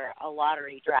try for a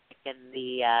lottery draft in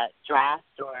the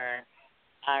draft or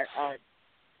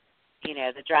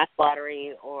the draft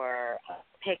lottery or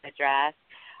pick a draft.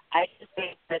 I just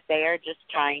think that they are just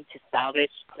trying to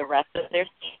salvage the rest of their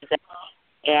season.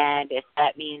 And if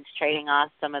that means trading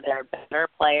off some of their better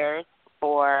players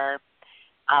for,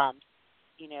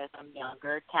 some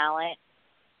younger talent,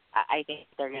 I think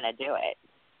they're going to do it.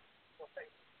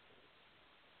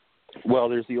 Well,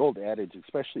 there's the old adage,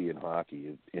 especially in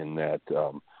hockey, in that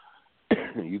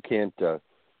you can't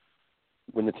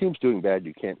when the team's doing bad,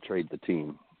 you can't trade the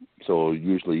team. So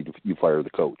usually you fire the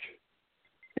coach.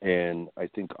 And I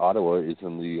think Ottawa is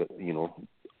in the,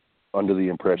 under the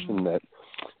impression that,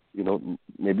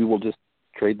 maybe we'll just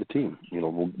trade the team.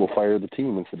 We'll fire the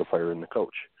team instead of firing the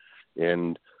coach.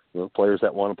 And, players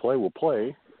that want to play will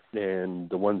play, and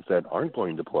the ones that aren't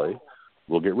going to play,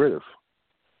 we'll get rid of.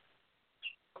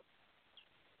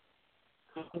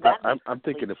 I'm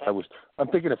thinking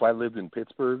if I lived in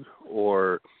Pittsburgh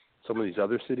or some of these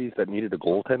other cities that needed a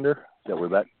goaltender, that were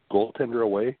that goaltender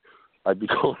away, I'd be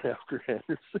going after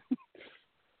Anderson.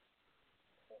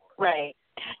 Right.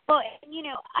 Well,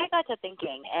 I got to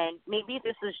thinking, and maybe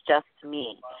this is just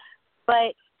me,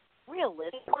 but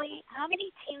realistically, how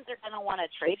many teams are going to want to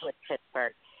trade with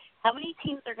Pittsburgh? How many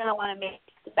teams are going to want to make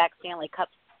the back Stanley Cup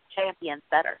champions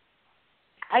better?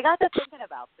 I got to thinking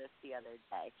about this the other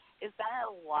day. Is that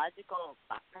a logical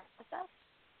thought process?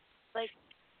 Like,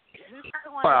 who's going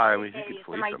to want to say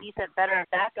semi-decent, better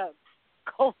backup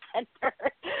goaltender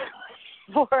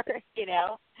for,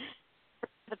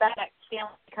 the back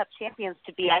Stanley Cup champions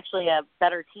to be actually a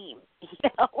better team,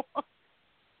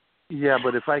 Yeah,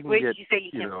 but if I can Would you say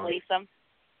you can place them?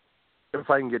 If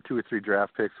I can get 2 or 3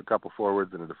 draft picks, a couple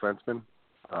forwards, and a defenseman,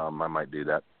 I might do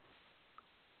that.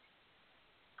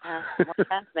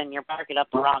 Defenseman, you're barking up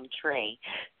the wrong tree.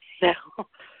 So,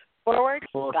 forward,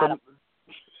 got him.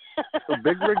 So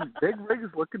Big Rig is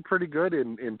looking pretty good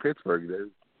in Pittsburgh.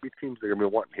 These teams are going to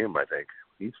be wanting him, I think.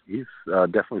 He's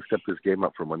definitely stepped his game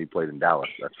up from when he played in Dallas,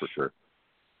 that's for sure.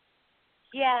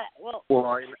 Yeah,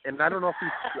 and I don't know if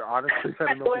he's honestly,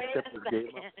 I don't know if he stepped his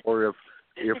game up or if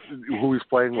who he's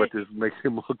playing with makes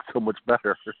him look so much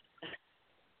better.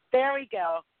 There we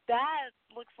go. That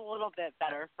looks a little bit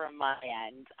better from my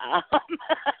end.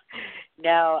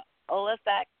 No,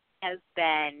 Olafek has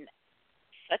been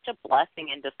such a blessing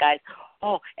in disguise.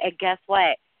 Oh, and guess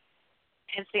what?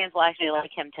 Penn fans will actually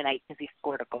like him tonight because he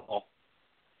scored a goal.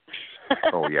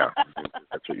 Oh, yeah.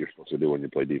 That's what you're supposed to do when you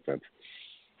play defense.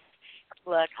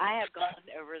 Look, I have gone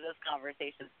over this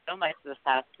conversation so much this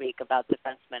past week about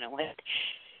defensemen and women.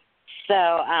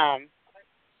 So,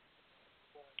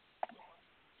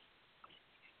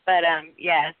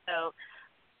 yeah, so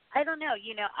I don't know.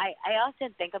 I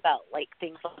often think about, like,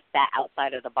 things like that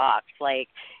outside of the box. Like,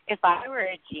 if I were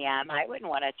a GM, I wouldn't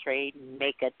want to trade and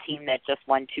make a team that just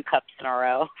won 2 cups in a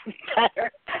row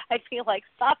better. I'd be like,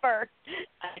 suffer.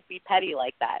 I'd be petty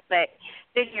like that. But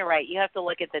then you're right. You have to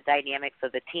look at the dynamics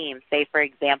of the team. Say, for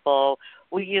example,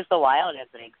 we use the Wild as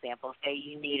an example. Say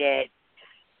you needed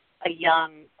a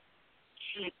young,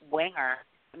 cheap winger.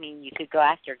 I mean, you could go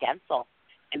after Gensel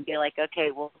and be like,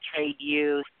 okay, we'll trade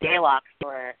you Stalock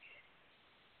for,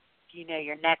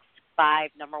 your next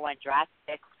 5 number 1 draft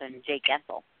picks and Jake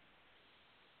Gensel.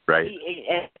 Right.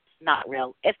 It's not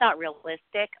real. It's not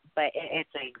realistic, but it's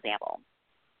an example.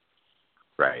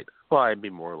 Right. Well, I'd be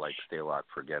more like Stalock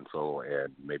for Gensel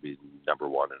and maybe number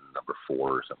 1 and number 4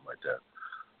 or something like that.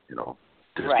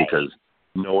 Just right. Because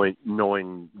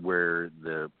knowing where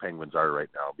the Penguins are right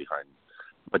now behind.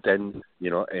 But then,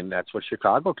 and that's what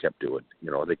Chicago kept doing.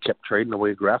 They kept trading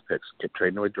away draft picks,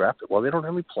 Well, they don't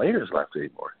have any players left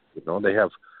anymore. They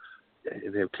have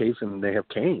Taves and they have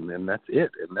Kane, and that's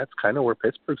it. And that's kind of where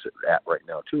Pittsburgh's at right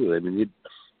now, too. I mean,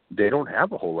 they don't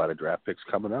have a whole lot of draft picks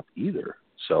coming up either.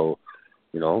 So,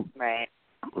 right.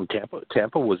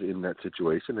 Tampa was in that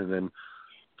situation, and then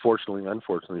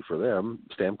unfortunately for them,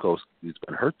 Stamkos has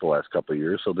been hurt the last couple of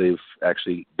years, so they've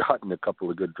actually gotten a couple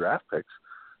of good draft picks.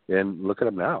 And look at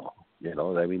them now.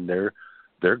 I mean, they're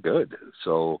good.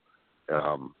 So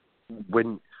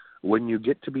when you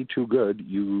get to be too good,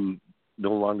 you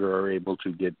no longer are able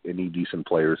to get any decent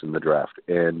players in the draft.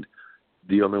 And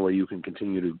the only way you can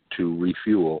continue to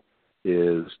refuel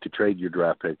is to trade your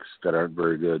draft picks that aren't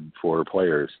very good for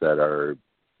players that are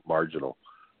marginal,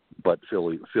 but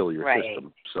fill your right.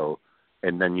 system. So,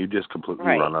 and then you just completely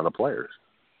right. run out of players.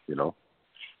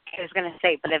 I was going to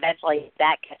say, but eventually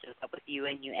that catches up with you,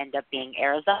 and you end up being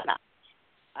Arizona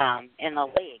in the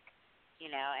league,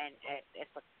 and it's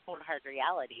a cold, hard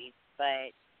reality.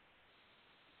 But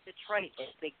Detroit is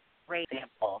a great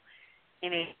example.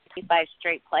 5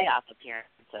 straight playoff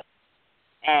appearances,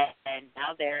 and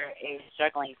now they're a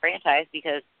struggling franchise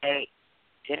because they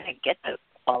didn't get the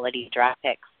quality draft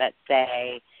picks that,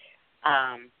 say,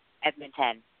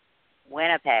 Edmonton,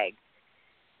 Winnipeg,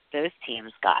 those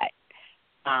teams got.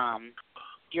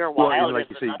 Your Wild is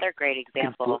another great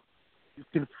example. You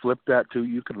can flip that too.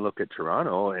 You can look at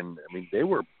Toronto, and I mean they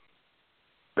were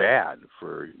bad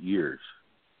for years,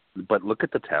 but look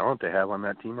at the talent they have on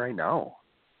that team right now.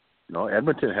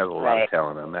 Edmonton has a lot of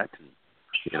talent on that team.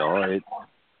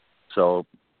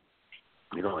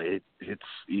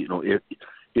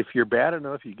 If you're bad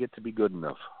enough, you get to be good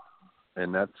enough,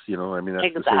 and that's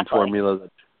that's the same formula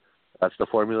that. That's the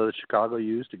formula that Chicago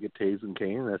used to get Taves and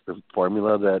Kane. That's the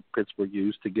formula that Pittsburgh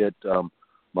used to get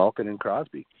Malkin and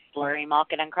Crosby. Fleury,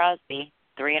 Malkin, and Crosby,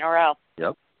 3 in a row.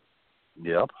 Yep.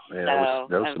 And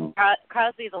so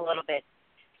Crosby's a little bit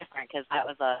different because that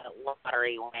was a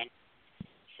lottery win.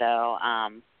 So,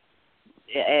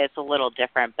 it's a little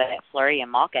different. But Fleury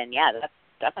and Malkin, yeah, that's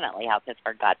definitely how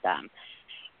Pittsburgh got them.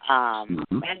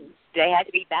 And they had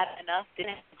to be bad enough to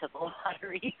get into the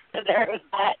lottery, so there was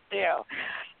that too.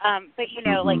 But you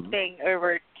know, like saying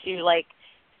over to like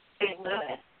St.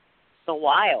 Louis, the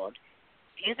Wild,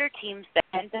 these are teams that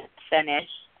tend to finish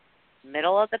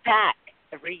middle of the pack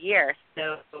every year.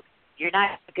 So you're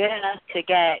not good enough to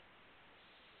get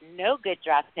no good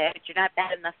draft picks. You're not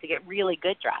bad enough to get really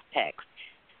good draft picks.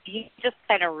 You just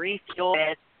kind of refuel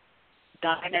with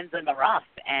diamonds in the rough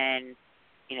and,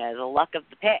 you know, the luck of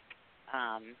the pick.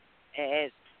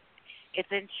 It's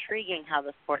intriguing how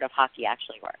the sport of hockey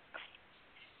actually works.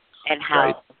 And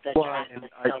how the draft is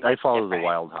so I follow different. the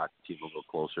Wild hockey team a little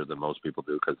closer than most people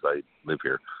do because I live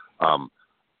here.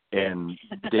 And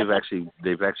they've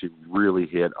actually really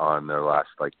hit on their last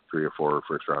like 3 or 4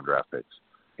 first round draft picks,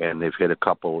 and they've hit a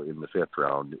couple in the 5th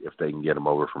round if they can get them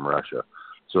over from Russia.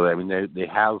 So I mean they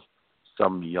have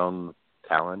some young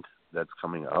talent that's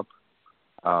coming up.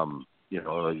 You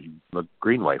know, like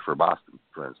Greenway for Boston,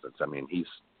 for instance. I mean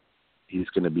he's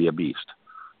going to be a beast.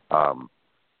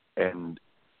 And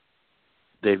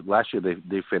last year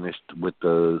they finished with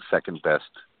the second best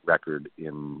record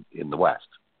in the West.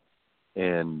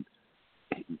 And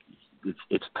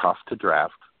it's tough to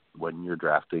draft when you're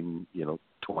drafting, you know,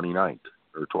 29th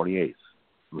or 28th.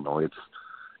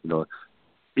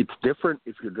 It's different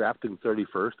if you're drafting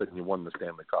 31st and you won the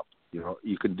Stanley Cup. You know,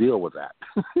 you can deal with that.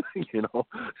 You know,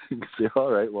 you can say, all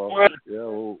right, well,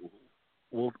 yeah,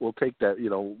 we'll take that. You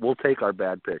know, we'll take our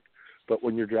bad pick. But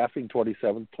when you're drafting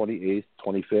 27th, 28th,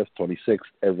 25th, 26th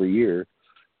every year,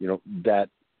 you know, that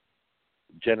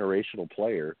generational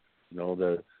player, you know,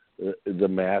 the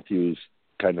Matthews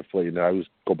kind of player, and I always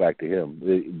go back to him,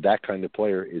 that kind of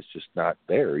player is just not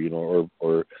there, you know,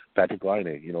 or Patrick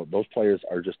Laine, you know, those players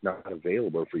are just not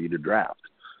available for you to draft.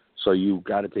 So you've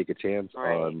got to take a chance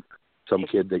on some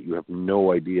kid that you have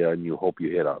no idea and you hope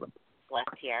you hit on him.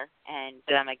 Left here.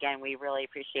 And again, we really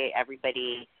appreciate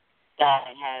everybody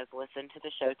that has listened to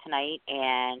the show tonight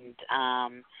and,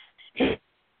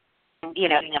 you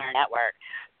know, in our network.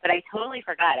 But I totally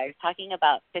forgot. I was talking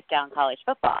about sit-down college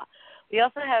football. We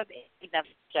also have another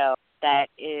show that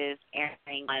is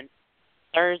airing on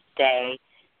Thursday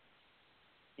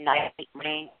night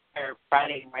morning or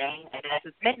Friday morning. I guess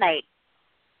it's midnight.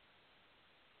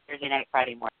 Thursday night,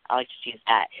 Friday morning. I'll just use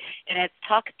that. And it's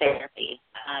Talk Therapy.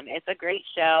 It's a great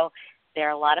show.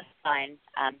 They're a lot of fun.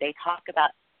 They talk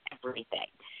about everything.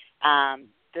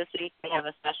 This week we have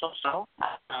a special show.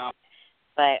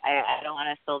 But I don't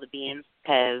want to spill the beans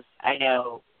because I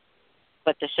know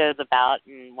what the show's about,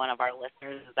 and one of our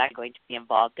listeners is not going to be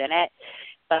involved in it.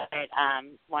 But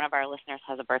one of our listeners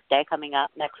has a birthday coming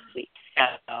up next week,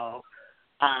 so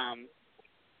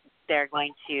they're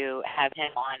going to have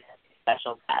him on as a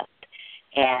special guest.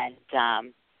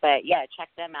 And but yeah, check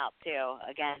them out too.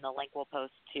 Again, the link will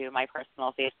post to my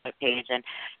personal Facebook page, and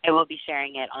I will be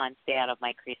sharing it on Stay Out of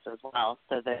My Crease as well,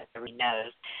 so that everyone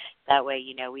knows. That way,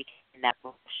 you know, we can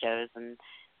network shows and,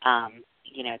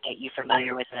 you know, get you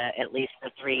familiar with at least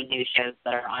the 3 new shows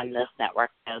that are on this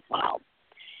network as well.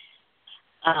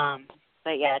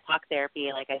 But yeah, Talk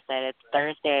Therapy, like I said, it's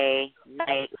Thursday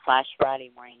night /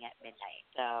 Friday morning at midnight.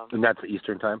 So. And that's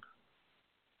Eastern time?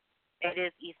 It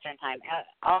is Eastern time.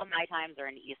 All my times are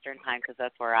in Eastern time because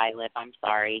that's where I live. I'm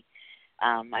sorry.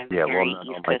 I'm very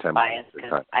East Coast biased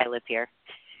because I live here.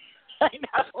 I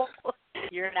know.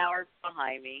 You're an hour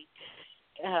behind me.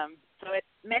 So it's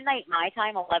midnight my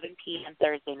time, 11 p.m.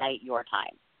 Thursday night your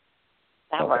time.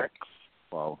 That works.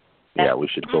 Well, yeah, we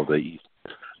should go the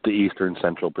Eastern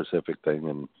Central Pacific thing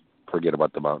and forget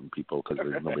about the mountain people because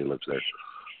nobody lives there.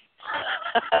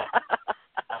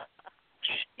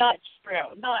 Not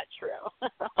true.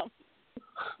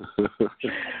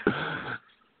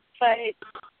 But,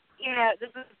 you know,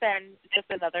 this has been just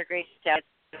another great show.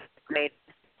 It's great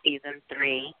season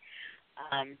 3.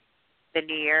 The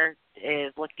new year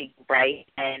is looking bright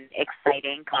and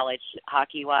exciting college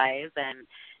hockey-wise, and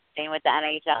same with the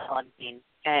NHL. I mean,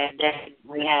 and then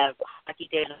we have Hockey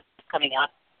Days coming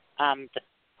up the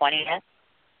 20th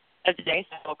of today,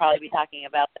 so we'll probably be talking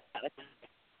about that within a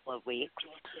couple of weeks.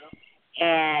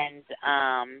 And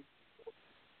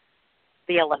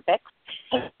the Olympics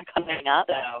coming up,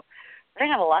 so we're going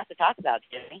to have a lot to talk about,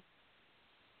 Jimmy.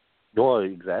 Well,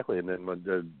 exactly, and then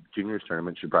the juniors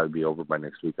tournament should probably be over by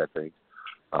next week, I think.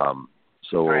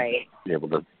 So we'll be able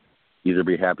to either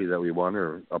be happy that we won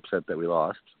or upset that we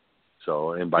lost.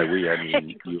 So, and by we, I mean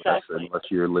exactly. U.S. Unless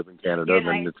you live in Canada,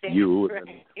 then it's you.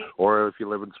 Right. Or if you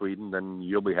live in Sweden, then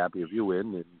you'll be happy if you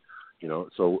win. And you know,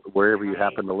 so wherever you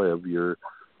happen to live, you're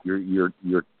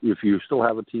if you still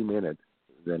have a team in it,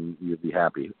 then you'll be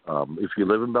happy. If you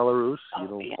live in Belarus,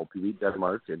 Yeah. hope you beat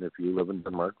Denmark. And if you live in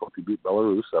Denmark, hope you beat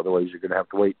Belarus. Otherwise, you're going to have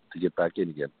to wait to get back in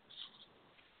again.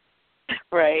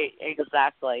 Right,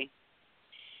 exactly.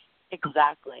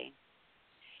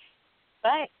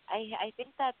 But I think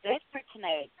that's it for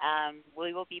tonight.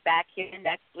 We will be back here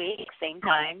next week, same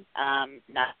time, 9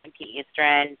 p.m.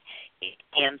 Eastern, 8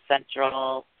 p.m.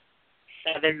 Central,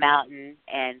 7 Mountain,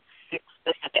 and 6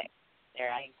 Pacific.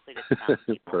 There, I included the Mountain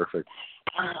people. Perfect.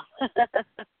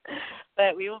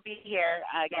 But we will be here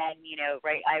again.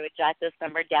 Right? I would jot this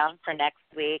number down for next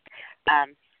week.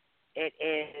 It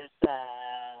is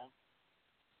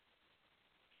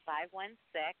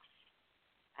 516.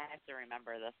 I have to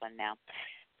remember this one now.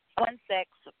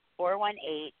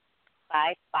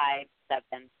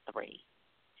 516-418-5573.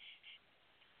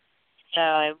 So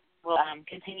I will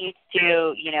continue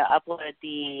to, upload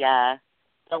the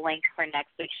link for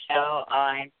next week's show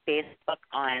on Facebook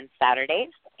on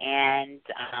Saturdays, and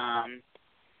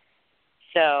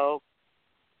so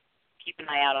keep an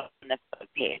eye out on the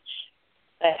Facebook page.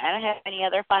 But I don't have any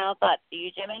other final thoughts. Do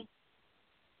you, Jimmy?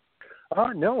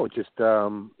 No, just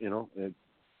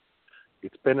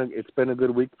it's been a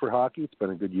good week for hockey. It's been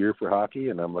a good year for hockey,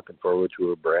 and I'm looking forward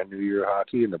to a brand new year of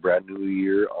hockey and a brand new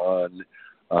year on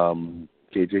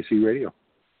KJC Radio.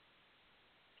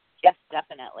 Yes,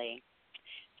 definitely.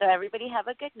 So everybody have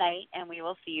a good night, and we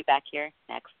will see you back here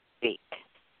next week.